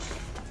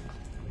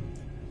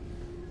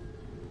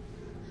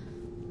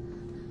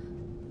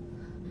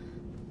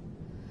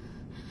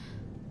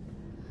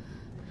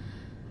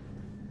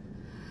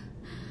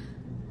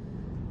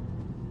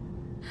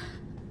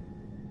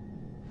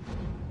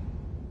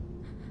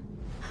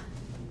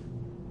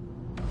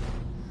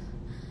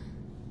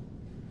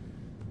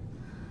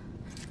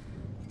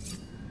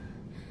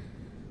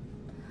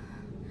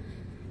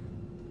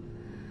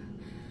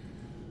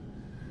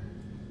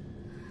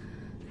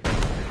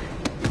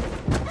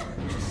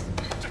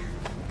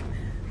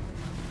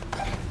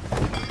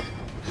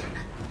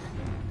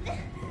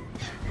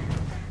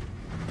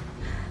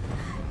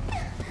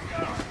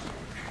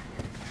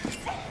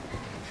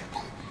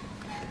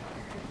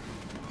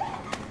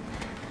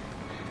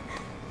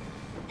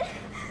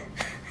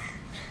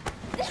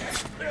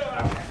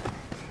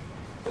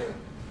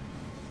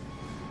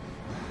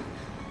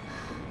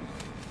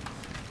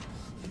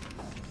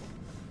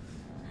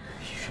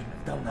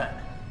 Done that.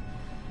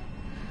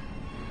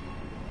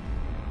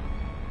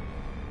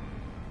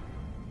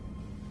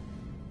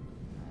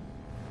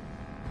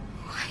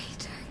 Why are you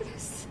doing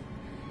this?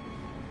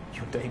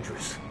 You're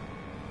dangerous.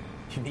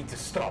 You need to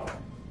stop.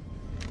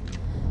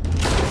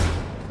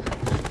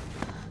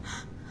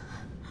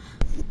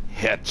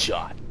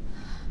 Headshot.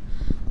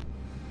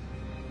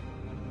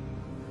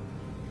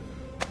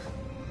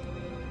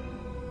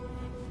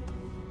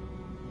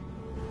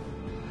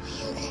 Are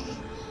you okay?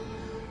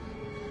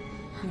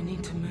 We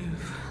need to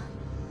move.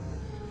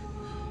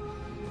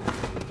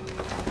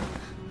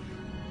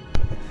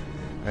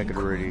 I could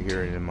already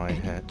hear it in my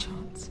head.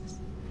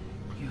 Chances.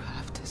 You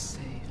have to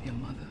save your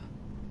mother.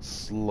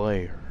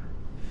 Slayer.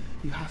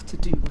 You have to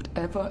do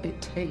whatever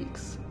it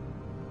takes.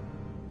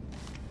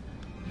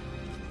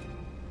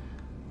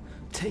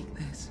 Take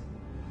this.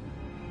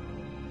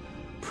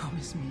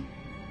 Promise me.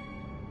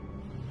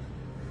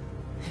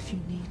 If you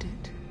need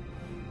it,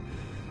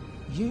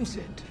 use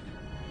it.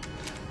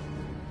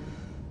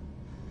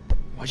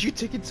 Why'd you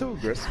take it so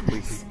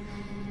aggressively?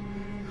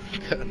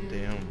 God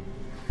damn.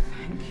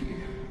 Thank you.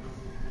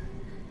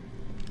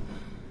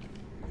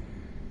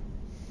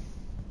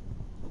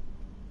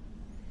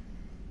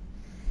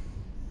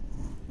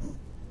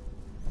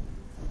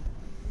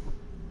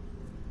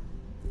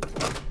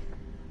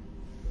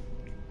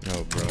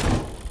 Oh, bro.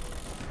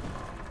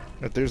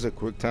 If there's a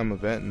quick time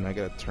event and I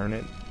gotta turn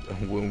it,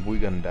 we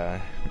gonna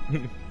die.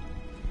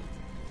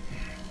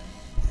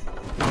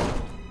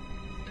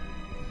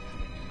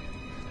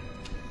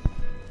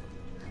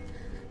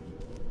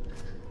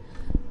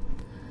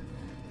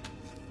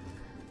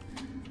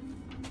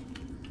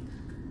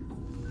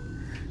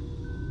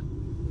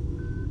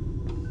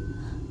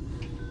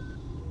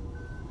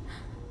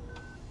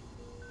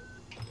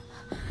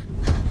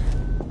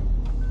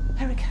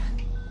 Erica,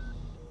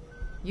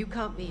 you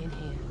can't be in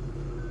here.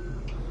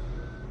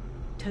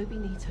 Toby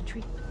needs her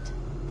treatment.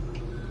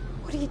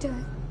 What are you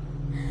doing?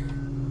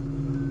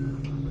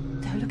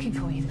 They're looking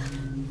for you.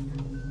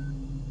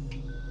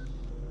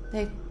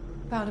 They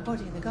found a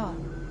body in the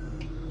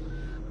garden.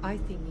 I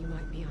think you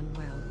might be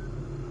unwell.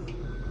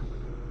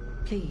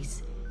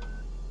 Please,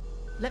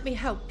 let me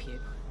help you.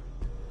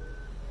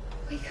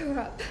 Wake her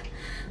up.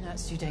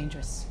 That's too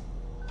dangerous.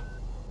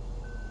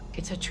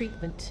 It's her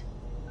treatment.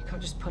 You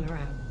can't just pull her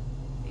out.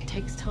 It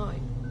takes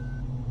time.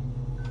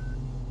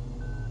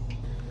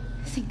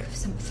 Think of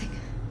something.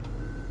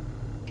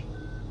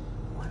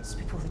 Once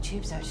before the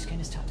tube's out, she's going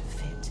to start to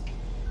fit.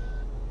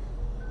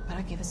 But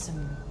I give her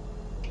some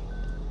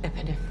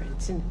epinephrine.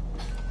 It's in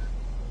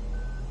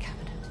the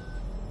cabinet.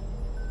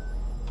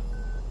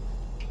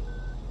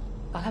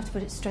 I'll have to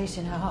put it straight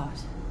in her heart.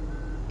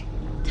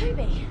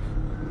 Toby!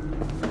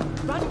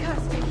 Run,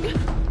 Kirsty!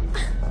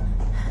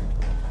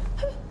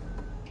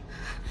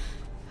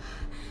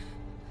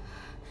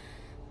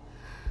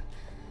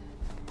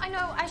 I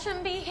know, I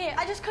shouldn't be here.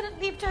 I just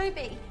couldn't leave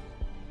Toby.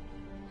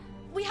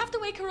 We have to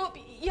wake her up.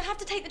 You have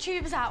to take the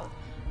tubes out.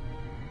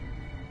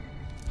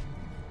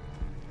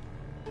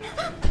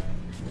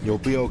 You'll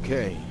be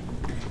okay.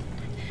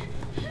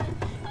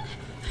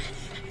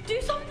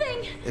 Do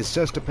something! It's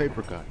just a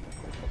paper cut.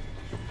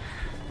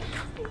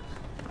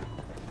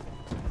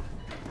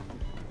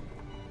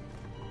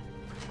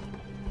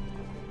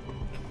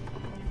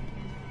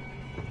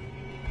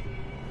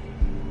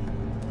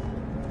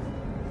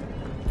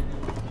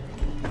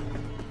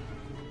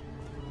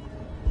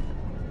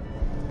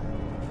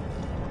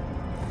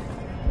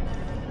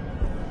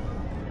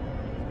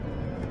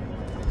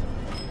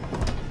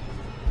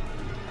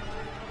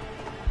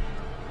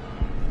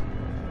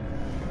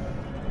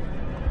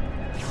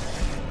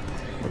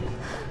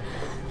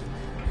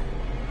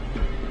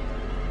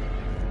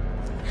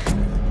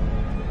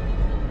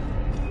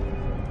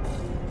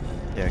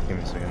 Yeah, give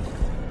me a second.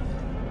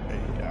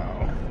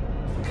 Ow.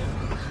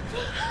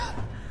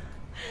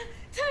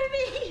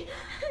 Toby!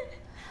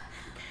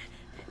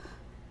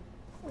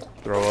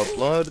 Throw up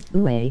blood.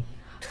 Ooh,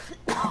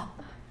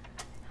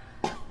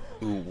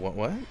 Ooh,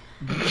 what?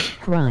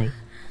 Cry.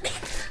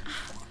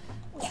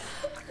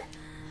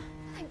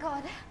 Thank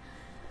God.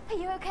 Are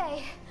you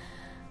okay?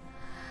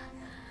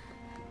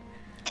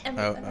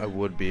 I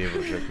would be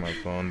able to check my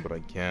phone, but I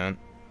can't.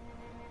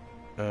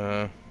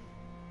 I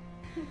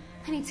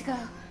need to go.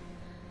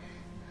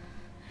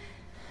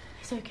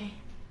 It's okay.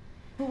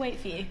 We'll wait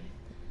for you.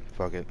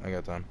 Fuck it, I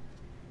got time.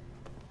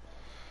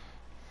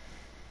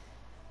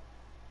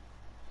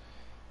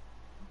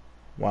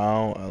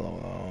 Wow,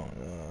 LOL.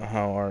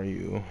 How are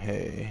you?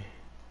 Hey.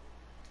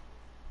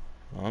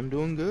 I'm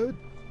doing good.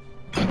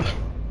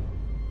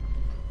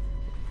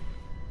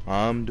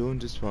 I'm doing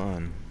just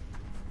fine.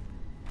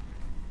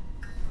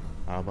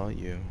 How about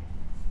you?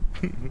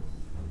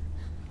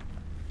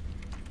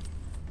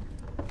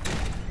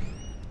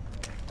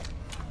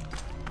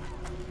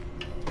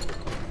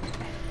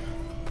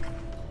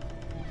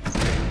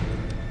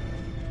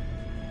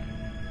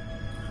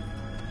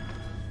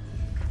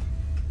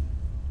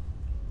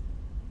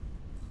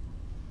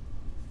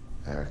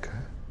 Erica?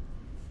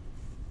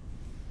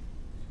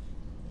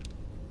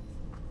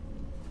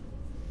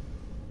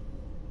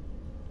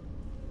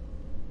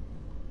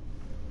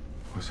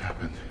 What's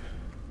happened?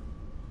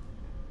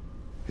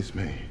 It's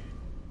me.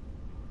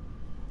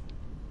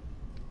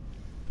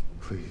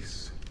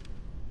 Please.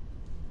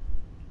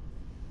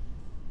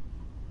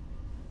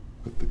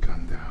 Put the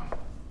gun down.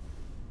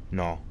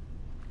 No.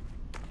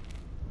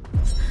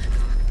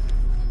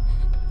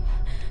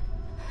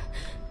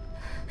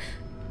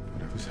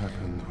 Whatever's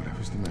happened,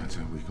 whatever's the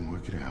matter, we can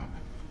work it out.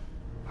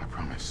 I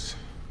promise.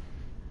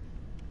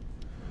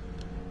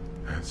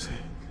 That's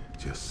it.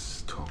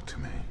 Just talk to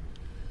me.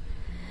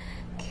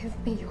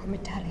 Give me your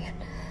medallion.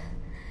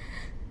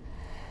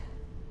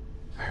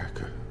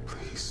 Erica,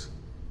 please.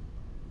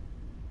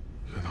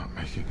 You're not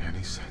making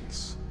any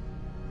sense.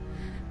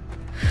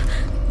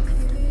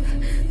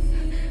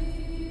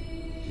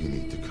 You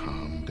need to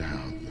calm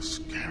down. You're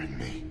scaring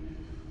me.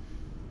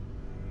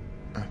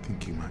 I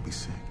think you might be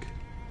sick.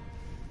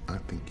 I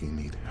think you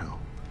need help.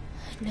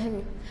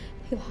 No,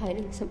 you're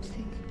hiding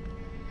something.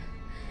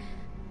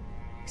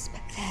 It's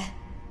back there.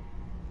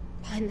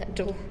 Behind that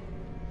door.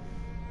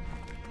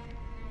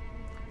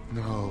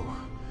 No.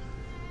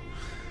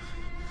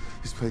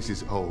 This place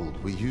is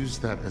old. We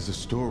used that as a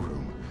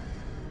storeroom.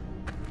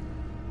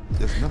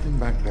 There's nothing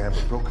back there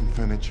but broken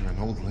furniture and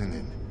old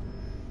linen.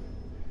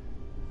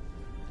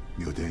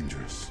 You're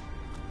dangerous.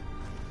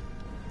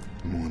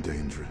 More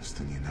dangerous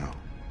than you know.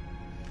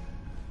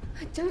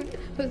 I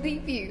don't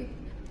believe you.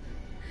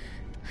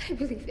 I don't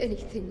believe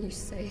anything you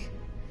say.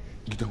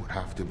 You don't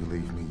have to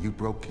believe me. You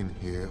broke in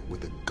here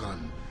with a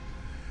gun.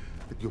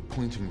 That you're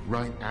pointing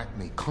right at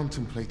me,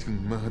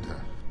 contemplating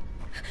murder.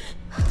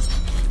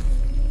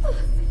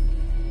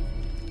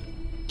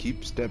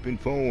 Keep stepping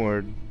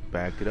forward.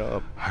 Back it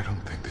up. I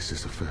don't think this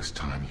is the first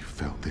time you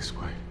felt this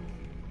way.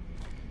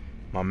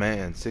 My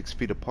man, 6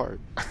 feet apart.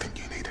 I think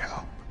you need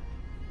help.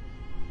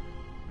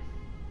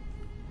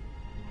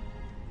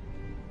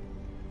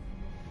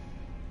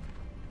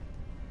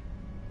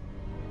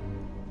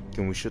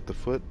 Can we shoot the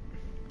foot?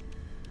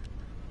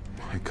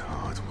 My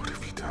God, what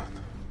have you done?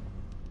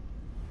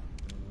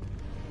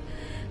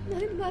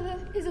 My mother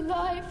is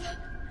alive.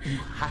 You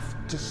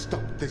have to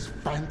stop this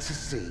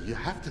fantasy. You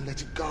have to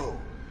let it go.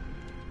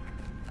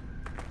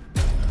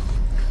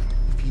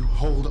 If you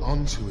hold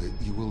on to it,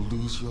 you will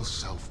lose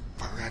yourself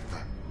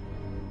forever.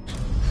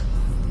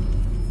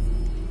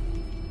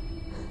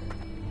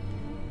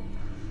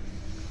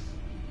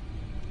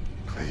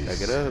 Please.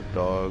 Back it up,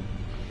 dog.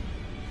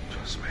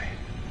 Trust me.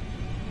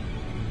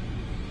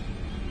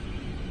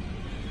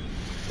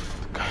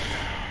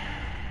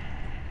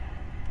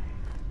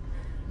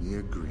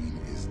 Mia Green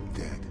is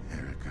dead,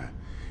 Erica.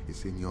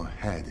 It's in your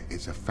head.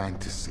 It's a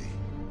fantasy.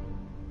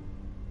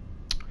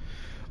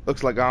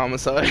 Looks like a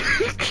homicide.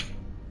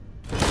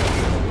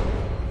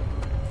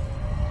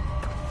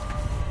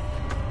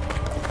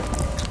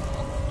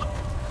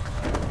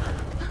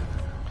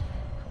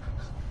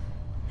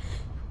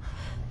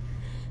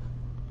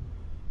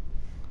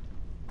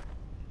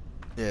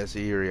 Yeah,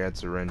 see here he had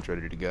syringe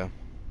ready to go.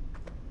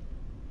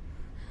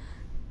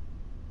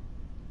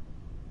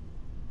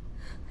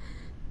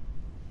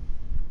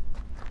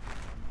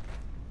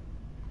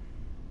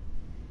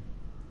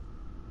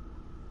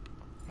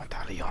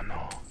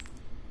 Medaliono.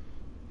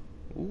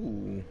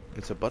 Ooh,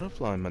 it's a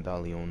butterfly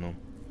medaliono.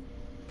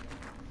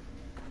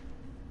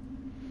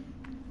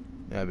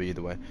 Yeah, but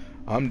either way,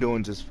 I'm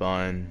doing just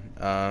fine.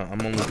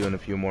 I'm only doing a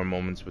few more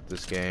moments with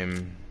this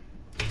game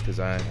because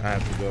I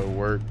have to go to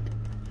work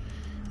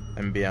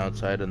and be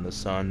outside in the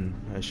sun.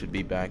 I should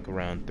be back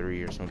around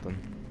 3 or something.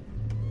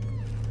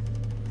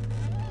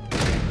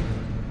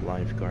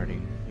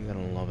 Lifeguarding, you gotta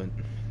love it.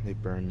 They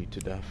burn you to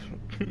death.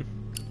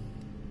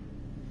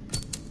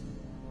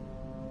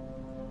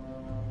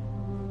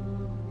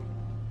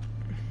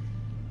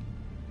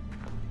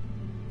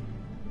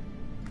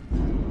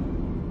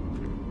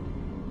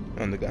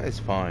 And the guy's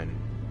fine.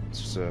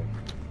 It's just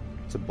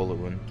it's a bullet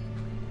wound.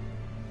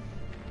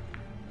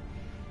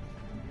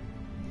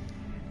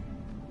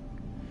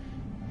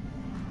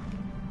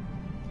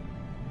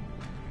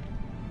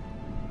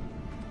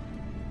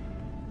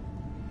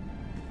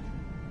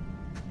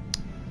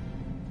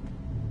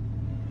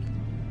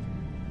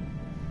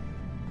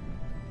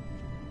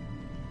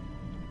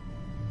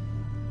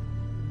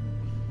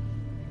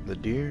 The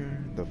deer,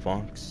 the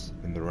fox,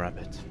 and the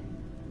rabbit.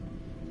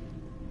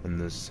 And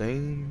the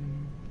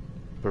same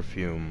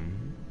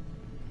perfume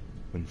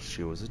when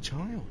she was a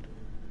child.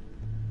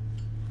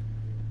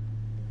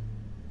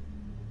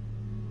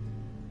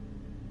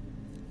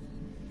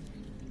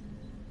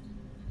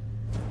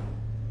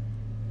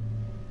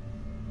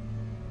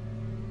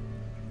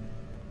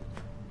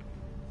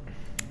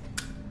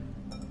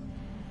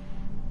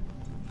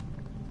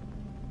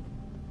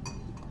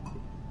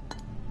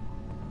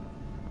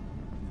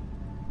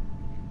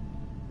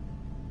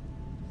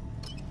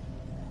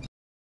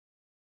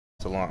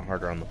 It's a lot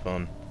harder on the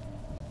phone.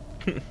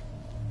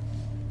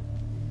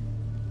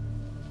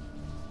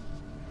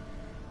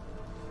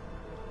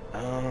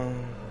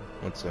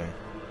 Let's see.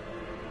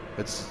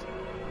 It's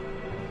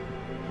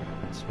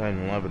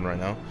 9:11 right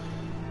now.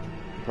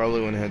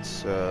 Probably when it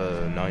hits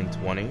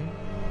 9:20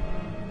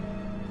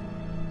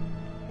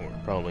 or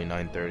probably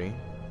 9:30.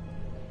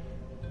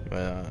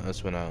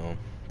 That's when I'll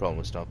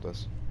probably stop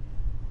this.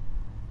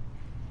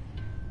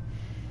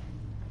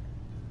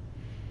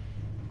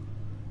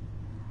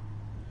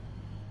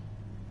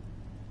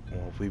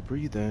 Well, if we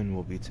breathe in,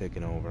 we'll be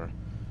taken over.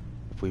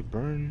 If we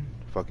burn,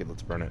 fuck it,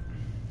 let's burn it.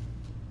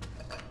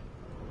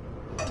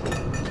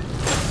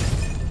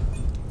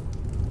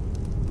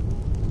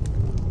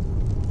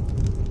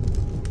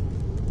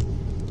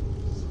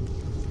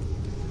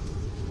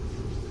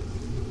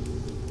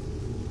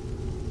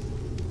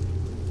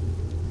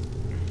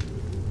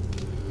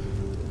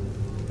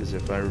 Because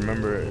if I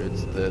remember,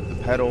 it's the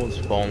petals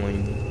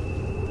falling,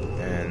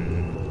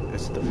 and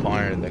it's the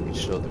fire that can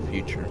show the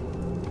future.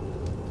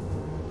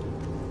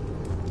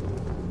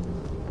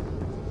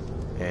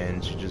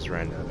 And she just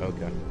ran out.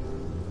 Okay.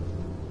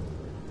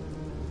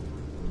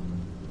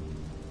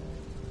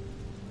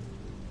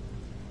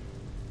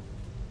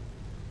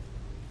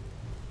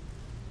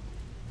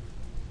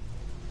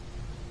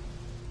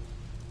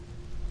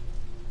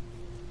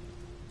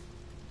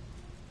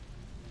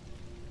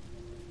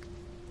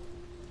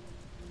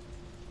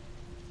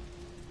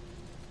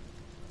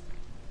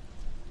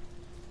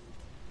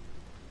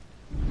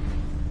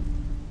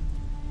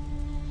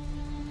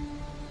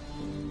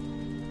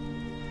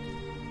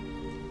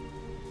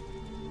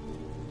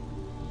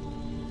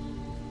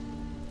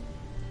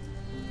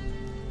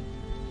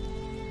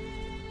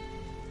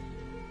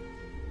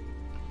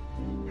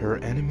 Her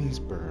enemies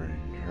burn,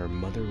 her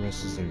mother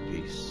rests in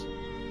peace.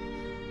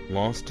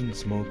 Lost in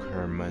smoke,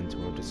 her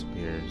mentor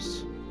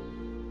disappears.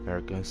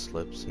 Erica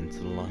slips into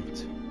the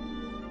light.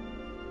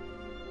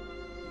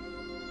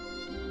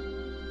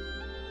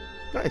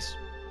 Nice.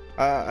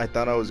 I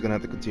thought I was gonna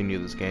have to continue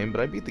this game,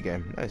 but I beat the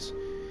game. Nice.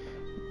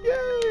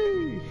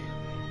 Yay!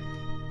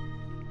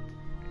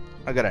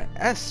 I got an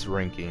S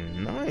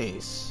ranking.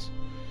 Nice.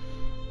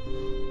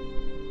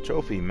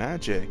 Trophy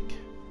magic.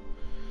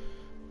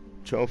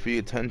 Trophy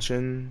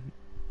attention.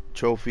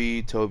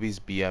 Trophy Toby's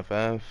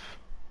BFF.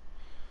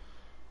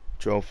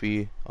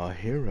 Trophy a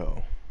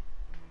hero.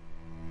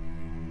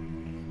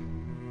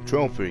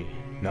 Trophy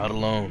not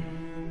alone.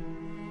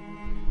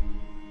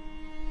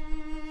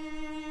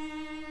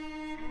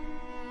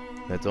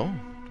 That's all.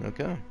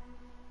 Okay.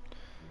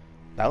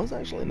 That was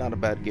actually not a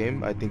bad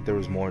game. I think there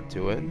was more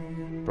to it.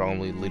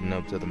 Probably leading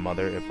up to the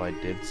mother if I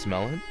did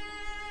smell it.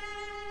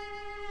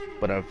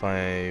 But if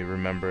I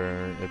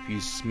remember, if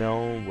you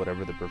smell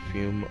whatever the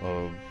perfume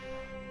of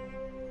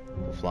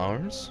the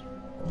flowers,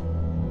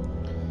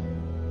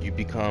 you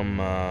become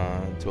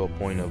to a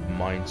point of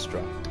mind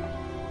struck.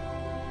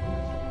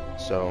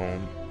 So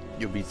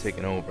you'll be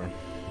taken over.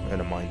 in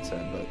a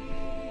mindset, but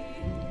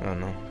I don't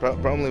know.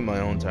 Probably my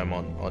own time.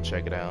 I'll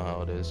check it out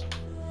how it is.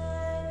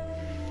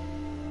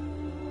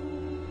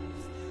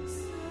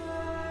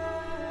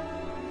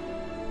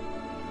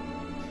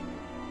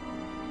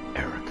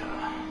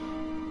 Erica.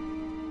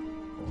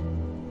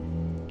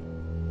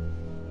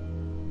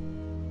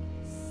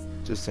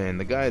 Just saying,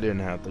 the guy didn't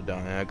have to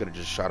die. I could have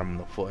just shot him in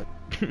the foot.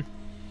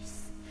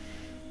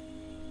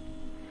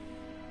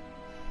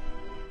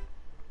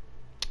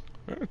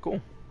 Alright,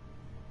 cool.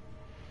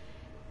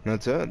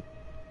 That's it.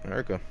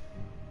 Erica.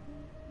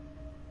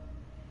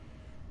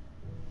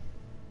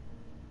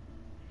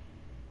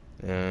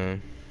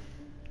 Let's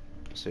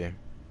see.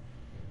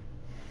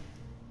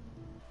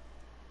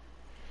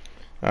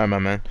 Alright, my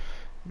man.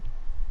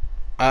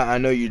 I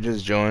know you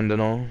just joined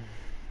and all,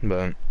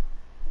 but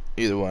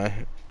either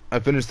way, I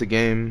finished the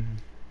game.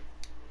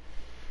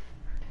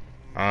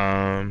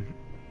 I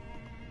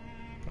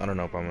don't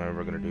know if I'm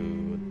ever gonna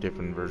do a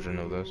different version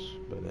of this,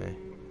 but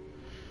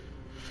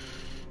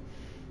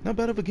not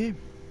bad of a game.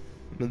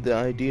 The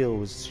idea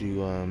was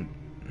to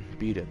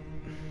beat it.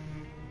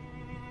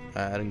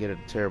 I didn't get a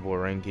terrible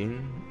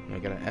ranking. I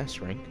got an S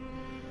rank,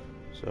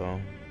 so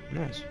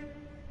nice.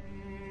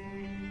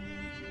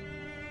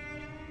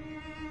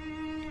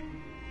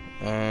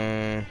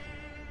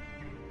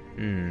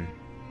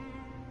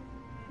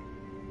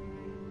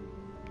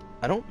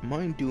 I don't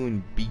mind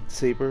doing Beat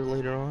Saber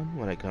later on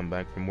when I come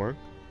back from work.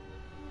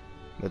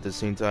 But at the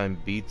same time,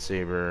 Beat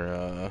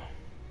Saber,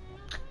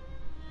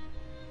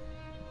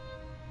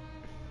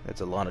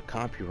 that's a lot of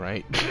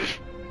copyright.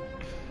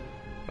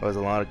 That was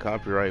a lot of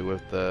copyright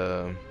with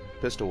the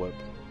Pistol Whip.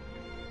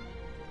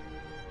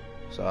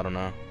 So I don't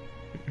know.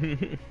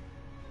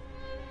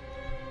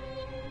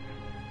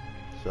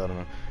 So I don't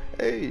know.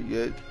 Hey,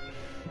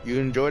 you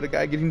enjoyed a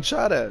guy getting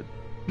shot at.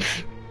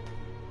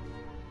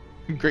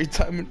 Great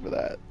timing for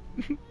that.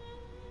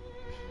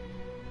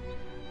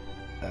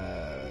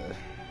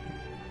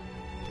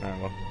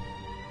 Alright, well.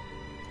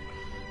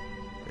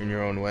 In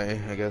your own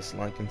way, I guess,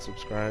 like and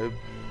subscribe.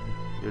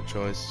 Your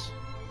choice.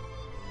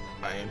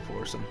 I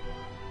enforce them.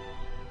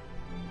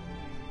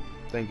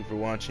 Thank you for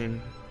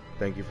watching.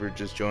 Thank you for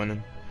just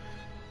joining.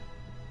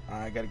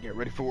 I gotta get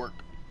ready for work.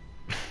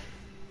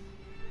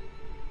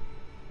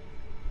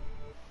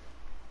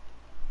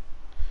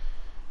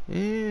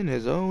 And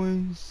as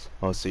always,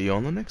 I'll see you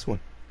on the next one.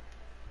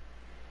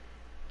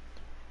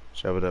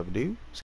 Shabba-dabba-doo.